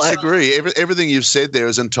 But I disagree. Everything you've said there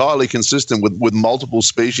is entirely consistent with multiple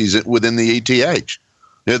species within the ETH.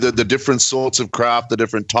 You know, the different sorts of craft, the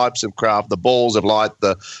different types of craft, the balls of light,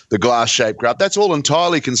 the glass-shaped craft, that's all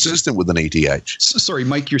entirely consistent with an ETH. Sorry,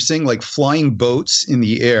 Mike, you're saying like flying boats in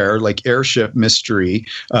the air, like airship mystery,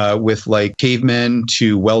 with like cavemen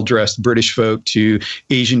to well-dressed British folk to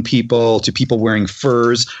Asian people to people wearing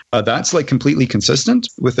furs. That's like completely consistent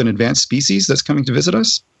with an advanced species that's coming to visit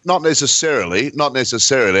us? Not necessarily.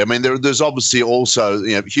 I mean, there's obviously also,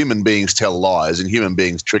 human beings tell lies and human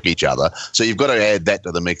beings trick each other. So you've got to add that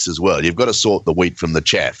to the mix as well. You've got to sort the wheat from the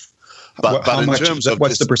chaff. But in terms of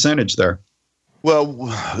what's the percentage there? Well,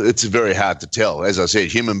 it's very hard to tell. As I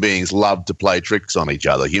said, human beings love to play tricks on each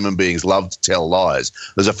other. Human beings love to tell lies.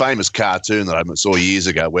 There's a famous cartoon that I saw years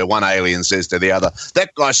ago where one alien says to the other,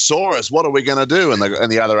 "That guy saw us. What are we going to do?" And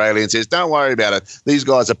the other alien says, "Don't worry about it. These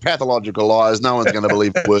guys are pathological liars. No one's going to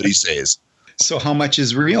believe a word he says." So how much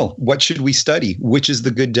is real? What should we study? Which is the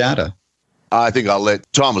good data? I think I'll let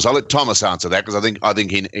Thomas answer that, because I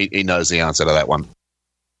think he knows the answer to that one.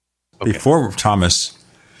 Okay. Before Thomas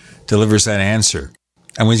delivers that answer,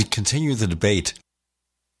 and we continue the debate,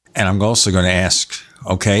 and I'm also going to ask,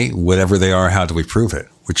 okay, whatever they are, how do we prove it?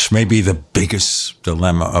 Which may be the biggest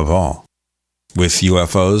dilemma of all. With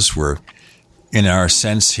UFOs, we're, in our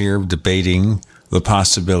sense here, debating the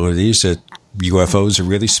possibilities that UFOs are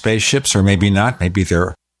really spaceships, or maybe not. Maybe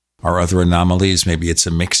there are other anomalies. Maybe it's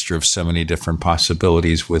a mixture of so many different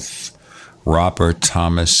possibilities with Robert,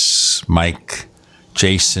 Thomas, Mike,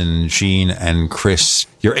 Jason, Gene, and Chris.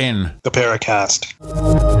 You're in the Paracast.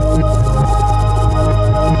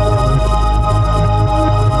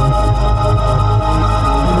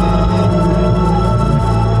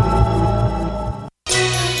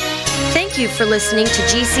 Thank you for listening to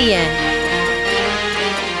GCN.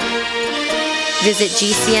 Visit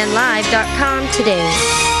GCNlive.com today.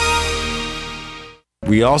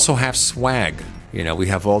 We also have swag. We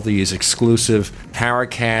have all these exclusive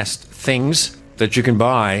Paracast things that you can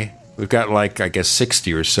buy. We've got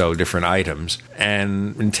 60 or so different items,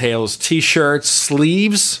 and entails t-shirts,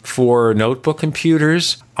 sleeves for notebook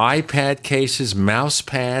computers, iPad cases, mouse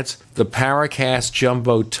pads, the Paracast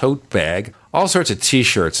Jumbo tote bag, all sorts of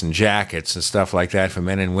t-shirts and jackets and stuff like that for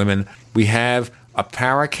men and women. We have a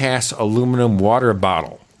Paracast aluminum water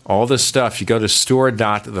bottle. All this stuff, you go to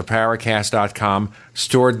store.theparacast.com,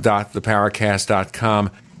 store.theparacast.com.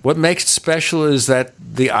 What makes it special is that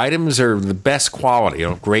the items are the best quality,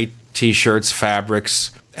 great t-shirts, fabrics,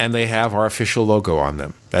 and they have our official logo on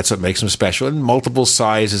them. That's what makes them special, in multiple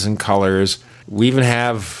sizes and colors. We even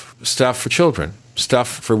have stuff for children, stuff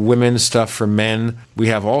for women, stuff for men. We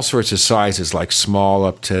have all sorts of sizes, like small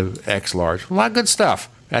up to X large. A lot of good stuff.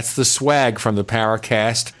 That's the swag from the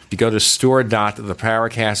Paracast. You go to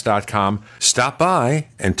store.theparacast.com, stop by,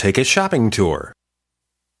 and take a shopping tour.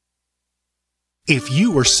 If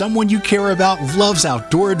you or someone you care about loves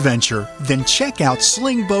outdoor adventure, then check out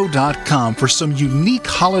slingbow.com for some unique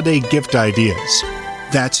holiday gift ideas.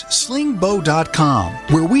 That's slingbow.com,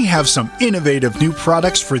 where we have some innovative new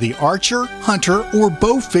products for the archer, hunter, or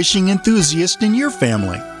bow fishing enthusiast in your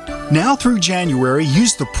family. Now through January,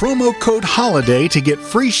 use the promo code HOLIDAY to get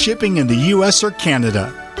free shipping in the U.S. or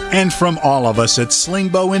Canada. And from all of us at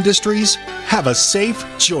Slingbow Industries, have a safe,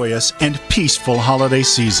 joyous, and peaceful holiday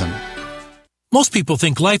season. Most people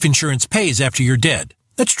think life insurance pays after you're dead.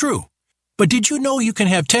 That's true. But did you know you can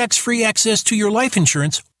have tax-free access to your life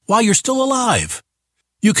insurance while you're still alive?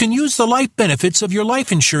 You can use the life benefits of your life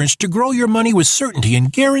insurance to grow your money with certainty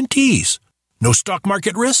and guarantees. No stock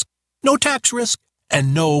market risk, no tax risk,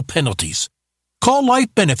 and no penalties. Call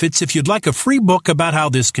Life Benefits if you'd like a free book about how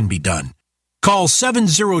this can be done. Call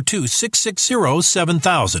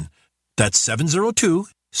 702-660-7000. That's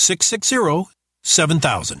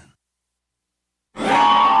 702-660-7000. Welcome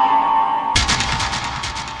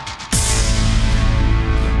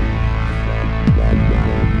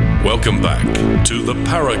back to the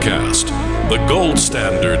Paracast, the gold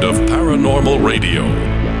standard of paranormal radio.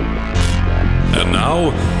 And now,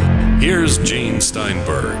 here's Gene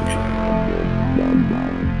Steinberg.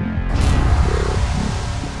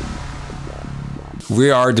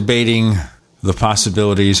 We are debating the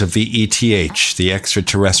possibilities of the ETH, the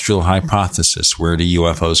extraterrestrial hypothesis, where do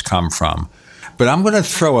UFOs come from? But I'm going to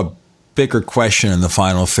throw a bigger question in the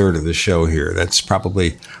final third of the show here. That's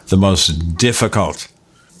probably the most difficult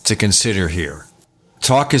to consider here.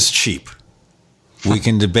 Talk is cheap. We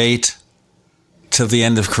can debate till the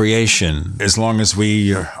end of creation, as long as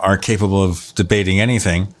we are capable of debating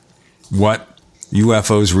anything, what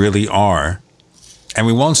UFOs really are. And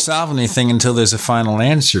we won't solve anything until there's a final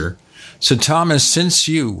answer. So, Thomas, since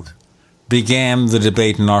you began the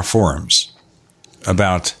debate in our forums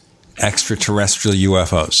about extraterrestrial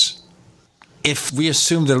UFOs, if we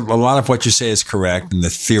assume that a lot of what you say is correct and the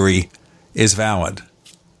theory is valid,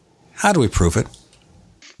 how do we prove it?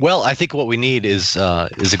 Well, I think what we need is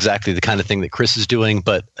exactly the kind of thing that Chris is doing,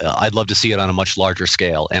 but I'd love to see it on a much larger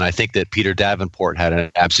scale. And I think that Peter Davenport had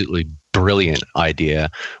an absolutely brilliant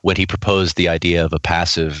idea when he proposed the idea of a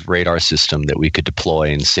passive radar system that we could deploy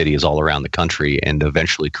in cities all around the country and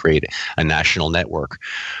eventually create a national network.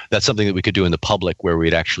 That's something that we could do in the public, where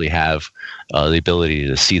we'd actually have the ability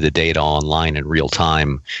to see the data online in real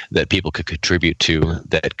time that people could contribute to,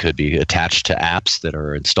 that could be attached to apps that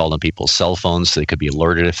are installed on people's cell phones, so they could be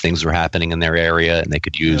alerted if things were happening in their area, and they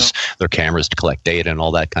could use their cameras to collect data and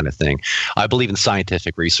all that kind of thing. I believe in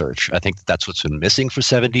scientific research. I think that that's what's been missing for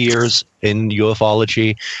 70 years in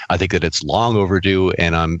ufology. I think that it's long overdue,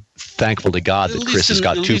 and I'm thankful to God that Chris has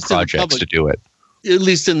got two projects to do it. At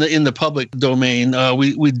least in the public domain,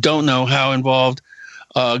 we don't know how involved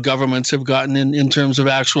governments have gotten in terms of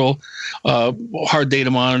actual hard data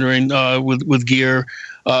monitoring with gear.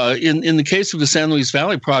 In the case of the San Luis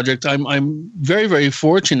Valley project, I'm very, very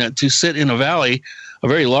fortunate to sit in a valley, a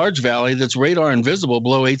very large valley that's radar invisible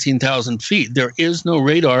below 18,000 feet. There is no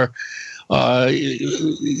radar.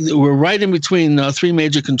 We're right in between three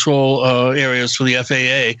major control areas for the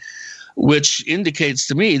FAA, which indicates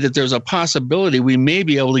to me that there's a possibility we may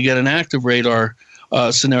be able to get an active radar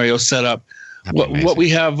scenario set up. What we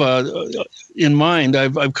have in mind,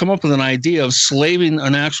 I've come up with an idea of slaving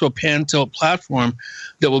an actual pan-tilt platform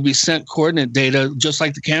that will be sent coordinate data, just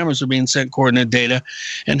like the cameras are being sent coordinate data,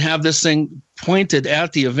 and have this thing pointed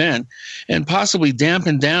at the event and possibly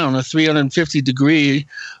dampen down a 350 degree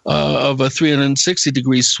of a 360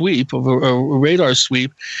 degree sweep of a radar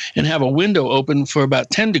sweep, and have a window open for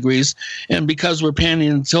about 10 degrees. And because we're panning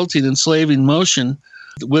and tilting and slaving motion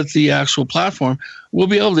with the actual platform, we'll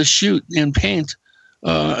be able to shoot and paint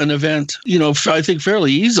an event, I think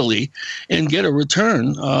fairly easily, and get a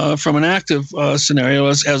return from an active scenario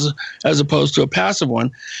as opposed to a passive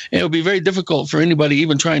one. And it'll be very difficult for anybody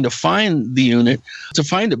even trying to find the unit to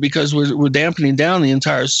find it, because we're dampening down the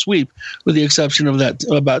entire sweep, with the exception of that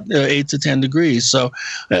about 8 to 10 degrees. So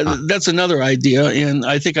that's another idea, and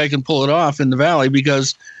I think I can pull it off in the valley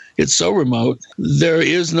because it's so remote. There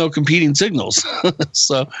is no competing signals.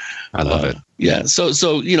 So I love it. Yeah. So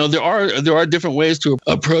there are different ways to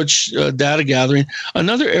approach data gathering.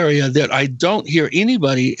 Another area that I don't hear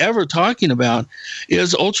anybody ever talking about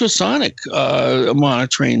is ultrasonic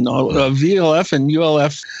monitoring, VLF and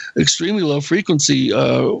ULF, extremely low frequency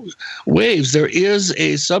waves. There is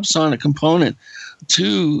a subsonic component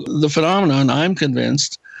to the phenomenon, I'm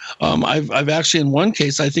convinced. I've actually, in one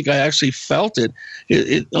case, I think I actually felt it.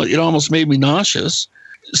 It almost made me nauseous.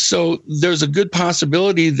 So there's a good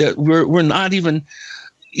possibility that we're not even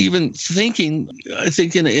thinking, I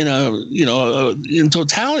think, in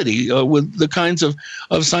totality with the kinds of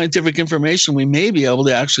scientific information we may be able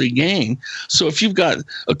to actually gain. So if you've got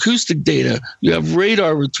acoustic data, you have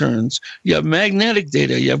radar returns, you have magnetic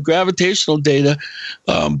data, you have gravitational data,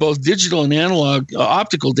 both digital and analog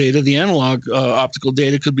optical data. The analog optical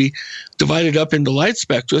data could be divided up into light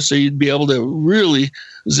spectra, so you'd be able to really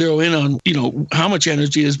zero in on how much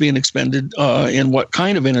energy is being expended and what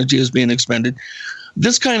kind of energy is being expended.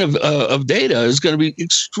 This kind of data is going to be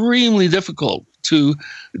extremely difficult to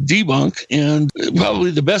debunk, and probably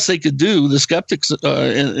the best they could do, the skeptics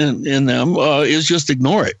in them, is just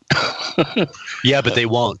ignore it. Yeah, but they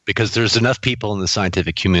won't, because there's enough people in the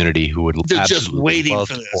scientific community who would absolutely love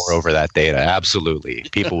to pour over that data. Absolutely.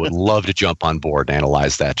 People would love to jump on board and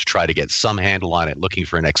analyze that to try to get some handle on it, looking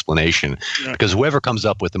for an explanation. Yeah. Because whoever comes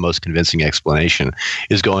up with the most convincing explanation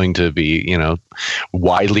is going to be,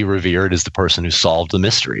 widely revered as the person who solved the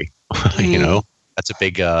mystery, That's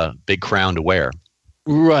a big crown to wear.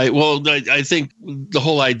 Right. Well, I think the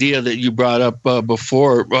whole idea that you brought up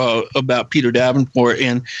before about Peter Davenport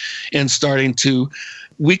and starting to,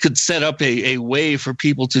 we could set up a way for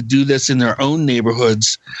people to do this in their own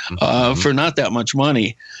neighborhoods for not that much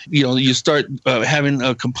money. You start having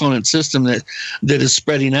a component system that is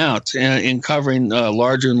spreading out and covering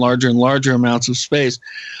larger and larger and larger amounts of space.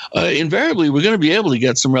 Invariably, we're going to be able to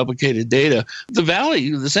get some replicated data.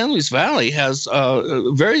 The San Luis Valley has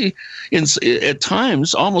at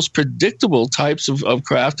times almost predictable types of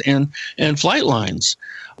craft and flight lines,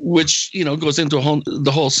 which goes into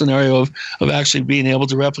the whole scenario of actually being able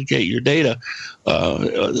to replicate your data,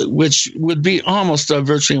 which would be almost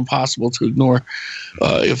virtually impossible to ignore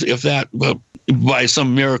if that by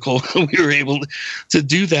some miracle we were able to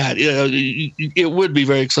do that. It would be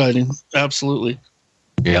very exciting. Absolutely.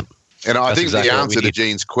 Yeah. And I think exactly the answer to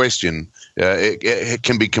Gene's question, it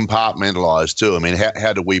can be compartmentalized too. I mean,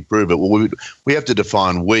 how do we prove it? Well, we have to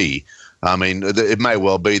define we. I mean, it may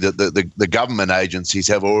well be that the government agencies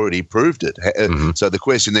have already proved it. So the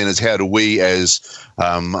question then is, how do we, as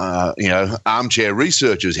armchair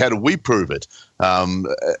researchers, how do we prove it?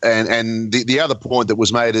 And the other point that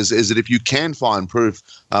was made is that if you can find proof,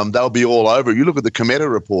 they'll be all over it. You look at the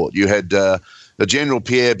Cometa report. You had General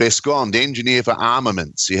Pierre Bescond, engineer for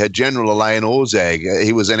armaments. You had General Alain Orzag.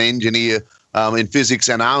 He was an engineer in physics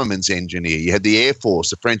and armaments engineer. You had the Air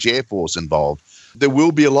Force, the French Air Force involved. There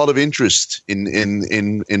will be a lot of interest in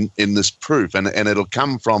this proof, and it'll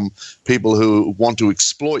come from people who want to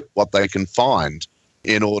exploit what they can find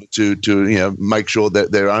in order to make sure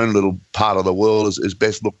that their own little part of the world is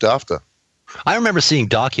best looked after. I remember seeing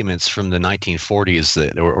documents from the 1940s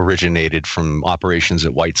that originated from operations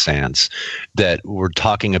at White Sands that were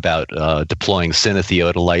talking about deploying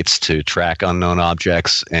cinetheodolites to track unknown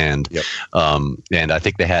objects, and I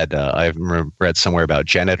think they had I read somewhere about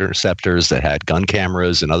jet interceptors that had gun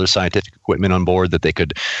cameras and other scientific equipment on board that they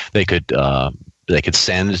could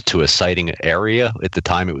send to a sighting area at the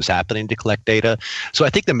time it was happening to collect data. So I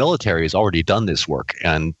think the military has already done this work,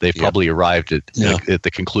 and they've probably arrived at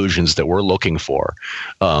the conclusions that we're looking for.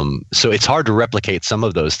 So it's hard to replicate some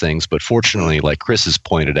of those things, but fortunately, like Chris has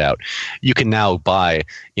pointed out, you can now buy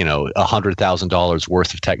 $100,000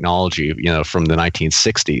 worth of technology from the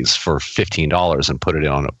 1960s for $15 and put it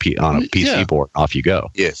on a PC board. Off you go.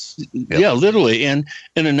 Yes. Yeah, literally. And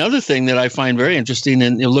another thing that I find very interesting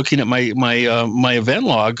in looking at my event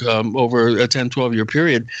log over a 10-12 year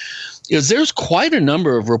period is there's quite a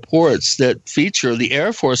number of reports that feature the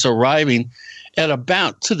Air Force arriving at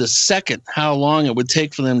about to the second how long it would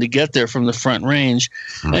take for them to get there from the front range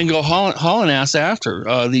and go hauling ass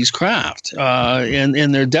after these craft.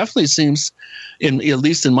 And there definitely seems, at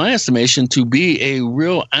least in my estimation, to be a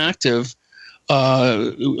real active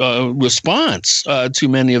response to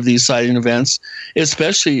many of these sighting events,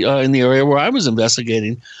 especially in the area where I was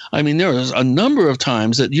investigating. I mean, there was a number of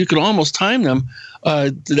times that you could almost time them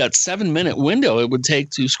to that 7-minute window it would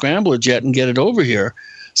take to scramble a jet and get it over here.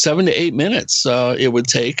 7 to 8 minutes it would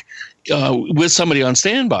take with somebody on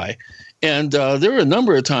standby. And there were a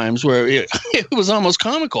number of times where it was almost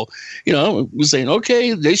comical. Was saying,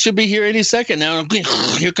 okay, they should be here any second now.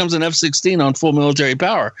 Here comes an F-16 on full military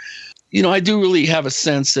power. I do really have a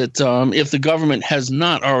sense that if the government has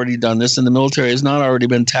not already done this and the military has not already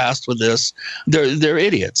been tasked with this, they're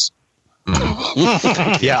idiots.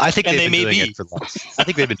 Yeah, I think they've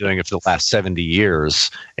been doing it for the last 70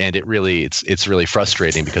 years, and it's really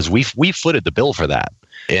frustrating because we footed the bill for that,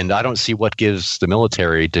 and I don't see what gives the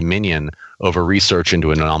military dominion over research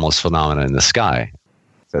into anomalous phenomena in the sky.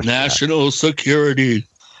 National security.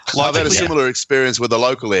 Well, I've had a similar experience with the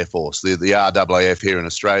local Air Force, the RAAF here in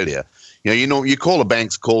Australia. You call a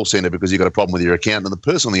bank's call center because you've got a problem with your account, and the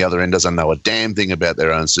person on the other end doesn't know a damn thing about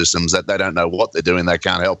their own systems, that they don't know what they're doing, they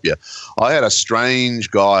can't help you. I had a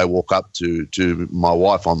strange guy walk up to my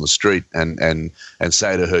wife on the street and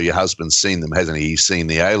say to her, your husband's seen them, hasn't he? He's seen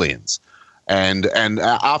the aliens. And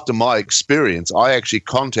after my experience, I actually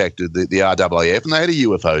contacted the RAAF, and they had a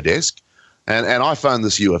UFO desk. And I phoned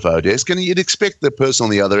this UFO desk, and you'd expect the person on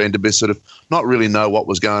the other end to be sort of not really know what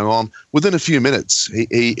was going on. Within a few minutes,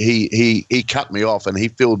 he cut me off, and he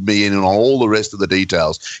filled me in on all the rest of the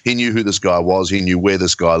details. He knew who this guy was. He knew where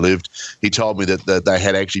this guy lived. He told me that they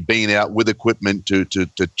had actually been out with equipment to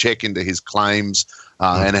check into his claims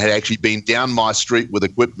and had actually been down my street with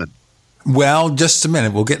equipment. Well, just a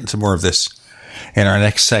minute. We'll get into more of this in our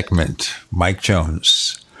next segment. Mike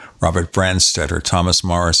Jones, Robert Brandstetter, Thomas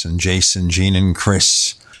Morrison, Jason, Gene, and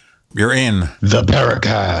Chris. You're in the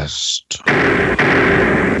Paracast.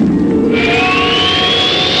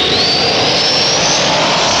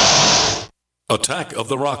 Attack of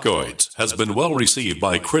the Rockoids has been well received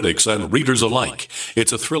by critics and readers alike.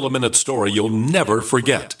 It's a thrill-a-minute story you'll never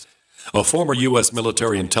forget. A former U.S.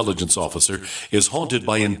 military intelligence officer is haunted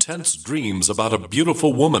by intense dreams about a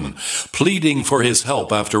beautiful woman pleading for his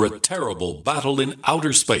help after a terrible battle in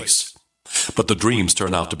outer space. But the dreams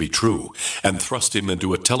turn out to be true and thrust him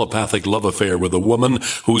into a telepathic love affair with a woman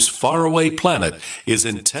whose faraway planet is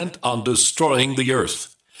intent on destroying the Earth.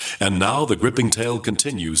 And now the gripping tale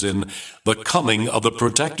continues in The Coming of the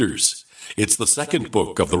Protectors. It's the second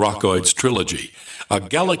book of the Rockoids trilogy, a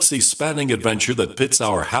galaxy-spanning adventure that pits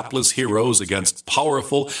our hapless heroes against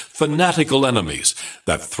powerful, fanatical enemies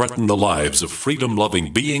that threaten the lives of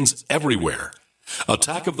freedom-loving beings everywhere.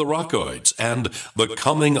 Attack of the Rockoids and The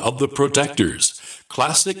Coming of the Protectors.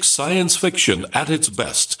 Classic science fiction at its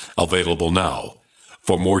best. Available now.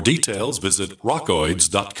 For more details, visit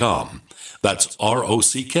rockoids.com. That's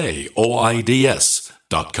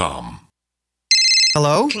ROCKOIDS.com.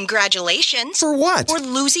 Hello? Congratulations. For what? For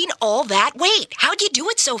losing all that weight. How'd you do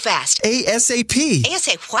it so fast? ASAP.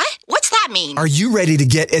 ASAP what? What's that mean? Are you ready to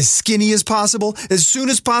get as skinny as possible, as soon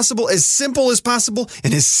as possible, as simple as possible,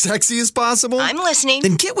 and as sexy as possible? I'm listening.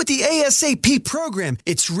 Then get with the ASAP program.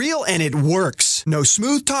 It's real and it works. No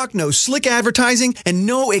smooth talk, no slick advertising, and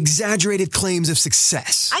no exaggerated claims of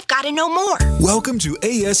success. I've got to know more. Welcome to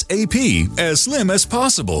ASAP, as slim as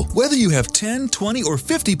possible. Whether you have 10, 20, or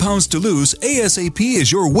 50 pounds to lose, ASAP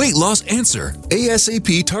is your weight loss answer.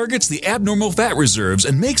 ASAP targets the abnormal fat reserves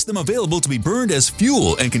and makes them available to be burned as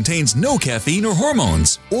fuel and contains no caffeine or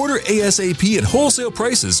hormones. Order ASAP at wholesale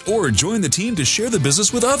prices or join the team to share the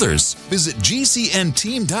business with others. Visit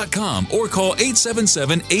GCNteam.com or call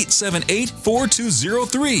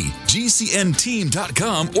 877-878-4203.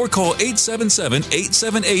 GCNteam.com or call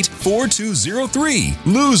 877-878-4203.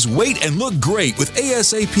 Lose weight and look great with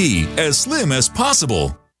ASAP, as slim as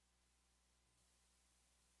possible.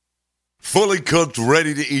 Fully cooked,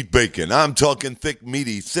 ready-to-eat bacon. I'm talking thick,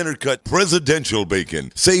 meaty, center-cut presidential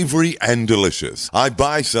bacon. Savory and delicious. I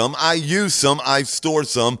buy some, I use some, I store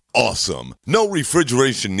some. Awesome. No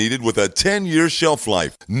refrigeration needed with a 10-year shelf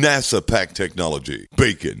life. NASA-packed technology.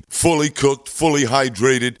 Bacon. Fully cooked, fully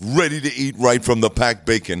hydrated, ready to eat right from the packed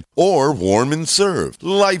bacon or warm and served.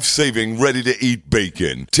 Life-saving, ready-to-eat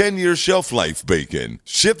bacon. 10-year shelf life bacon.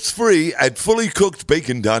 Ships free at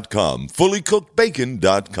fullycookedbacon.com.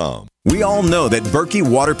 Fullycookedbacon.com. We all know that Berkey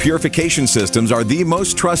Water Purification Systems are the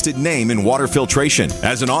most trusted name in water filtration.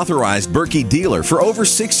 As an authorized Berkey dealer for over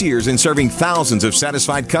 6 years and serving thousands of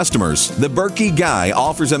satisfied customers, the Berkey Guy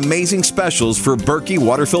offers amazing specials for Berkey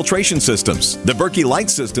Water Filtration Systems. The Berkey Light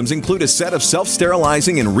Systems include a set of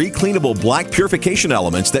self-sterilizing and recleanable black purification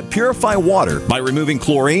elements that purify water by removing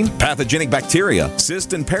chlorine, pathogenic bacteria,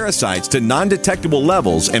 cysts, and parasites to non-detectable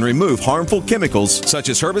levels and remove harmful chemicals such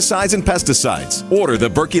as herbicides and pesticides. Order the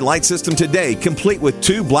Berkey Light System today, complete with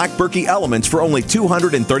 2 black Berkey elements for only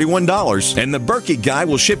 $231, and the Berkey Guy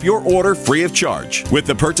will ship your order free of charge. With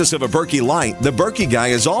the purchase of a Berkey Light, the Berkey Guy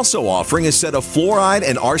is also offering a set of fluoride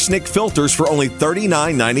and arsenic filters for only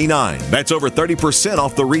 $39.99. That's over 30%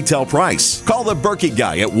 off the retail price. Call the Berkey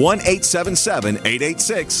Guy at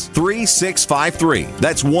 1-877-886-3653.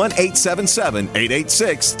 That's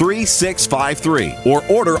 1-877-886-3653. Or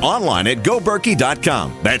order online at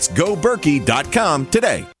goberkey.com. That's goberkey.com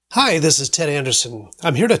today. Hi, this is Ted Anderson.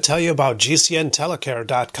 I'm here to tell you about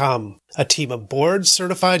GCNtelecare.com, a team of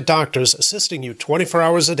board-certified doctors assisting you 24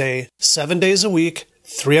 hours a day, 7 days a week,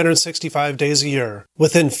 365 days a year.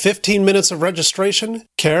 Within 15 minutes of registration,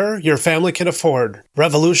 care your family can afford.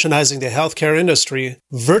 Revolutionizing the healthcare industry,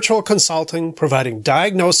 virtual consulting providing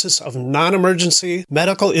diagnosis of non-emergency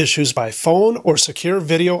medical issues by phone or secure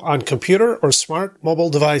video on computer or smart mobile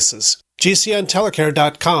devices.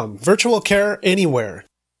 GCNtelecare.com, virtual care anywhere.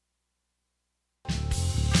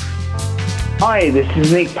 Hi, this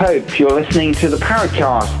is Nick Pope. You're listening to the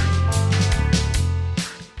Paracast.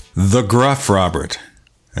 The gruff Robert,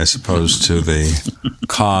 as opposed to the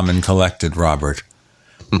calm and collected Robert.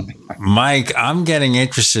 Mike, I'm getting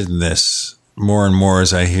interested in this more and more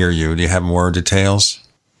as I hear you. Do you have more details?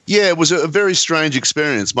 Yeah, it was a very strange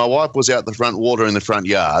experience. My wife was out the front watering the front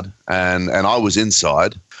yard, and I was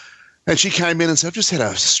inside. And she came in and said, I've just had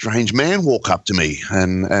a strange man walk up to me.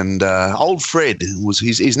 And old Fred,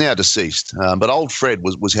 he's now deceased, but old Fred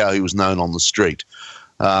was how he was known on the street.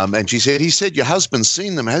 And she said, he said, your husband's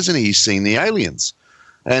seen them, hasn't he? He's seen the aliens.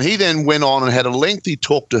 And he then went on and had a lengthy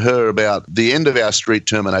talk to her about the end of our street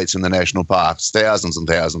terminates in the national parks, thousands and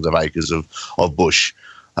thousands of acres of bush.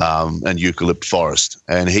 and eucalypt forest.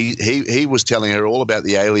 And he was telling her all about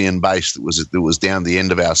the alien base that was down the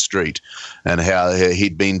end of our street, and how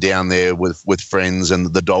he'd been down there with friends,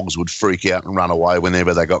 and the dogs would freak out and run away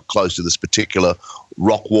whenever they got close to this particular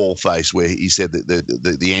rock wall face where he said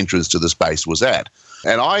that the entrance to this base was at.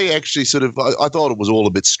 And I actually I thought it was all a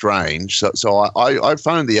bit strange. So I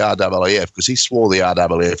phoned the RAAF because he swore the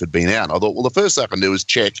RAAF had been out. And I thought, well, the first thing I can do is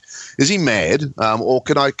check, is he mad? Or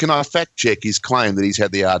can I fact check his claim that he's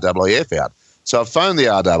had the RAAF out? So I phoned the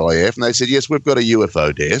RAAF and they said, yes, we've got a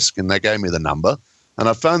UFO desk. And they gave me the number. And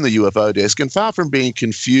I phoned the UFO desk, and far from being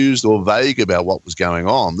confused or vague about what was going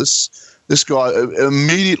on, this guy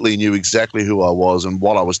immediately knew exactly who I was and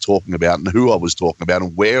what I was talking about and who I was talking about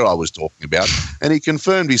and where I was talking about. And he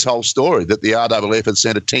confirmed his whole story, that the RAAF had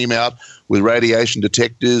sent a team out with radiation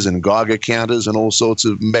detectors and Geiger counters and all sorts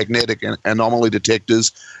of magnetic anomaly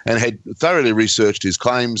detectors, and had thoroughly researched his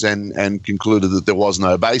claims and concluded that there was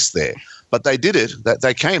no base there. But they did it.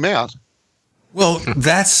 They came out. Well,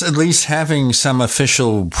 that's at least having some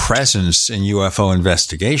official presence in UFO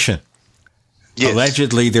investigation. Yes.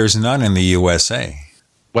 Allegedly, there's none in the USA.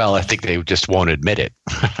 Well, I think they just won't admit it.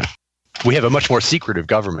 We have a much more secretive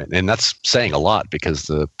government, and that's saying a lot because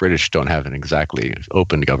the British don't have an exactly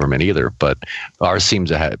open government either. But ours seems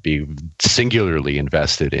to be singularly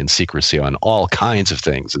invested in secrecy on all kinds of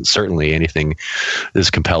things, and certainly anything as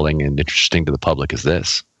compelling and interesting to the public as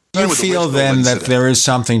this. You feel then that there is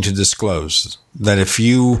something to disclose, that if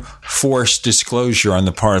you force disclosure on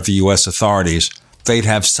the part of the U.S. authorities, they'd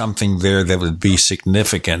have something there that would be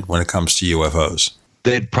significant when it comes to UFOs?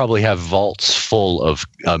 They'd probably have vaults full of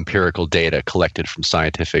empirical data collected from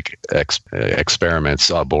scientific experiments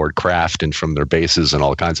aboard craft and from their bases and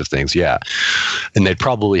all kinds of things, yeah. And they'd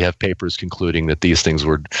probably have papers concluding that these things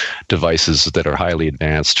were devices that are highly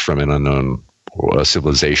advanced from an unknown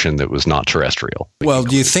civilization that was not terrestrial. Well,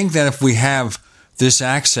 do you think that if we have this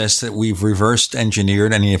access that we've reversed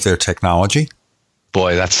engineered any of their technology?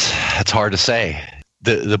 Boy, that's hard to say.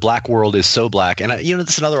 The black world is so black. And,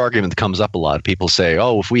 that's another argument that comes up a lot. People say,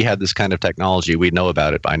 oh, if we had this kind of technology, we'd know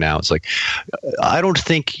about it by now. It's like, I don't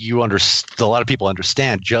think a lot of people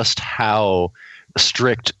understand just how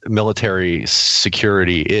strict military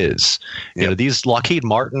security is. Yep. These Lockheed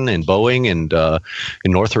Martin and Boeing and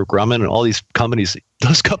Northrop Grumman and all these companies,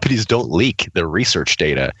 those companies don't leak their research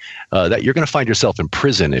data. That you're going to find yourself in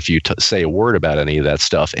prison if you say a word about any of that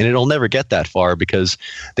stuff, and it'll never get that far because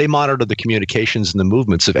they monitor the communications and the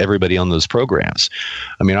movements of everybody on those programs.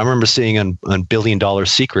 I mean, I remember seeing on $1 Billion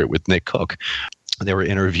Secret with Nick Cook. They were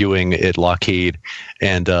interviewing at Lockheed,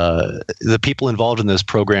 and the people involved in those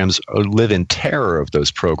programs live in terror of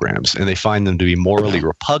those programs, and they find them to be morally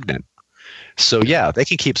repugnant. So, yeah, they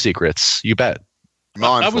can keep secrets. You bet.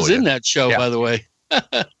 I was in that show, by the way.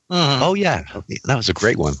 Oh, yeah. That was a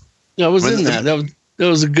great one. Yeah, I was in that. That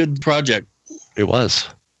was a good project. It was.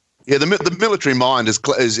 Yeah, the military mind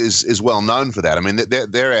is well known for that. I mean,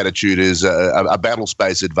 their attitude is a battle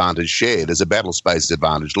space advantage shared is a battle space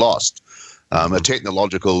advantage lost. A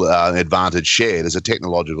technological advantage shared is a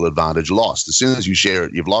technological advantage lost. As soon as you share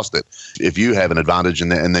it, you've lost it. If you have an advantage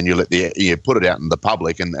and then you put it out in the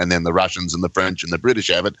public, and then the Russians and the French and the British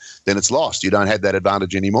have it, then it's lost. You don't have that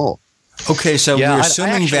advantage anymore. Okay, so we're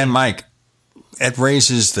assuming then, Mike, it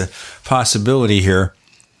raises the possibility here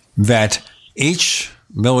that each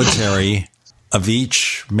military of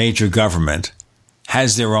each major government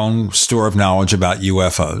has their own store of knowledge about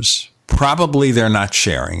UFOs. Probably they're not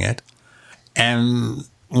sharing it. And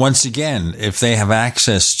once again, if they have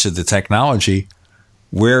access to the technology,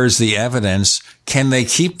 where is the evidence? Can they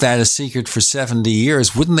keep that a secret for 70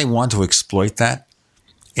 years? Wouldn't they want to exploit that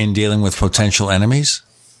in dealing with potential enemies?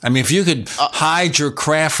 I mean, if you could hide your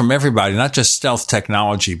craft from everybody, not just stealth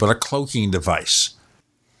technology, but a cloaking device,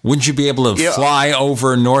 wouldn't you be able to fly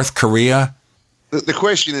over North Korea? The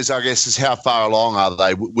question is, I guess, is how far along are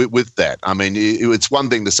they with that? I mean, it's one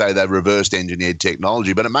thing to say they've reversed engineered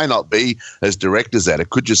technology, but it may not be as direct as that. It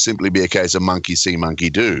could just simply be a case of monkey see, monkey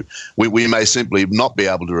do. We may simply not be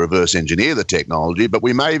able to reverse engineer the technology, but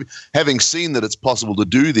we may, having seen that it's possible to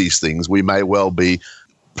do these things, we may well be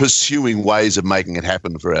pursuing ways of making it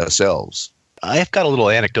happen for ourselves. I've got a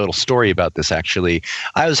little anecdotal story about this, actually.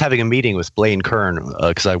 I was having a meeting with Blaine Kern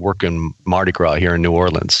because I work in Mardi Gras here in New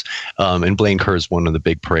Orleans. And Blaine Kern is one of the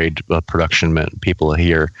big parade production people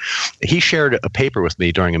here. He shared a paper with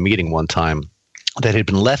me during a meeting one time that had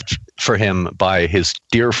been left for him by his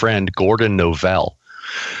dear friend Gordon Novell.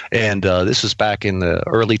 And this was back in the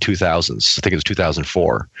early 2000s. I think it was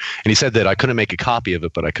 2004. And he said that I couldn't make a copy of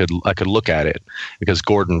it, but I could look at it because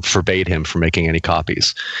Gordon forbade him from making any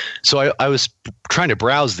copies. So I was trying to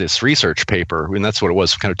browse this research paper, and that's what it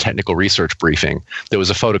was, kind of technical research briefing. There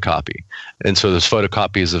was a photocopy. And so there's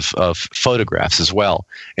photocopies of photographs as well.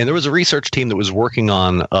 And there was a research team that was working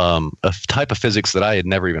on a type of physics that I had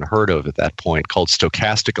never even heard of at that point called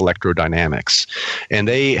stochastic electrodynamics. And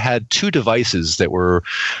they had two devices that were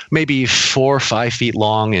maybe 4 or 5 feet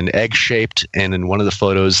long and egg-shaped. And in one of the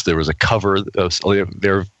photos, there was a cover.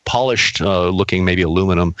 They're polished looking, maybe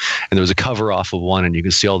aluminum, and there was a cover off of one, and you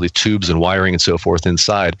can see all the tubes and wiring and so forth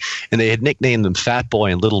inside. And they had nicknamed them Fat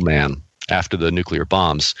Boy and Little Man after the nuclear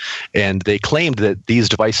bombs. And they claimed that these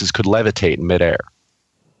devices could levitate in midair.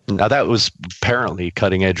 Now, that was apparently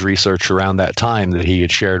cutting-edge research around that time that he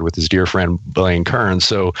had shared with his dear friend Blaine Kern.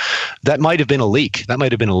 So that might have been a leak. That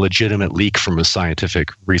might have been a legitimate leak from a scientific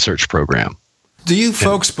research program. Do you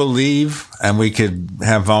folks believe, and we could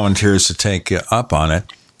have volunteers to take up on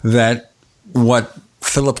it, that what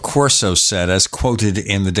Philip Corso said, as quoted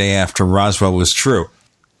in The Day After Roswell, was true?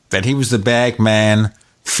 That he was the bag man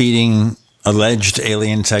feeding alleged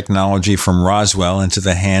alien technology from Roswell into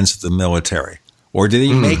the hands of the military? Or did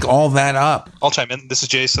he make all that up? I'll chime in. This is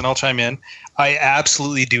Jason. I'll chime in. I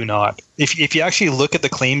absolutely do not. If you actually look at the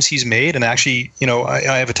claims he's made, and actually,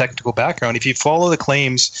 I have a technical background. If you follow the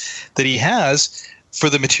claims that he has for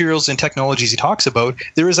the materials and technologies he talks about,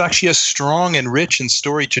 there is actually a strong and rich and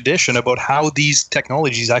storied tradition about how these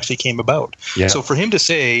technologies actually came about. Yeah. So for him to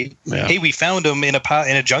say, hey, we found them in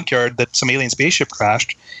a junkyard that some alien spaceship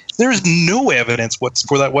crashed, there is no evidence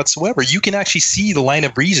for that whatsoever. You can actually see the line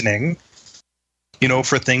of reasoning,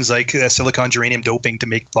 for things like silicon germanium doping to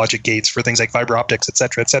make logic gates, for things like fiber optics, et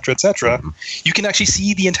cetera, et cetera, et cetera. Mm-hmm. You can actually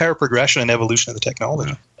see the entire progression and evolution of the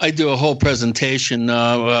technology. I do a whole presentation.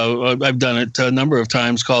 I've done it a number of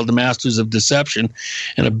times, called The Masters of Deception.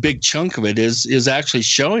 And a big chunk of it is actually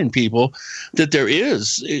showing people that there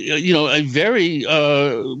is, a very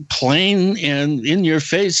plain and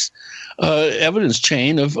in-your-face evidence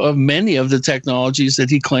chain of many of the technologies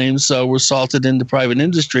that he claims were salted into private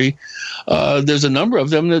industry. There's a number of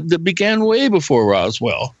them that began way before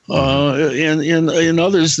Roswell, and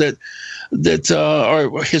others that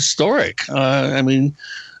are historic.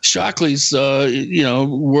 Shockley's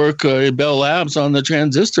work at Bell Labs on the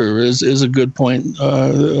transistor is a good point,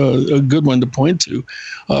 a good one to point to,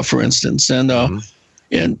 for instance. And I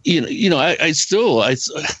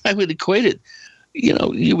would equate it.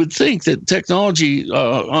 You would think that technology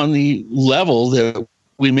on the level that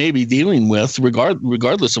we may be dealing with,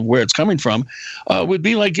 regardless of where it's coming from, would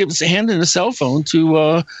be like handing a cell phone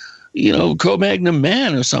to, Cro-Magnon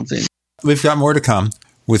man or something. We've got more to come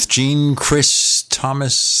with Gene, Chris,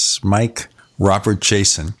 Thomas, Mike, Robert,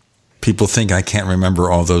 Jason. People think I can't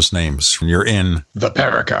remember all those names. You're in the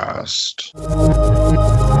Paracast.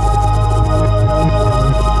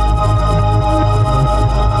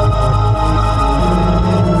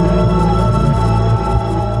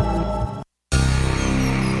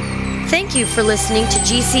 Thank you for listening to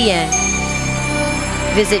GCN.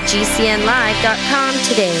 Visit GCNlive.com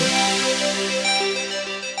today.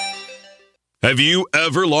 Have you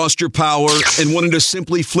ever lost your power and wanted to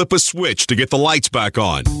simply flip a switch to get the lights back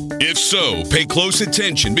on? If so, pay close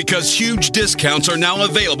attention because huge discounts are now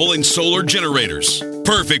available in solar generators.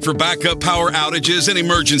 Perfect for backup power outages and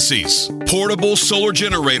emergencies. Portable solar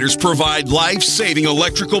generators provide life-saving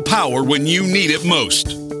electrical power when you need it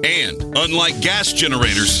most. And, unlike gas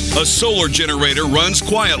generators, a solar generator runs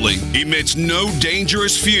quietly, emits no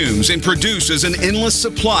dangerous fumes, and produces an endless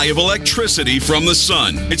supply of electricity from the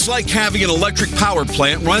sun. It's like having an electric power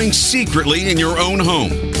plant running secretly in your own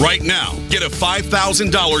home. Right now, get a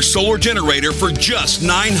 $5,000 solar generator for just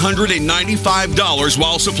 $995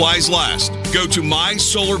 while supplies last. Go to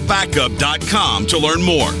mysolarbackup.com to learn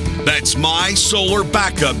more. That's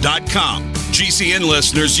mysolarbackup.com. GCN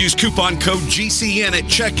listeners use coupon code GCN at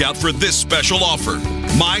checkout for this special offer.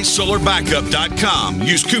 MySolarBackup.com.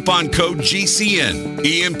 Use coupon code GCN.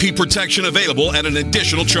 EMP protection available at an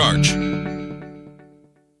additional charge.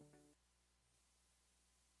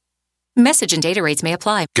 Message and data rates may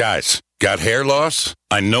apply. Guys, got hair loss?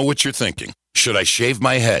 I know what you're thinking. Should I shave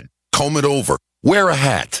my head? Comb it over? Wear a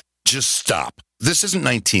hat? Just stop. This isn't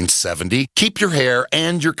 1970. Keep your hair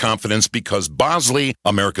and your confidence because Bosley,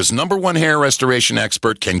 America's #1 hair restoration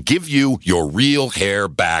expert, can give you your real hair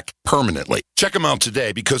back permanently. Check them out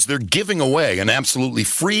today because they're giving away an absolutely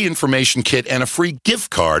free information kit and a free gift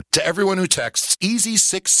card to everyone who texts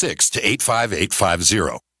EASY66 to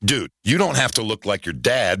 85850. Dude, you don't have to look like your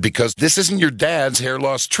dad because this isn't your dad's hair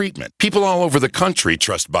loss treatment. People all over the country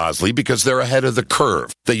trust Bosley because they're ahead of the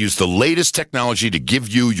curve. They use the latest technology to give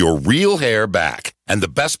you your real hair back. And the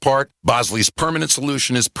best part, Bosley's permanent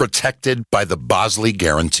solution is protected by the Bosley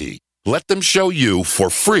Guarantee. Let them show you for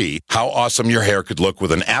free how awesome your hair could look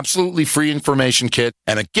with an absolutely free information kit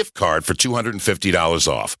and a gift card for $250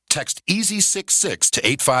 off. Text EASY66 to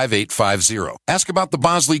 85850. Ask about the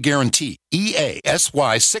Bosley Guarantee.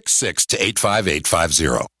 EASY66 to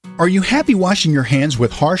 85850. Are you happy washing your hands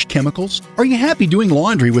with harsh chemicals? Are you happy doing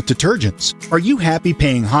laundry with detergents? Are you happy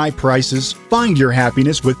paying high prices? Find your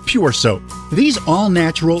happiness with Pure Soap. These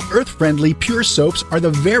all-natural, earth-friendly Pure Soaps are the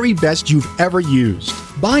very best you've ever used.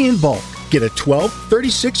 Buy in bulk. Get a 12,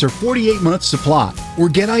 36, or 48-month supply, or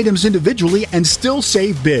get items individually and still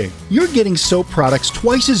save big. You're getting soap products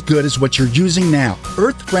twice as good as what you're using now,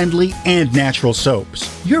 earth-friendly and natural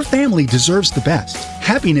soaps. Your family deserves the best.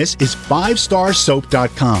 Happiness is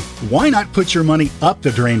 5starsoap.com. Why not put your money up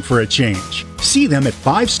the drain for a change? See them at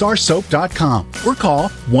 5starsoap.com or call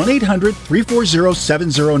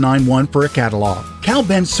 1-800-340-7091 for a catalog. Cal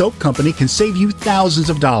Ben Soap Company can save you thousands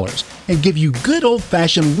of dollars and give you good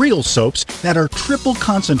old-fashioned real soaps that are triple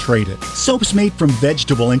concentrated. Soaps made from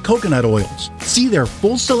vegetable and coconut oils. See their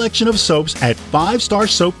full selection of soaps at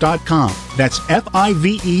 5starsoap.com. That's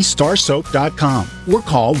F-I-V-E starsoap.com. Or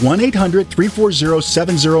call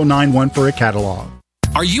 1-800-340-7091 for a catalog.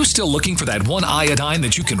 Are you still looking for that one iodine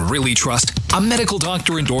that you can really trust? A medical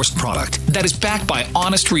doctor endorsed product that is backed by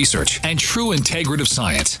honest research and true integrative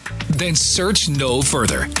science? Then search no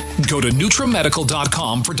further. Go to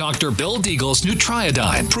NutriMedical.com for Dr. Bill Deagle's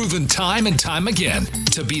Nutriodine, proven time and time again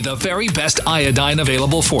to be the very best iodine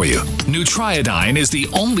available for you. Nutriodine is the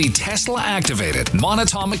only Tesla-activated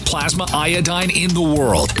monatomic plasma iodine in the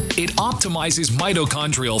world. It optimizes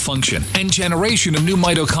mitochondrial function and generation of new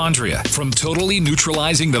mitochondria from totally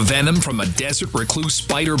neutralizing the venom from a desert recluse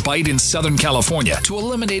spider bite in Southern California to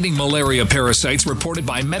eliminating malaria parasites reported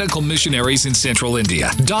by medical missionaries in central India.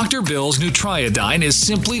 Dr. Bill's Nutriodine is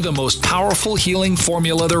simply the most powerful healing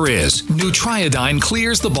formula there is. Nutriodine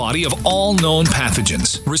clears the body of all known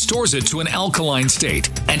pathogens, restores it to an alkaline state,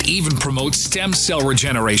 and even promotes stem cell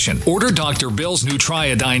regeneration. Order Dr. Bill's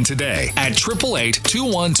Nutriodine today at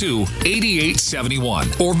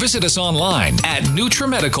 888-212-8871 or visit us online at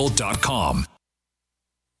NutriMedical.com.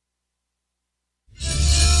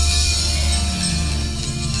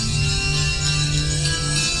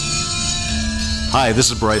 Hi,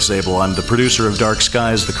 this is Bryce Abel. I'm the producer of Dark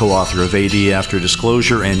Skies, the co-author of AD After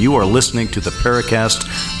Disclosure, and you are listening to the Paracast,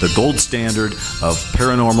 the gold standard of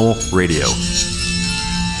paranormal radio.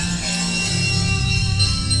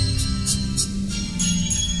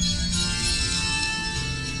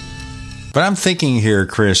 But I'm thinking here,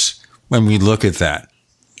 Chris, when we look at that,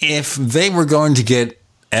 if they were going to get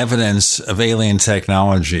evidence of alien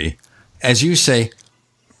technology, as you say,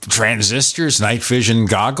 transistors, night vision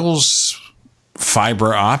goggles,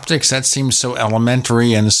 fiber optics, that seems so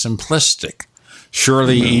elementary and simplistic.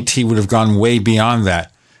 Surely ET would have gone way beyond that.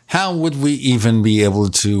 How would we even be able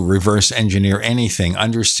to reverse engineer anything,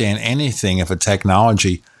 understand anything if a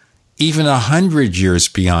technology even 100 years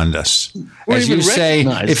beyond us? As you say,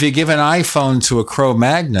 if you give an iPhone to a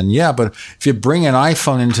Cro-Magnon, yeah, but if you bring an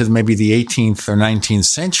iPhone into maybe the 18th or 19th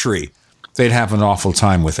century, they'd have an awful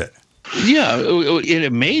time with it. Yeah, and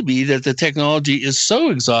it may be that the technology is so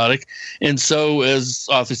exotic and so, as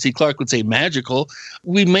Arthur C. Clarke would say, magical,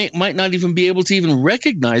 we might not even be able to even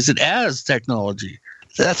recognize it as technology.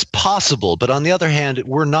 That's possible. But on the other hand,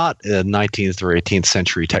 we're not a 19th or 18th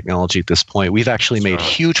century technology at this point. We've actually made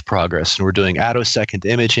huge progress, and we're doing attosecond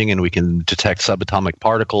imaging, and we can detect subatomic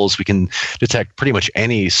particles. We can detect pretty much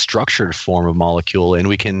any structured form of molecule, and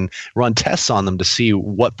we can run tests on them to see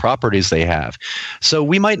what properties they have. So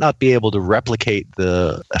we might not be able to replicate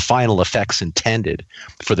the final effects intended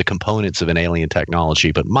for the components of an alien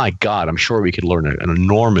technology, but my God, I'm sure we could learn an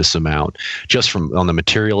enormous amount just from on the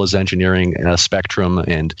materials engineering spectrum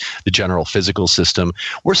and the general physical system.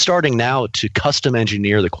 We're starting now to custom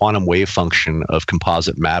engineer the quantum wave function of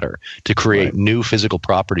composite matter to create new physical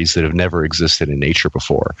properties that have never existed in nature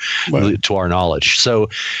before, to our knowledge. So,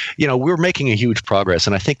 we're making a huge progress,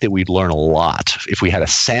 and I think that we'd learn a lot if we had a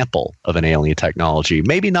sample of an alien technology.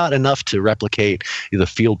 Maybe not enough to replicate the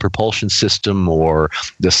field propulsion system or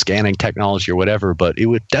the scanning technology or whatever, but it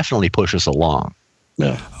would definitely push us along.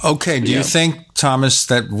 Yeah. Okay. Do you think, Thomas,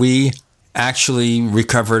 that we actually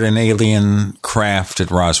recovered an alien craft at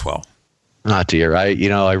Roswell? Oh dear,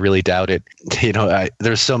 I really doubt it.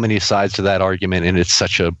 There's so many sides to that argument, and it's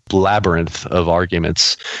such a labyrinth of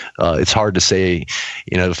arguments. It's hard to say,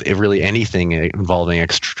 if really anything involving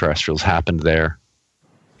extraterrestrials happened there.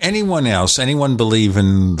 Anyone believe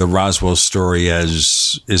in the Roswell story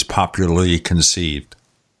as is popularly conceived?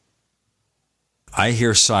 I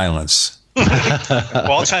hear silence.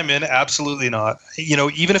 Well, I'll chime in. Absolutely not.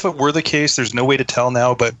 Even if it were the case, there's no way to tell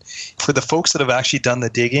now. But for the folks that have actually done the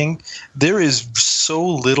digging, there is so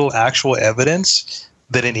little actual evidence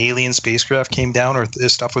that an alien spacecraft came down or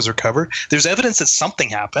this stuff was recovered. There's evidence that something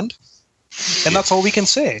happened, and that's all we can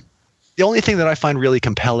say. The only thing that I find really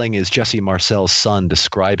compelling is Jesse Marcel's son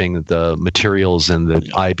describing the materials and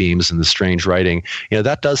the I-beams and the strange writing.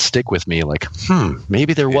 That does stick with me. Like,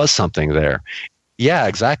 maybe there was something there. Yeah,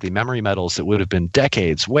 exactly. Memory metals that would have been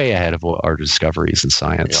decades way ahead of our discoveries in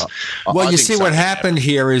science. Yeah. Well, you see, what happened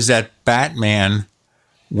here is that Batman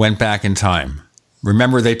went back in time.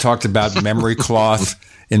 Remember they talked about memory cloth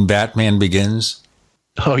in Batman Begins?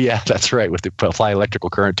 Oh, yeah, that's right. With apply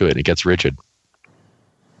electrical current to it, and it gets rigid.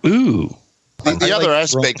 Ooh. The other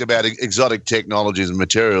aspect about exotic technologies and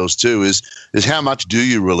materials too is how much do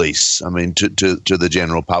you release? I mean, to the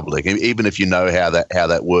general public, even if you know how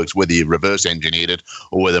that works, whether you reverse engineered it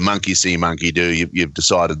or whether monkey see, monkey do, you've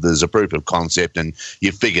decided there's a proof of concept and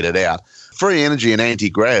you've figured it out. Free energy and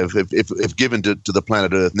anti-grav, if given to the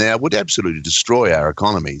planet Earth now, would absolutely destroy our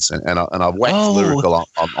economies. And I've waxed lyrical on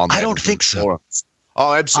that. I don't think so.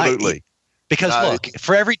 Oh, absolutely. Because look,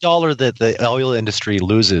 for every dollar that the oil industry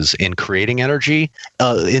loses in creating energy,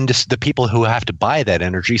 the people who have to buy that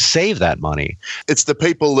energy save that money. It's the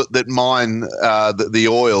people that mine the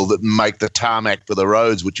oil that make the tarmac for the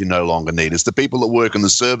roads, which you no longer need. It's the people that work in the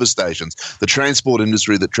service stations, the transport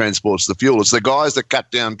industry that transports the fuel. It's the guys that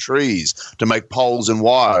cut down trees to make poles and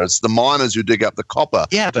wire. It's the miners who dig up the copper.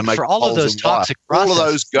 Yeah, but for all of those toxic processes, all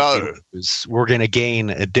of those go. We're going to gain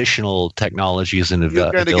additional technologies and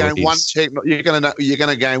abilities. You're going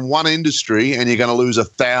to gain one industry and you're going to lose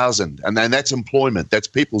 1,000, and then that's employment. That's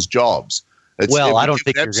people's jobs. I don't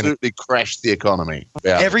think you're going to absolutely crash the economy.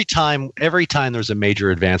 Yeah. Every time there's a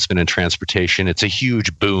major advancement in transportation, it's a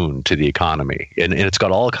huge boon to the economy, and it's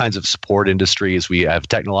got all kinds of support industries. We have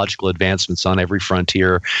technological advancements on every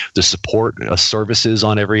frontier, the support services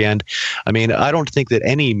on every end. I mean, I don't think that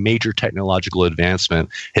any major technological advancement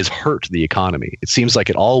has hurt the economy. It seems like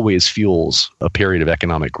it always fuels a period of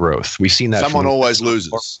economic growth. We've seen that. Someone always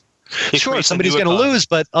loses. Sure, somebody's going to lose,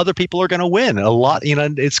 but other people are going to win a lot.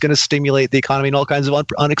 It's going to stimulate the economy in all kinds of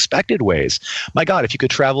unexpected ways. My God, if you could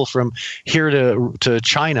travel from here to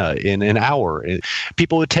China in an hour,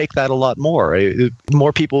 people would take that a lot more.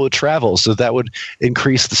 More people would travel, so that would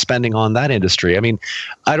increase the spending on that industry. I mean,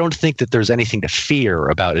 I don't think that there's anything to fear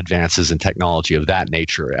about advances in technology of that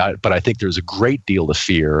nature, but I think there's a great deal to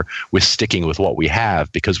fear with sticking with what we have,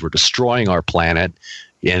 because we're destroying our planet.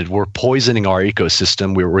 And we're poisoning our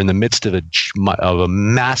ecosystem. We're in the midst of a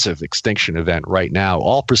massive extinction event right now,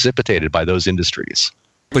 all precipitated by those industries.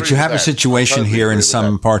 But you have a situation here in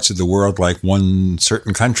some parts of the world, like one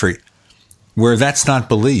certain country, where that's not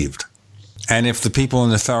believed. And if the people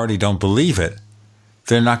in authority don't believe it,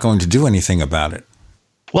 they're not going to do anything about it.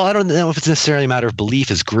 Well, I don't know if it's necessarily a matter of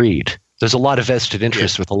belief as greed. There's a lot of vested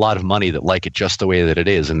interest with a lot of money that like it just the way that it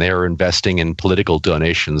is, and they're investing in political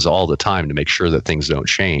donations all the time to make sure that things don't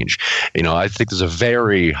change. I think there's a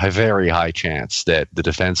very high chance that the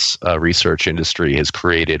defense research industry has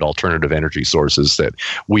created alternative energy sources that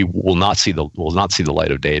we will not see the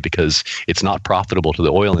light of day, because it's not profitable to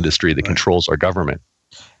the oil industry that controls our government.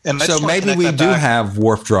 And so maybe we do have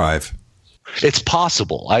warp drive. It's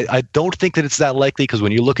possible. I don't think that it's that likely, because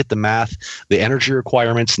when you look at the math, the energy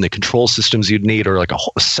requirements and the control systems you'd need are like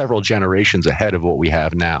several generations ahead of what we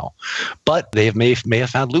have now. But they may have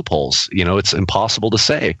found loopholes. It's impossible to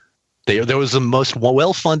say. There was the most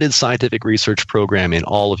well-funded scientific research program in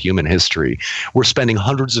all of human history. We're spending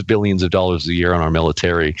hundreds of billions of dollars a year on our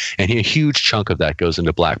military, and a huge chunk of that goes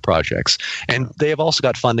into black projects. And they have also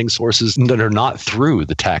got funding sources that are not through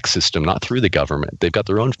the tax system, not through the government. They've got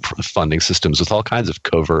their own funding systems with all kinds of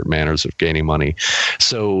covert manners of gaining money.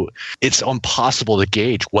 So it's impossible to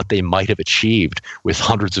gauge what they might have achieved with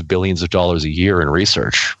hundreds of billions of dollars a year in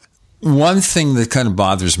research. One thing that kind of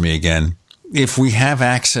bothers me again, if we have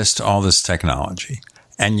access to all this technology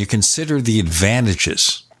and you consider the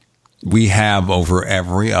advantages we have over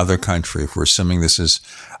every other country, if we're assuming this is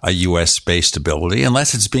a U.S.-based ability,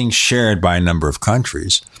 unless it's being shared by a number of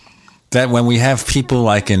countries, that when we have people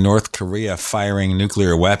like in North Korea firing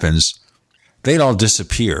nuclear weapons, they'd all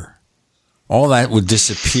disappear. All that would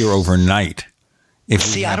disappear overnight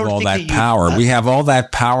if we have all that power. We have all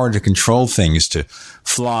that power to control things, to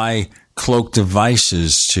fly cloaked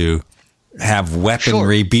devices, to have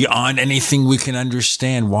weaponry beyond anything we can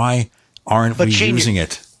understand. Why aren't we using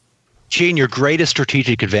it? Gene, your greatest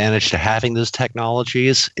strategic advantage to having those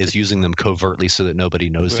technologies is using them covertly so that nobody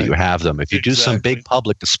knows that you have them. If you do some big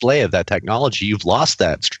public display of that technology, you've lost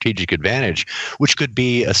that strategic advantage, which could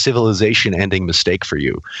be a civilization-ending mistake for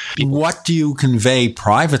you. What do you convey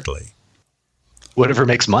privately? Whatever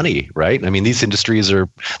makes money, right? I mean, these industries they're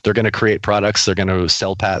going to create products, they're going to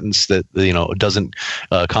sell patents that, doesn't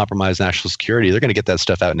compromise national security. They're going to get that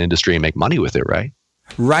stuff out in industry and make money with it, right?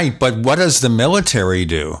 Right, but what does the military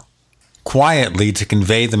do quietly to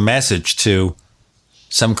convey the message to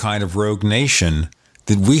some kind of rogue nation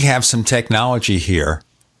that we have some technology here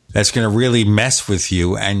that's going to really mess with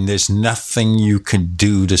you and there's nothing you can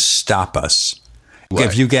do to stop us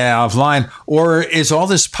if you get out of line? Or is all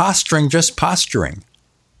this posturing just posturing?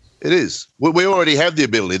 It is. We already have the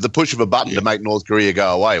ability, the push of a button to make North Korea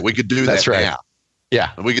go away. We could do that now.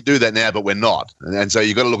 Yeah, we could do that now, but we're not. And so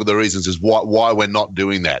you've got to look at the reasons as why we're not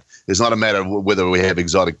doing that. It's not a matter of whether we have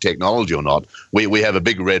exotic technology or not. We have a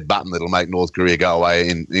big red button that'll make North Korea go away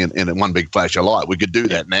in one big flash of light. We could do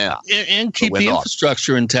that now. And keep the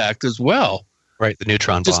infrastructure intact as well. Right, the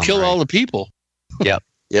neutron bomb. Just kill all the people. Yep.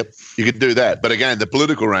 Yep, you could do that. But again, the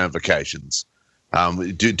political ramifications,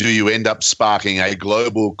 do you end up sparking a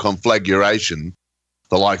global conflagration,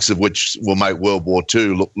 the likes of which will make World War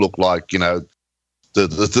II look like, the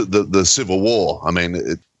Civil War? I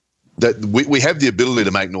mean, we have the ability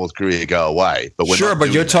to make North Korea go away. But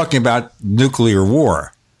but you're talking about nuclear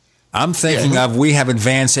war. I'm thinking of we have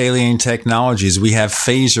advanced alien technologies. We have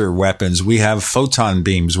phaser weapons. We have photon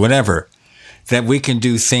beams, whatever, that we can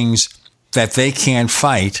do things that they can't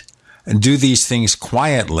fight and do these things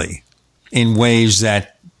quietly in ways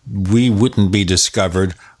that we wouldn't be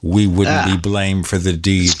discovered. We wouldn't be blamed for the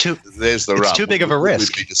deed. It's too big of a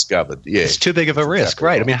risk. Be discovered. Yeah, it's too big of a risk, exactly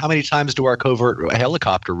right? I mean, how many times do our covert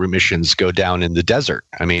helicopter missions go down in the desert?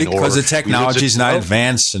 I mean, because the technology is not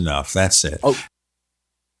advanced enough. That's it.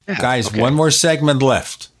 Guys, one more segment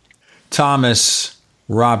left. Thomas,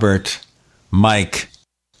 Robert, Mike,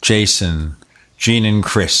 Jason, Gene, and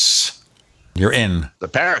Chris. You're in the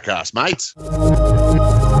Paracast, mates.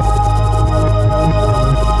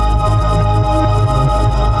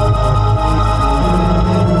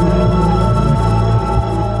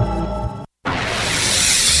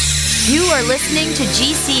 You are listening to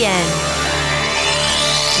GCN.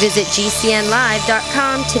 Visit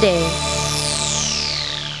GCNlive.com today.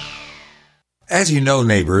 As you know,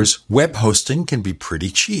 neighbors, web hosting can be pretty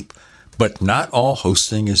cheap, but not all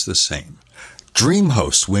hosting is the same.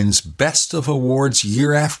 DreamHost wins Best of Awards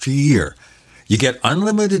year after year. You get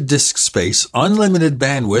unlimited disk space, unlimited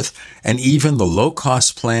bandwidth, and even the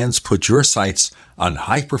low-cost plans put your sites on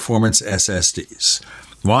high-performance SSDs.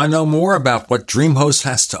 Want to know more about what DreamHost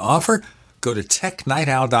has to offer? Go to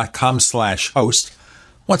technightowl.com/host.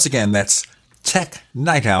 Once again, that's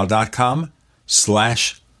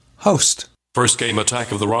technightowl.com/host. First came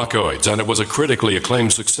Attack of the Rockoids, and it was a critically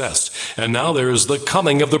acclaimed success. And now there is The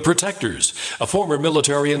Coming of the Protectors. A former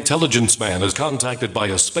military intelligence man is contacted by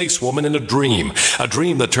a space woman in a dream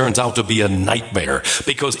that turns out to be a nightmare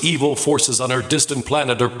because evil forces on her distant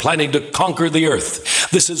planet are planning to conquer the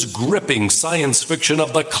Earth. This is gripping science fiction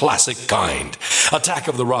of the classic kind. Attack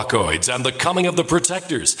of the Rockoids and The Coming of the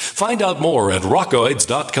Protectors. Find out more at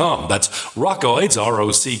rockoids.com. That's Rockoids,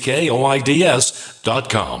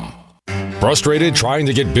 ROCKOIDS.com. Frustrated trying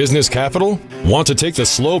to get business capital? Want to take the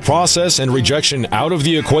slow process and rejection out of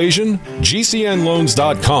the equation?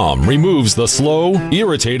 GCNloans.com removes the slow,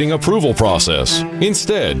 irritating approval process.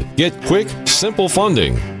 Instead, get quick, simple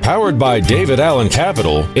funding. Powered by David Allen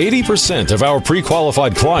Capital, 80% of our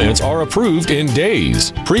pre-qualified clients are approved in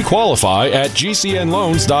days. Pre-qualify at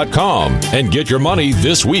GCNloans.com and get your money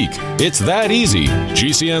this week. It's that easy.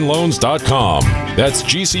 GCNloans.com. That's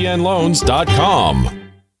GCNloans.com.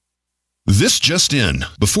 This just in.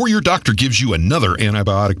 Before your doctor gives you another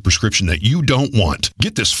antibiotic prescription that you don't want,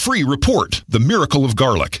 get this free report, The Miracle of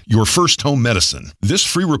Garlic, your first home medicine. This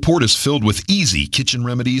free report is filled with easy kitchen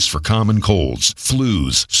remedies for common colds,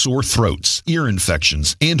 flus, sore throats, ear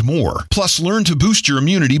infections, and more. Plus, learn to boost your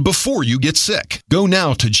immunity before you get sick. Go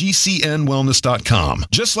now to GCNwellness.com.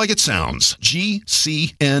 Just like it sounds,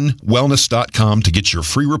 GCNwellness.com to get your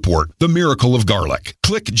free report, The Miracle of Garlic.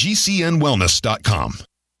 Click GCNwellness.com.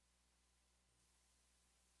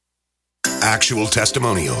 Actual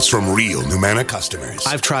testimonials from real Numana customers.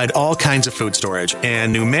 I've tried all kinds of food storage,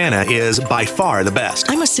 and Numana is by far the best.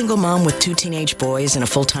 I'm a single mom with 2 teenage boys and a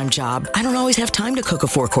full-time job. I don't always have time to cook a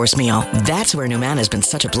 4-course meal. That's where Numana has been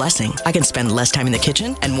such a blessing. I can spend less time in the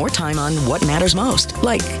kitchen and more time on what matters most,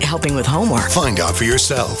 like helping with homework. Find out for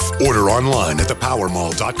yourself. Order online at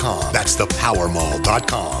thepowermall.com. That's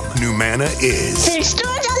thepowermall.com. Numana is... For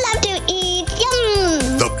stores I love to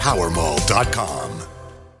thepowermall.com.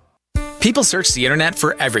 People search the internet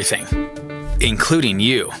for everything, including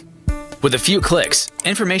you. With a few clicks,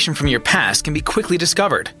 information from your past can be quickly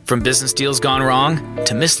discovered, from business deals gone wrong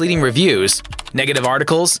to misleading reviews, negative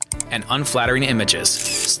articles, and unflattering images.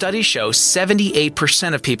 Studies show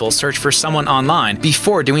 78% of people search for someone online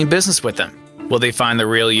before doing business with them. Will they find the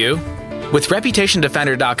real you? With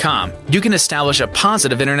ReputationDefender.com, you can establish a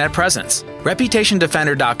positive internet presence.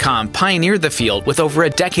 ReputationDefender.com pioneered the field with over a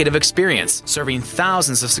decade of experience, serving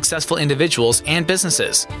thousands of successful individuals and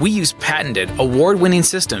businesses. We use patented, award-winning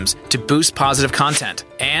systems to boost positive content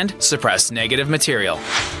and suppress negative material.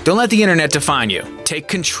 Don't let the internet define you. Take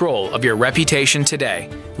control of your reputation today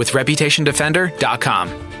with ReputationDefender.com.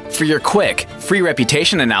 For your quick, free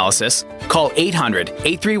reputation analysis, call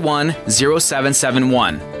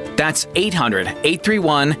 800-831-0771. That's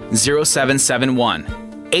 800-831-0771.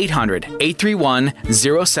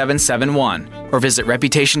 800-831-0771. Or visit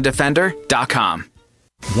ReputationDefender.com.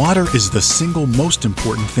 Water is the single most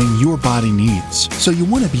important thing your body needs, so you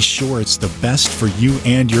want to be sure it's the best for you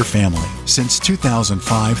and your family. Since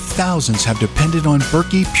 2005, thousands have depended on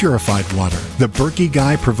Berkey purified water. The Berkey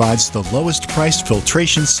Guy provides the lowest priced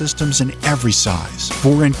filtration systems in every size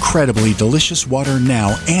for incredibly delicious water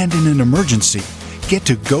now and in an emergency. Get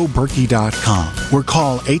to GoBerkey.com or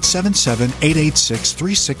call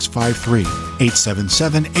 877-886-3653.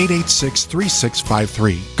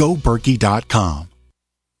 877-886-3653. GoBerkey.com.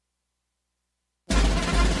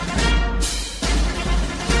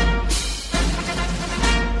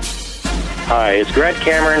 Hi, it's Grant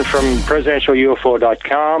Cameron from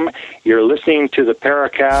presidentialufo.com. You're listening to the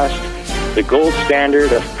Paracast, the gold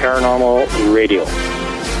standard of paranormal radio.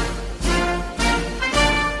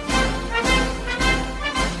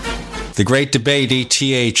 The great debate,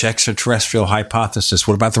 ETH, extraterrestrial hypothesis.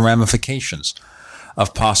 What about the ramifications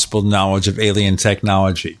of possible knowledge of alien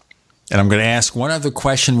technology? And I'm going to ask one other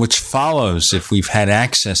question which follows if we've had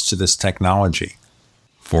access to this technology.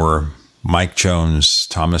 For Mike Jones,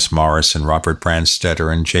 Thomas Morrison, Robert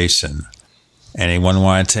Brandstetter, and Jason. Anyone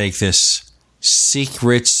want to take this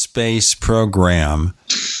secret space program?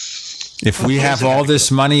 If we have all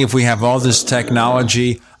this money, if we have all this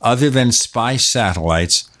technology, other than spy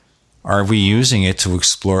satellites, are we using it to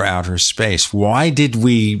explore outer space? Why did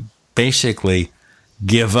we basically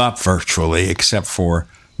give up virtually, except for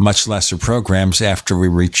much lesser programs after we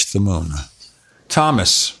reached the moon?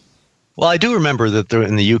 Thomas. Well, I do remember that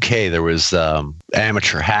in the UK there was an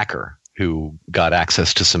amateur hacker who got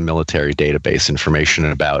access to some military database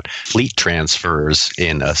information about fleet transfers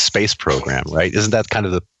in a space program, right? Isn't that kind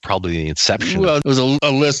of probably the inception? Well, it was a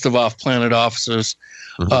list of off-planet officers,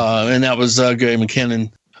 and that was Gary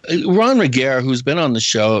McKinnon. Ron Regehr, who's been on the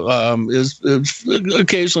show, is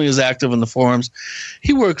occasionally is active in the forums.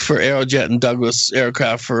 He worked for Aerojet and Douglas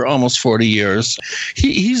Aircraft for almost 40 years.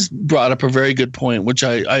 He's brought up a very good point, which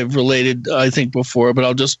I've related, I think, before, but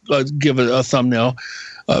I'll just give it a thumbnail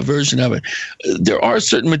version of it. There are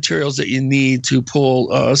certain materials that you need to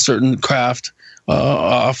pull a certain craft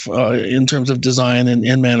off in terms of design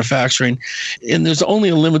and manufacturing. And there's only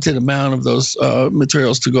a limited amount of those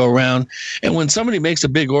materials to go around. And when somebody makes a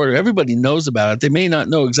big order, everybody knows about it. They may not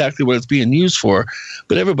know exactly what it's being used for,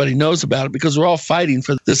 but everybody knows about it because we're all fighting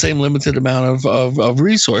for the same limited amount of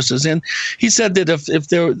resources. And he said that if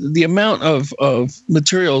the amount of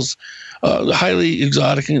materials, highly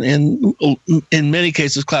exotic and in many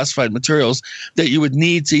cases classified materials that you would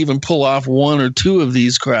need to even pull off one or two of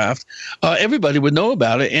these craft, everybody would know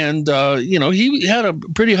about it. And, he had a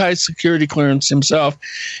pretty high security clearance himself.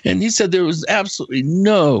 And he said there was absolutely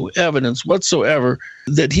no evidence whatsoever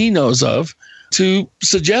that he knows of to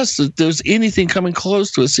suggest that there's anything coming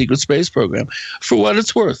close to a secret space program, for what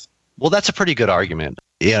it's worth. Well, that's a pretty good argument.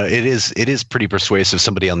 Yeah, it is pretty persuasive,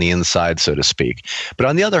 somebody on the inside, so to speak. But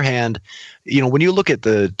on the other hand, when you look at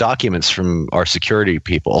the documents from our security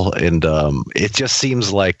people, and it just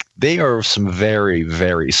seems like they are some very,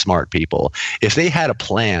 very smart people. If they had a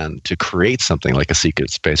plan to create something like a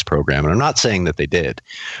secret space program, and I'm not saying that they did,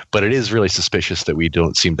 but it is really suspicious that we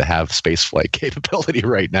don't seem to have spaceflight capability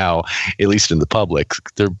right now, at least in the public.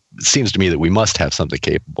 It seems to me that we must have something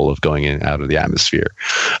capable of going in and out of the atmosphere.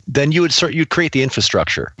 Then you'd create the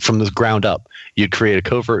infrastructure from the ground up. You'd create a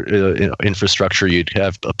covert infrastructure. You'd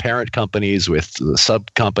have parent companies with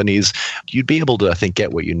sub companies. You'd be able to, I think,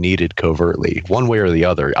 get what you needed covertly, one way or the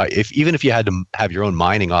other. Even if you had to have your own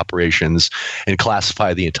mining operations and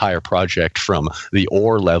classify the entire project from the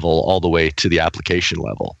ore level all the way to the application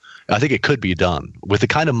level. I think it could be done with the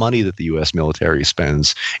kind of money that the U.S. military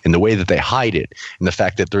spends and the way that they hide it and the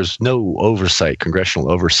fact that there's no oversight, congressional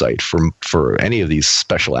oversight for any of these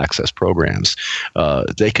special access programs.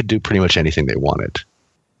 They could do pretty much anything they wanted.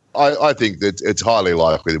 I think that it's highly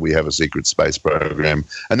likely that we have a secret space program,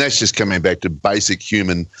 and that's just coming back to basic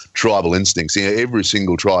human tribal instincts. You know, every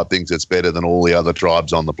single tribe thinks it's better than all the other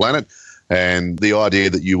tribes on the planet. And the idea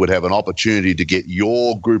that you would have an opportunity to get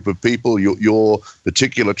your group of people, your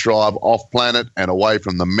particular tribe off planet and away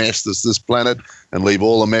from the mess that's this planet and leave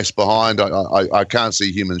all the mess behind, I can't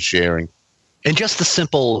see humans sharing. And just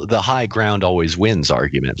the high ground always wins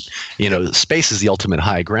argument. You know, space is the ultimate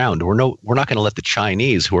high ground. We're not going to let the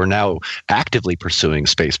Chinese, who are now actively pursuing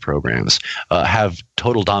space programs, have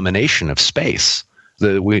total domination of space.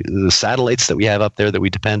 The satellites that we have up there that we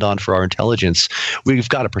depend on for our intelligence, we've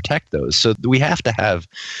got to protect those. So we have to have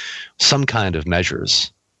some kind of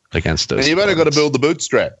measures against those. And you've only got to build the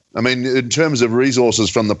bootstrap. I mean, in terms of resources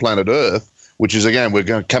from the planet Earth, which is, again,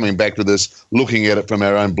 we're coming back to this, looking at it from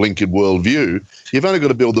our own blinkered worldview, you've only got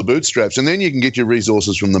to build the bootstraps, and then you can get your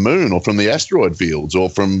resources from the moon or from the asteroid fields or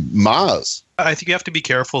from Mars. I think you have to be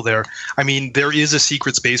careful there. I mean, there is a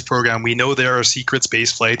secret space program. We know there are secret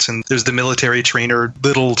space flights, and there's the military trainer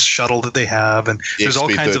little shuttle that they have, and there's all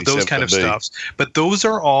kinds of those kind of stuffs. But those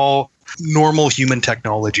are all normal human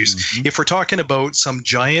technologies. Mm-hmm. If we're talking about some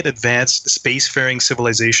giant advanced spacefaring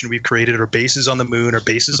civilization we've created, or bases on the moon or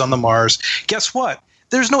bases on the Mars, guess what?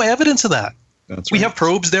 There's no evidence of that. That's we right. have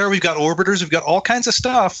probes there. We've got orbiters. We've got all kinds of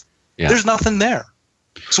stuff. Yeah. There's nothing there.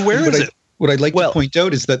 So where is it? What I'd like to point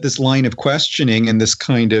out is that this line of questioning and this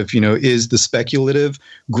kind of, is the speculative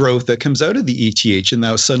growth that comes out of the ETH. And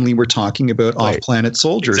now suddenly we're talking about off-planet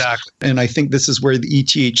soldiers. Exactly. And I think this is where the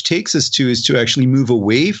ETH takes us to, is to actually move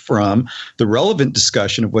away from the relevant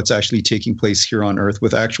discussion of what's actually taking place here on Earth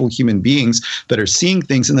with actual human beings that are seeing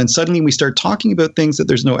things. And then suddenly we start talking about things that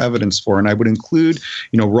there's no evidence for. And I would include,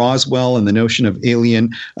 Roswell and the notion of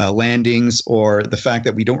alien landings, or the fact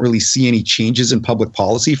that we don't really see any changes in public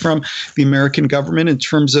policy from the American government in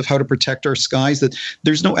terms of how to protect our skies, that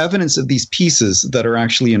there's no evidence of these pieces that are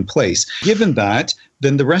actually in place. Given that,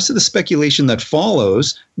 then the rest of the speculation that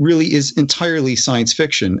follows really is entirely science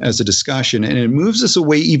fiction as a discussion, and it moves us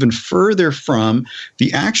away even further from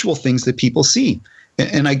the actual things that people see.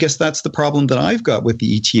 And I guess that's the problem that I've got with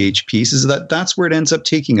the ETH piece, is that that's where it ends up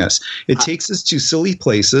taking us. It takes us to silly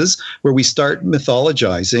places where we start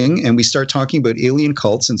mythologizing and we start talking about alien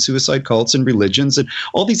cults and suicide cults and religions, and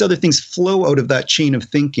all these other things flow out of that chain of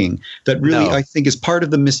thinking that really, I think, is part of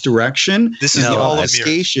the misdirection. This is the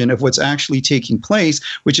obfuscation of what's actually taking place,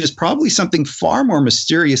 which is probably something far more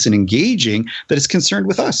mysterious and engaging that is concerned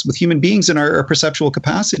with us, with human beings and our perceptual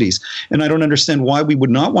capacities. And I don't understand why we would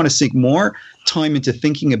not want to sink more time into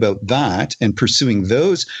thinking about that and pursuing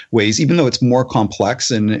those ways, even though it's more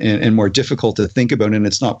complex and more difficult to think about, and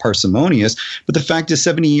it's not parsimonious. But the fact is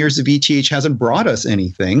 70 years of ETH hasn't brought us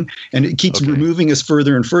anything, and it keeps removing us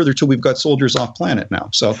further and further till we've got soldiers off planet now.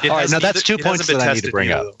 So now that's 2 points that I need to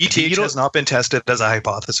bring up. ETH has not been tested as a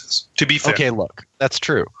hypothesis, to be fair. Okay, look, that's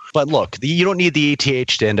true. But look, you don't need the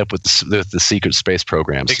ETH to end up with the secret space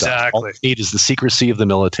program stuff. Exactly. All you need is the secrecy of the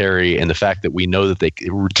military and the fact that we know that they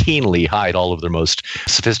routinely hide all of their most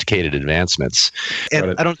sophisticated advancements.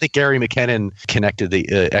 And I don't think Gary McKinnon connected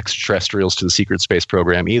the extraterrestrials to the secret space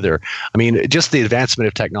program either. I mean, just the advancement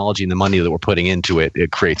of technology and the money that we're putting into it,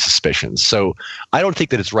 it creates suspicions. So I don't think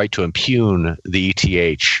that it's right to impugn the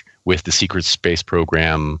ETH with the secret space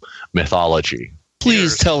program mythology.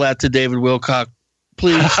 Please tell that to David Wilcock.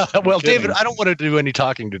 Please. Well, David, I don't want to do any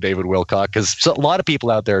talking to David Wilcock, because a lot of people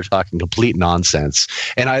out there are talking complete nonsense.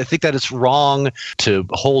 And I think that it's wrong to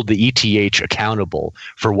hold the ETH accountable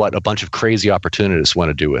for what a bunch of crazy opportunists want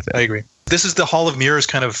to do with it. I agree. This is the Hall of Mirrors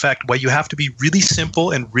kind of effect, where you have to be really simple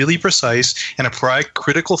and really precise and apply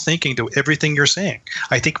critical thinking to everything you're saying.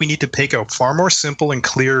 I think we need to take a far more simple and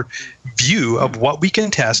clear view of what we can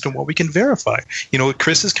test and what we can verify.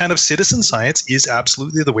 Chris's kind of citizen science is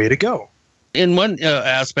absolutely the way to go. In one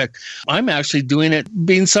aspect, I'm actually doing it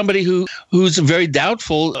being somebody who's very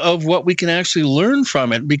doubtful of what we can actually learn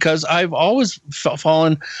from it, because I've always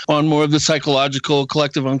fallen on more of the psychological,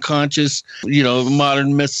 collective unconscious,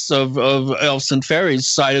 modern myths of elves and fairies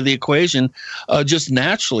side of the equation, just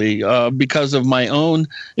naturally because of my own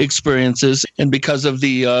experiences and because of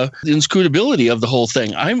the inscrutability of the whole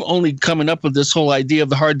thing. I'm only coming up with this whole idea of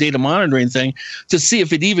the hard data monitoring thing to see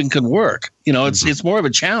if it even can work. It's more of a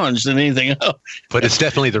challenge than anything. But it's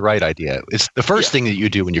definitely the right idea. It's the first thing that you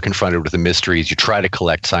do when you're confronted with a mystery is you try to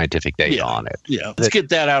collect scientific data on it. Yeah, let's get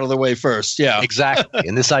that out of the way first. Yeah, exactly.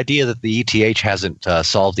 And this idea that the ETH hasn't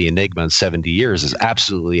solved the enigma in 70 years is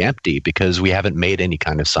absolutely empty because we haven't made any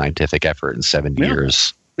kind of scientific effort in 70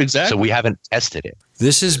 years. Exactly. So we haven't tested it.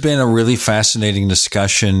 This has been a really fascinating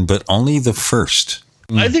discussion, but only the first.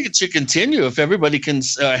 I think it should continue. If everybody can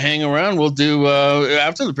hang around, we'll do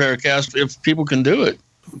after the Paracast if people can do it.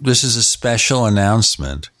 This is a special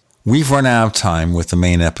announcement. We've run out of time with the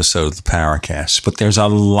main episode of the Paracast, but there's a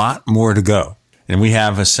lot more to go. And we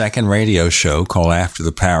have a second radio show called After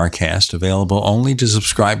the Paracast, available only to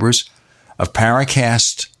subscribers of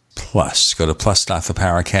Paracast Plus. Go to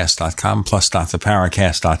plus.theparacast.com,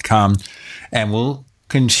 plus.theparacast.com, and we'll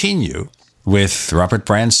continue with Robert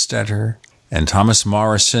Brandstetter and Thomas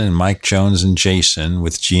Morrison and Mike Jones and Jason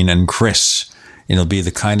with Gene and Chris. It'll be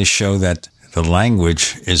the kind of show that the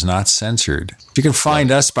language is not censored. You can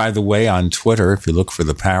find us, by the way, on Twitter if you look for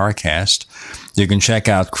the Paracast. You can check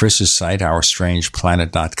out Chris's site,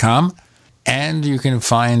 OurStrangePlanet.com, and you can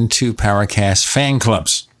find 2 Paracast fan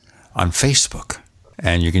clubs on Facebook.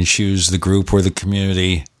 And you can choose the group or the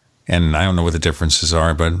community, and I don't know what the differences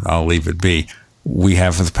are, but I'll leave it be. We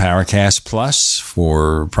have the Paracast Plus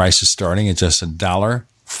for prices starting at just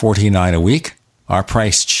 $1.49 a week. Our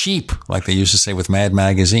price cheap, like they used to say with Mad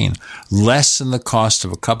Magazine, less than the cost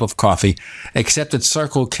of a cup of coffee, except at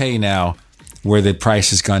Circle K now, where the price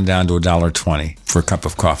has gone down to $1.20 for a cup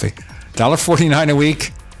of coffee. $1.49 a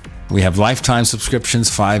week. We have lifetime subscriptions,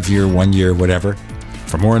 5-year, 1-year, whatever.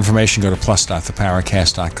 For more information, go to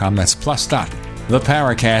plus.theparacast.com. That's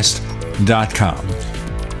plus.theparacast.com.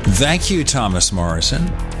 Thank you, Thomas Morrison.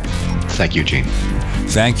 Thank you, Gene.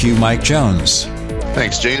 Thank you, Mike Jones.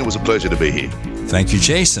 Thanks, Gene. It was a pleasure to be here. Thank you,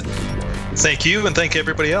 Jason. Thank you, and thank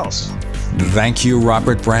everybody else. Thank you,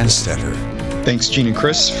 Robert Brandstetter. Thanks, Gene and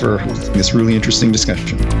Chris, for this really interesting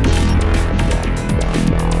discussion.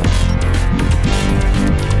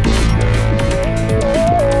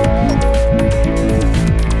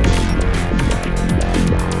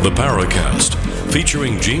 The Paracast,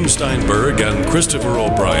 featuring Gene Steinberg and Christopher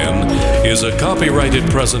O'Brien, is a copyrighted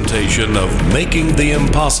presentation of Making the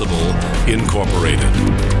Impossible Incorporated.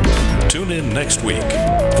 Tune in next week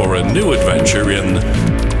for a new adventure in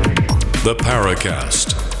The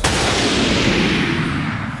Paracast.